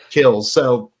his kills.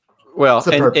 So, well,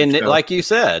 and like you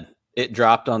said, it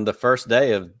dropped on the first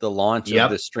day of the launch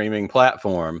of the streaming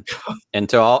platform. And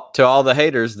to all the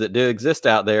haters that do exist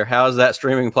out there, how is that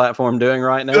streaming platform doing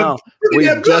right now?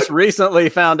 We've just recently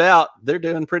found out they're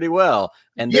doing pretty well,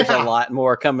 and there's a lot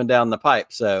more coming down the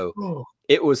pipe. So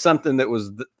it was something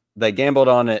that they gambled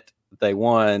on it, they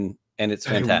won, and it's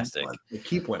fantastic. They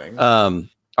keep winning.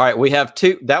 All right, we have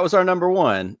two. That was our number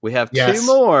one. We have two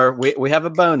more. We have a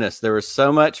bonus. There was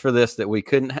so much for this that we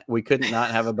couldn't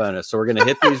not have a bonus. So we're going to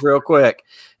hit these real quick,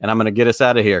 and I'm going to get us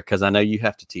out of here because I know you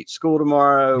have to teach school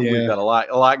tomorrow. Yeah. We've got a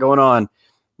lot going on,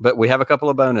 but we have a couple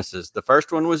of bonuses. The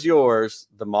first one was yours,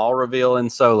 the Maul reveal in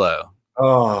Solo.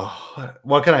 Oh,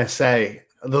 what can I say?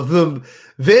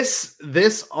 This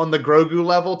on the Grogu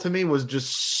level to me was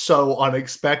just so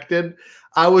unexpected.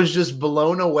 I was just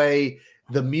blown away.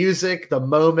 The music, the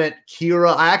moment,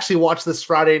 Kira. I actually watched this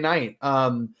Friday night.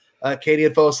 Katie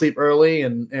had fell asleep early,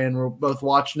 and we're both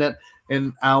watching it.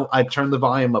 And I turned the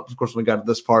volume up, of course, when we got to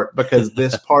this part, because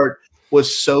this part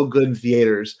was so good in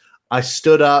theaters. I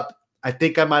stood up. I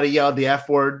think I might have yelled the F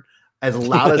word as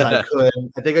loud as I could.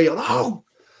 I think I yelled, "Oh,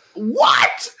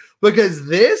 what?" Because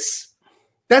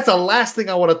that's the last thing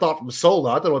I would have thought from Solo.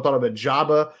 I thought about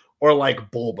Jabba or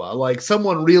like Bulba. Like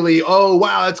someone really, oh,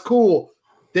 wow, that's cool.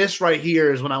 This right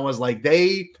here is when I was like,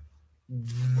 the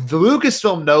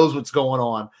Lucasfilm knows what's going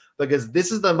on, because this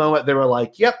is the moment they were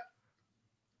like, yep,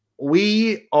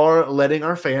 we are letting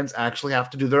our fans actually have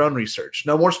to do their own research.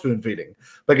 No more spoon feeding,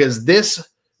 because this,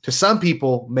 to some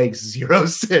people, makes zero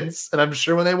sense. And I'm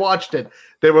sure when they watched it,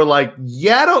 they were like,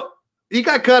 yeah, he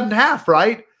got cut in half,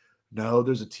 right? No,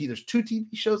 there's two TV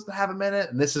shows that have him in it,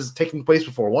 and this is taking place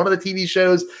before one of the TV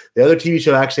shows. The other TV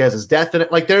show actually has his death in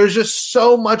it. Like, there's just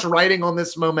so much writing on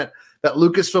this moment that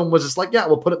Lucasfilm was just like, yeah,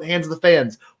 we'll put it in the hands of the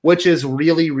fans, which is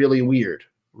really, really weird.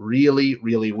 Really,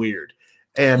 really weird.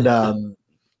 And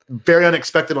very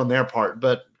unexpected on their part,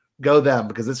 but go them,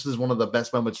 because this was one of the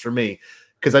best moments for me,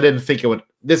 because I didn't think it would.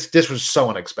 This was so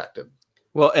unexpected.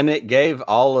 Well, and it gave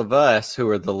all of us who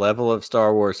are the level of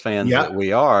Star Wars fans that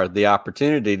we are the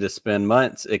opportunity to spend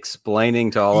months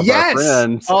explaining to all of our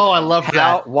friends. Oh, I love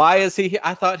that. Why is he?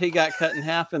 I thought he got cut in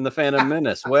half in the Phantom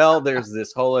Menace. Well, there's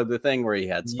this whole other thing where he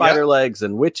had spider legs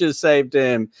and witches saved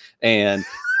him, and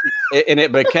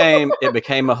it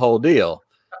became a whole deal.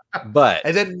 But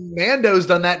and then Mando's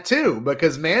done that too,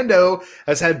 because Mando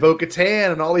has had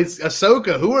Bo-Katan and all these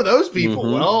Ahsoka. Who are those people?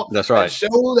 Well, that's right. Show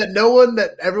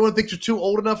that everyone thinks you're too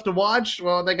old enough to watch.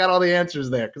 Well, they got all the answers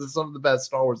there, because it's some of the best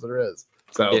Star Wars there is.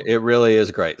 So it really is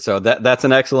great. So that's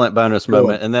an excellent bonus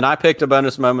moment. And then I picked a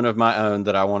bonus moment of my own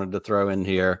that I wanted to throw in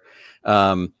here.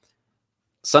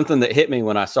 Something that hit me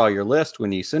when I saw your list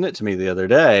when you sent it to me the other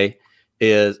day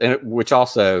which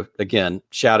also, again,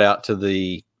 shout out to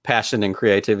the passion and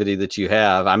creativity that you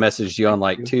have. I messaged you on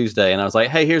like Tuesday, and I was like,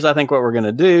 hey, I think what we're going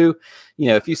to do.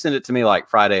 If you send it to me like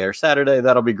Friday or Saturday,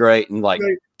 that'll be great. And like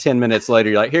 10 minutes later,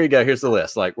 you're like, here you go. Here's the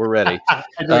list. Like, we're ready. I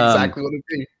know exactly what it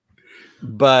be.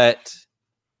 But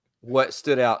what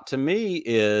stood out to me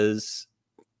is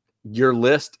your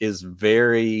list is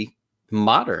very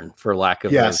modern, for lack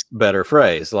of a better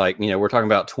phrase. Like, we're talking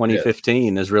about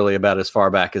 2015 is really about as far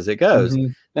back as it goes.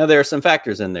 Now, there are some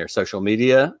factors in there. Social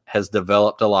media has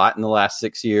developed a lot in the last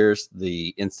 6 years.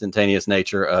 The instantaneous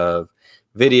nature of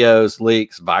videos,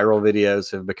 leaks, viral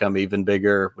videos have become even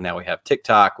bigger. Now we have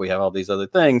TikTok, we have all these other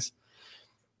things.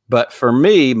 But for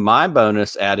me, my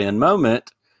bonus add-in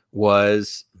moment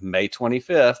was May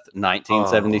 25th,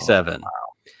 1977.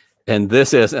 And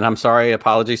this is, and I'm sorry,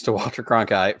 apologies to Walter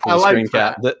Cronkite for the screen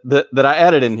cap that I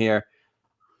added in here.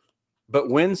 But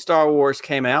when Star Wars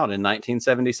came out in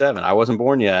 1977, I wasn't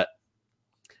born yet,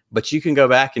 but you can go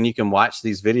back and you can watch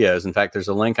these videos. In fact, there's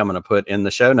a link I'm going to put in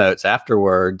the show notes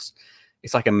afterwards.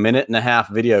 It's like a 1.5-minute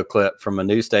video clip from a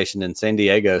news station in San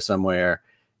Diego somewhere.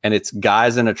 And it's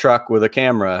guys in a truck with a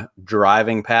camera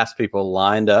driving past people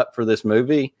lined up for this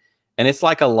movie. And it's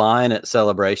like a line at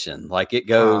Celebration. Like it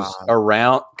goes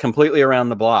completely around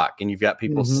the block, and you've got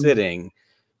people sitting.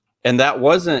 And that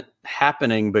wasn't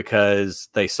happening because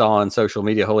they saw on social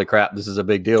media, holy crap, this is a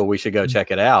big deal, we should go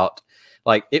check it out.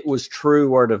 Like it was true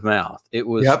word of mouth. It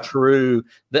was true.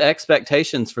 The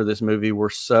expectations for this movie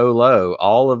were so low.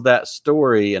 All of that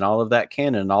story and all of that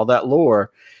canon, all that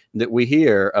lore that we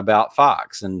hear about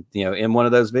Fox. And, you know, in one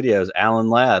of those videos, Alan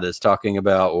Ladd is talking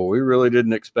about, well, we really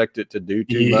didn't expect it to do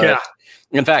too much.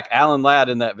 In fact, Alan Ladd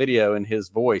in that video, in his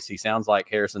voice, he sounds like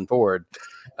Harrison Ford.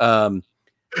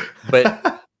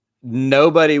 But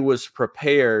nobody was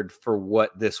prepared for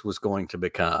what this was going to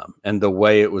become and the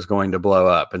way it was going to blow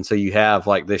up. And so you have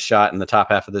like this shot in the top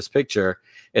half of this picture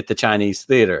at the Chinese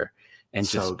theater, and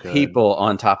just people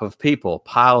on top of people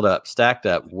piled up, stacked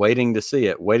up, waiting to see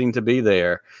it, waiting to be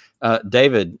there.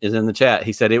 David is in the chat.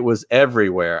 He said it was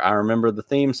everywhere. I remember the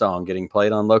theme song getting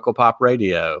played on local pop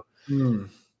radio.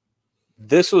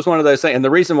 This was one of those things. And the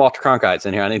reason Walter Cronkite's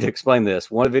in here, I need to explain this.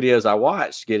 One of the videos I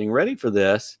watched getting ready for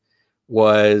this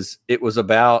was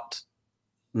about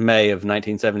May of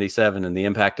 1977 and the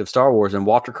impact of Star Wars. And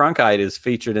Walter Cronkite is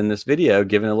featured in this video,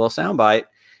 giving a little soundbite.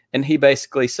 And he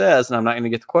basically says, and I'm not going to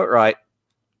get the quote right,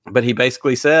 but he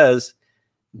basically says,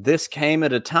 this came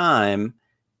at a time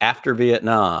after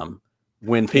Vietnam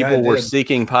when people were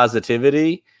seeking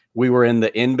positivity. We were in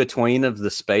the in-between of the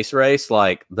space race.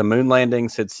 Like the moon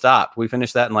landings had stopped. We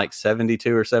finished that in like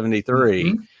 72 or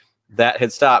 73. That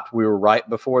had stopped. We were right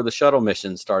before the shuttle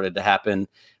mission started to happen.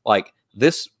 Like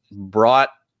this brought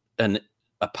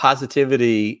a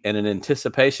positivity and an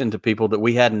anticipation to people that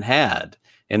we hadn't had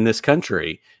in this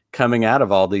country coming out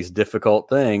of all these difficult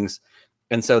things.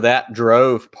 And so that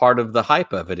drove part of the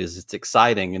hype of it. Is it's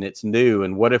exciting and it's new.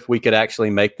 And what if we could actually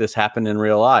make this happen in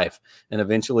real life? And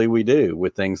eventually we do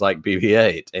with things like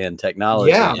BB-8 and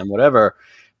technology and whatever.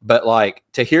 But like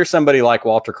to hear somebody like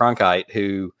Walter Cronkite,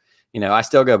 who, you know, I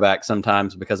still go back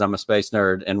sometimes because I'm a space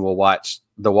nerd and will watch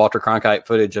the Walter Cronkite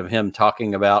footage of him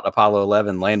talking about Apollo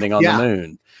 11 landing on the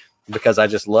moon because I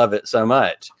just love it so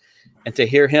much. And to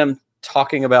hear him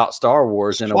talking about Star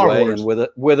Wars in a way and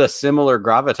with a similar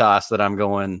gravitas that I'm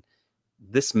going,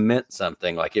 this meant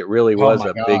something. Like it really was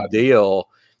a big deal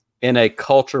in a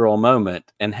cultural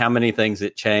moment, and how many things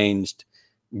it changed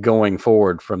going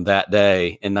forward from that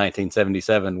day in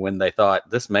 1977 when they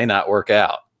thought this may not work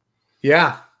out.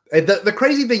 Yeah. The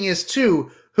crazy thing is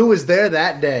too, who was there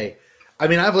that day? I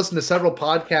mean, I've listened to several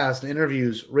podcasts and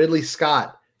interviews, Ridley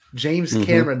Scott, James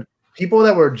Cameron, people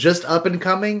that were just up and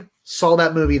coming saw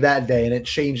that movie that day, and it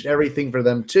changed everything for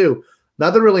them too.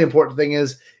 Another really important thing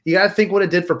is you got to think what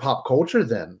it did for pop culture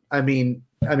then. I mean,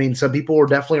 some people were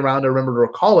definitely around to remember to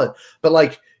recall it, but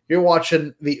like you're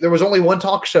watching there was only one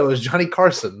talk show as Johnny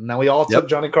Carson. Now we all took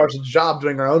Johnny Carson's job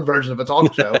doing our own version of a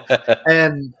talk show.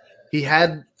 And he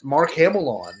had Mark Hamill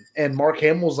on, and Mark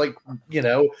Hamill's like, you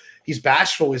know, he's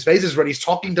bashful. His face is red. He's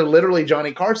talking to literally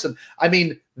Johnny Carson. I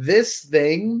mean, this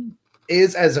thing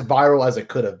is as viral as it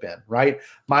could have been, right?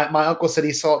 My uncle said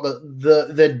he saw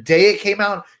the day it came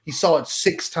out, he saw it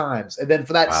 6 times. And then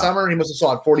for that summer, he must have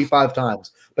saw it 45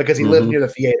 times because he lived near the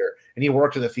theater and he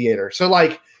worked at the theater. So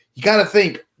like, you got to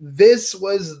think this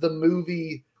was the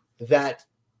movie that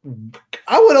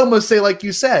I would almost say, like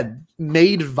you said,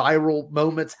 made viral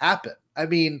moments happen. I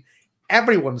mean,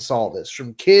 everyone saw this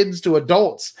from kids to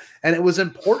adults, and it was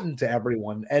important to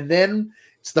everyone. And then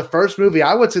it's the first movie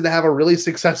I would say to have a really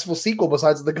successful sequel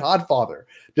besides The Godfather,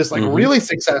 just like really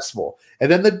successful. And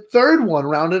then the third one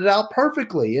rounded it out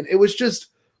perfectly. And it was just,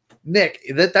 Nick,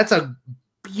 that's a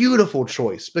beautiful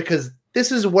choice because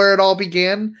this is where it all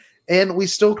began. And we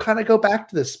still kind of go back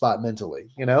to this spot mentally,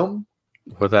 you know?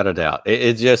 Without a doubt.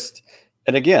 It just,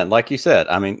 and again, like you said,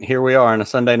 I mean, here we are on a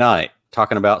Sunday night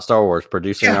talking about Star Wars,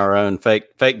 producing our own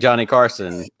fake Johnny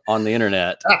Carson on the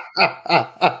internet,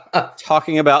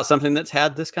 talking about something that's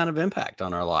had this kind of impact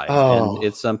on our life. And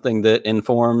it's something that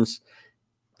informs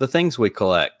the things we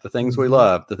collect, the things we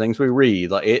love, the things we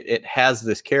read. Like it has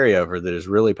this carryover that is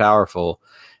really powerful.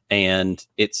 And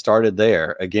it started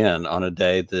there again on a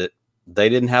day that they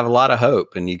didn't have a lot of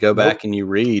hope. And you go back and you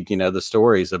read, you know, the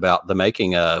stories about the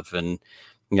making of, and,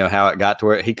 you know, how it got to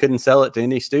where he couldn't sell it to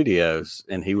any studios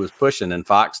and he was pushing, and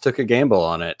Fox took a gamble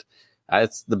on it.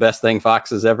 It's the best thing Fox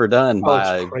has ever done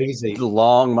by a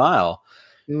long mile.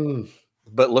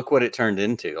 But look what it turned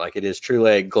into. Like, it is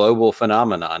truly a global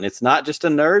phenomenon. It's not just a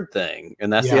nerd thing.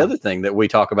 And that's the other thing that we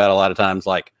talk about a lot of times.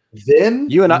 Like, then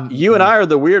you and I are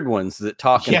the weird ones that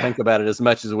talk and think about it as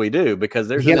much as we do, because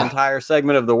there's an entire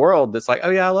segment of the world that's like, oh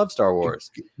yeah, I love Star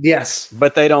Wars. Yes.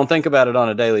 But they don't think about it on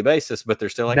a daily basis, but they're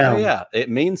still like, oh yeah, it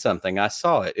means something. I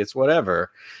saw it. It's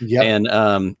whatever. And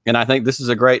I think this is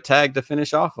a great tag to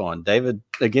finish off on. David,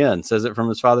 again, says it from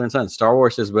his father and son. Star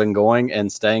Wars has been going and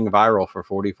staying viral for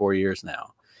 44 years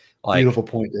now. Like, beautiful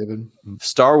point, David.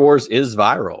 Star Wars is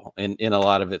viral in a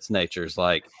lot of its natures.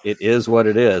 Like, it is what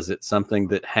it is. It's something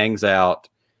that hangs out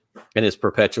and is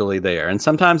perpetually there. And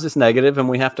sometimes it's negative, and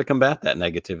we have to combat that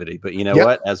negativity. But you know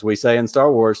what? As we say in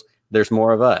Star Wars, there's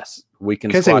more of us. We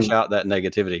can squash out that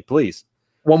negativity. Please.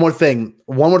 One more thing,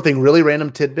 really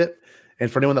random tidbit.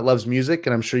 And for anyone that loves music,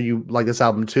 and I'm sure you like this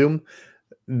album too,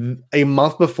 a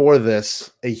month before this,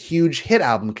 a huge hit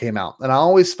album came out. And I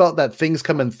always felt that things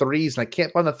come in threes, and I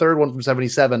can't find the third one from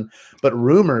 77, but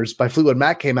Rumors by Fleetwood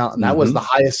Mac came out, and that was the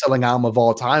highest selling album of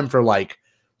all time for like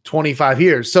 25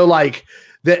 years. So like,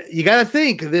 that you got to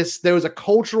think there was a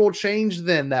cultural change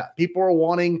then, that people are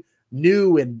wanting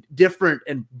new and different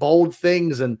and bold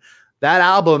things. And that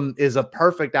album is a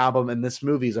perfect album. And this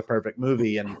movie is a perfect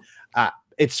movie. And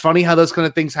it's funny how those kind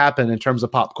of things happen in terms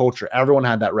of pop culture. Everyone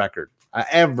had that record.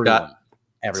 Everyone.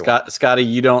 Scotty,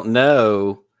 you don't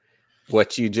know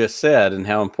what you just said and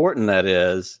how important that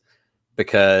is,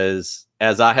 because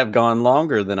as I have gone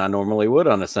longer than I normally would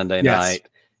on a Sunday night,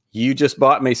 you just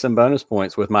bought me some bonus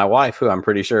points with my wife, who I'm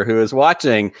pretty sure who is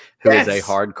watching, who is a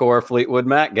hardcore Fleetwood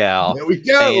Mac gal. There we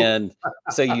go. And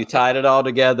so you tied it all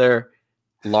together.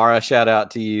 Laura, shout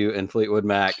out to you and Fleetwood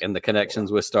Mac and the connections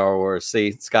with Star Wars.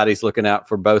 See, Scotty's looking out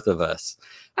for both of us.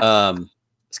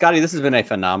 Scotty, this has been a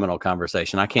phenomenal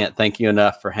conversation. I can't thank you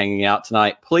enough for hanging out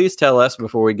tonight. Please tell us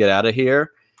before we get out of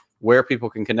here where people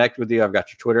can connect with you. I've got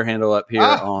your Twitter handle up here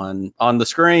on the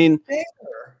screen.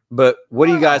 But what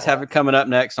do you guys have coming up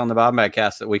next on the Bob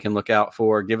Madcast that we can look out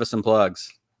for? Give us some plugs.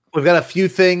 We've got a few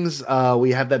things.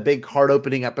 We have that big card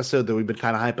opening episode that we've been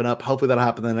kind of hyping up. Hopefully that'll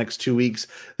happen in the next 2 weeks.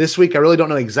 This week, I really don't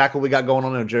know exactly what we got going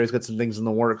on. I know Jerry's got some things in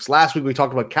the works. Last week, we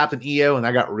talked about Captain EO, and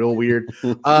that got real weird.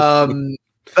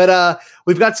 But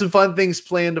we've got some fun things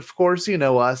planned. Of course, you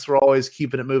know us. We're always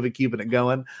keeping it moving, keeping it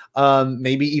going.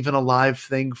 Maybe even a live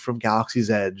thing from Galaxy's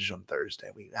Edge on Thursday.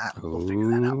 We'll figure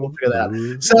that out. We'll figure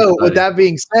that out. So with that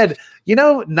being said,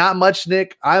 not much,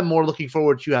 Nick. I'm more looking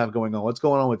forward to what you have going on. What's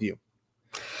going on with you?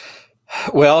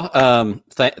 Well,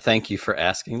 thank you for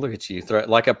asking. Look at you,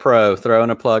 like a pro,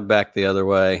 throwing a plug back the other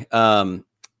way. I'm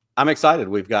excited.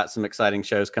 We've got some exciting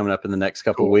shows coming up in the next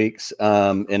couple of weeks.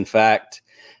 In fact,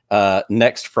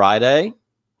 next Friday,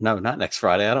 no, not next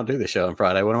Friday. I don't do the show on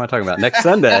Friday. What am I talking about? Next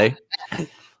Sunday.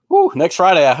 Next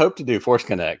Friday, I hope to do Force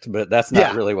Connect, but that's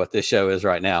not really what this show is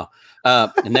right now.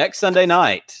 Next Sunday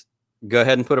night, go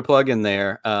ahead and put a plug in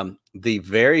there. The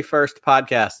very first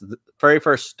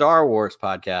Star Wars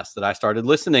podcast that I started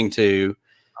listening to,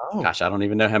 gosh, I don't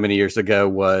even know how many years ago,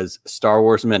 was Star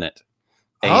Wars Minute.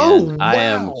 And I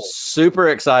am super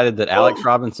excited that Alex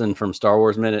Robinson from Star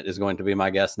Wars Minute is going to be my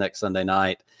guest next Sunday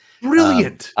night.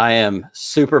 Brilliant. I am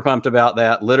super pumped about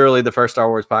that. Literally the first Star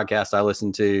Wars podcast I've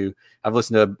listened to,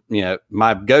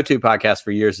 my go-to podcast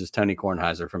for years is Tony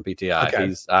Kornheiser from PTI.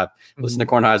 Okay. I've listened to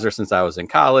Kornheiser since I was in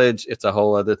college. It's a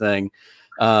whole other thing.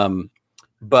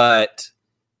 But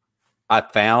I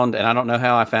found, and I don't know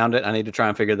how I found it. I need to try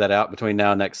and figure that out between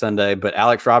now and next Sunday. But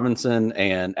Alex Robinson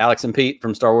and Alex and Pete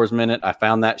from Star Wars Minute, I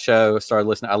found that show, started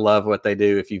listening. I love what they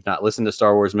do. If you've not listened to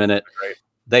Star Wars Minute,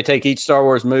 they take each Star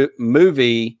Wars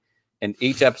movie, and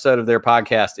each episode of their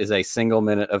podcast is a single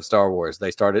minute of Star Wars.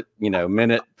 They start at,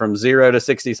 minute from 0 to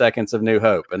 60 seconds of New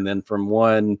Hope, and then from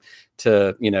 1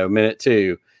 to, minute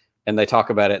 2. And they talk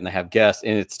about it, and they have guests.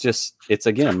 And it's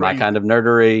again, my kind of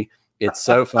nerdery. It's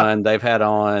so fun. They've had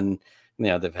on,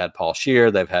 they've had Paul Scheer,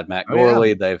 they've had Matt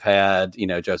Gorley, they've had,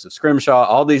 Joseph Scrimshaw,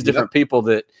 all these different people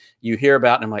that you hear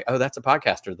about. And I'm like, oh, that's a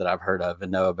podcaster that I've heard of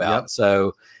and know about.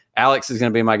 So Alex is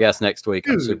going to be my guest next week.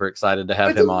 I'm super excited to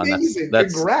have him on.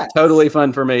 That's totally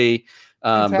fun for me.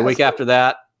 The week after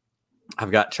that,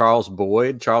 I've got Charles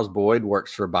Boyd. Charles Boyd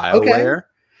works for BioWare.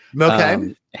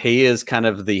 He is kind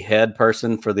of the head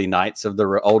person for the Knights of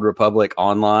the Old Republic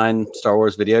online Star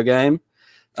Wars video game.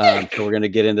 So we're going to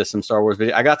get into some Star Wars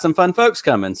video. I got some fun folks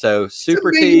coming. So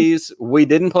super tease. We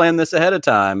didn't plan this ahead of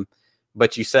time,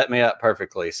 but you set me up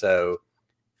perfectly. So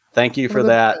thank you for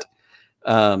that.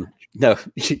 No,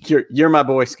 you're my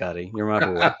boy, Scotty. You're my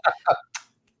boy.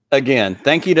 Again,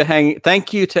 thank you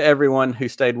to everyone who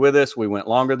stayed with us. We went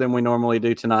longer than we normally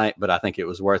do tonight, but I think it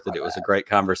was worth it. It was a great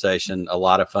conversation, a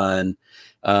lot of fun.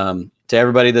 To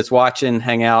everybody that's watching,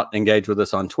 hang out, engage with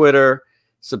us on Twitter,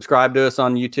 subscribe to us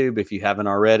on YouTube if you haven't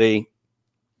already.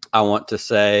 I want to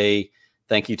say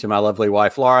thank you to my lovely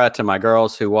wife, Laura, to my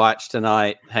girls who watched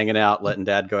tonight, hanging out, letting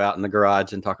Dad go out in the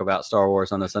garage and talk about Star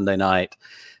Wars on a Sunday night.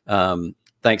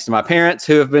 Thanks to my parents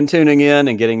who have been tuning in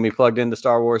and getting me plugged into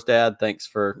Star Wars, Dad. Thanks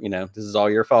for, this is all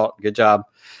your fault. Good job.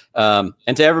 And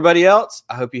to everybody else,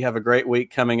 I hope you have a great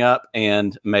week coming up,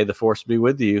 and may the Force be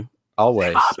with you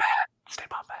always.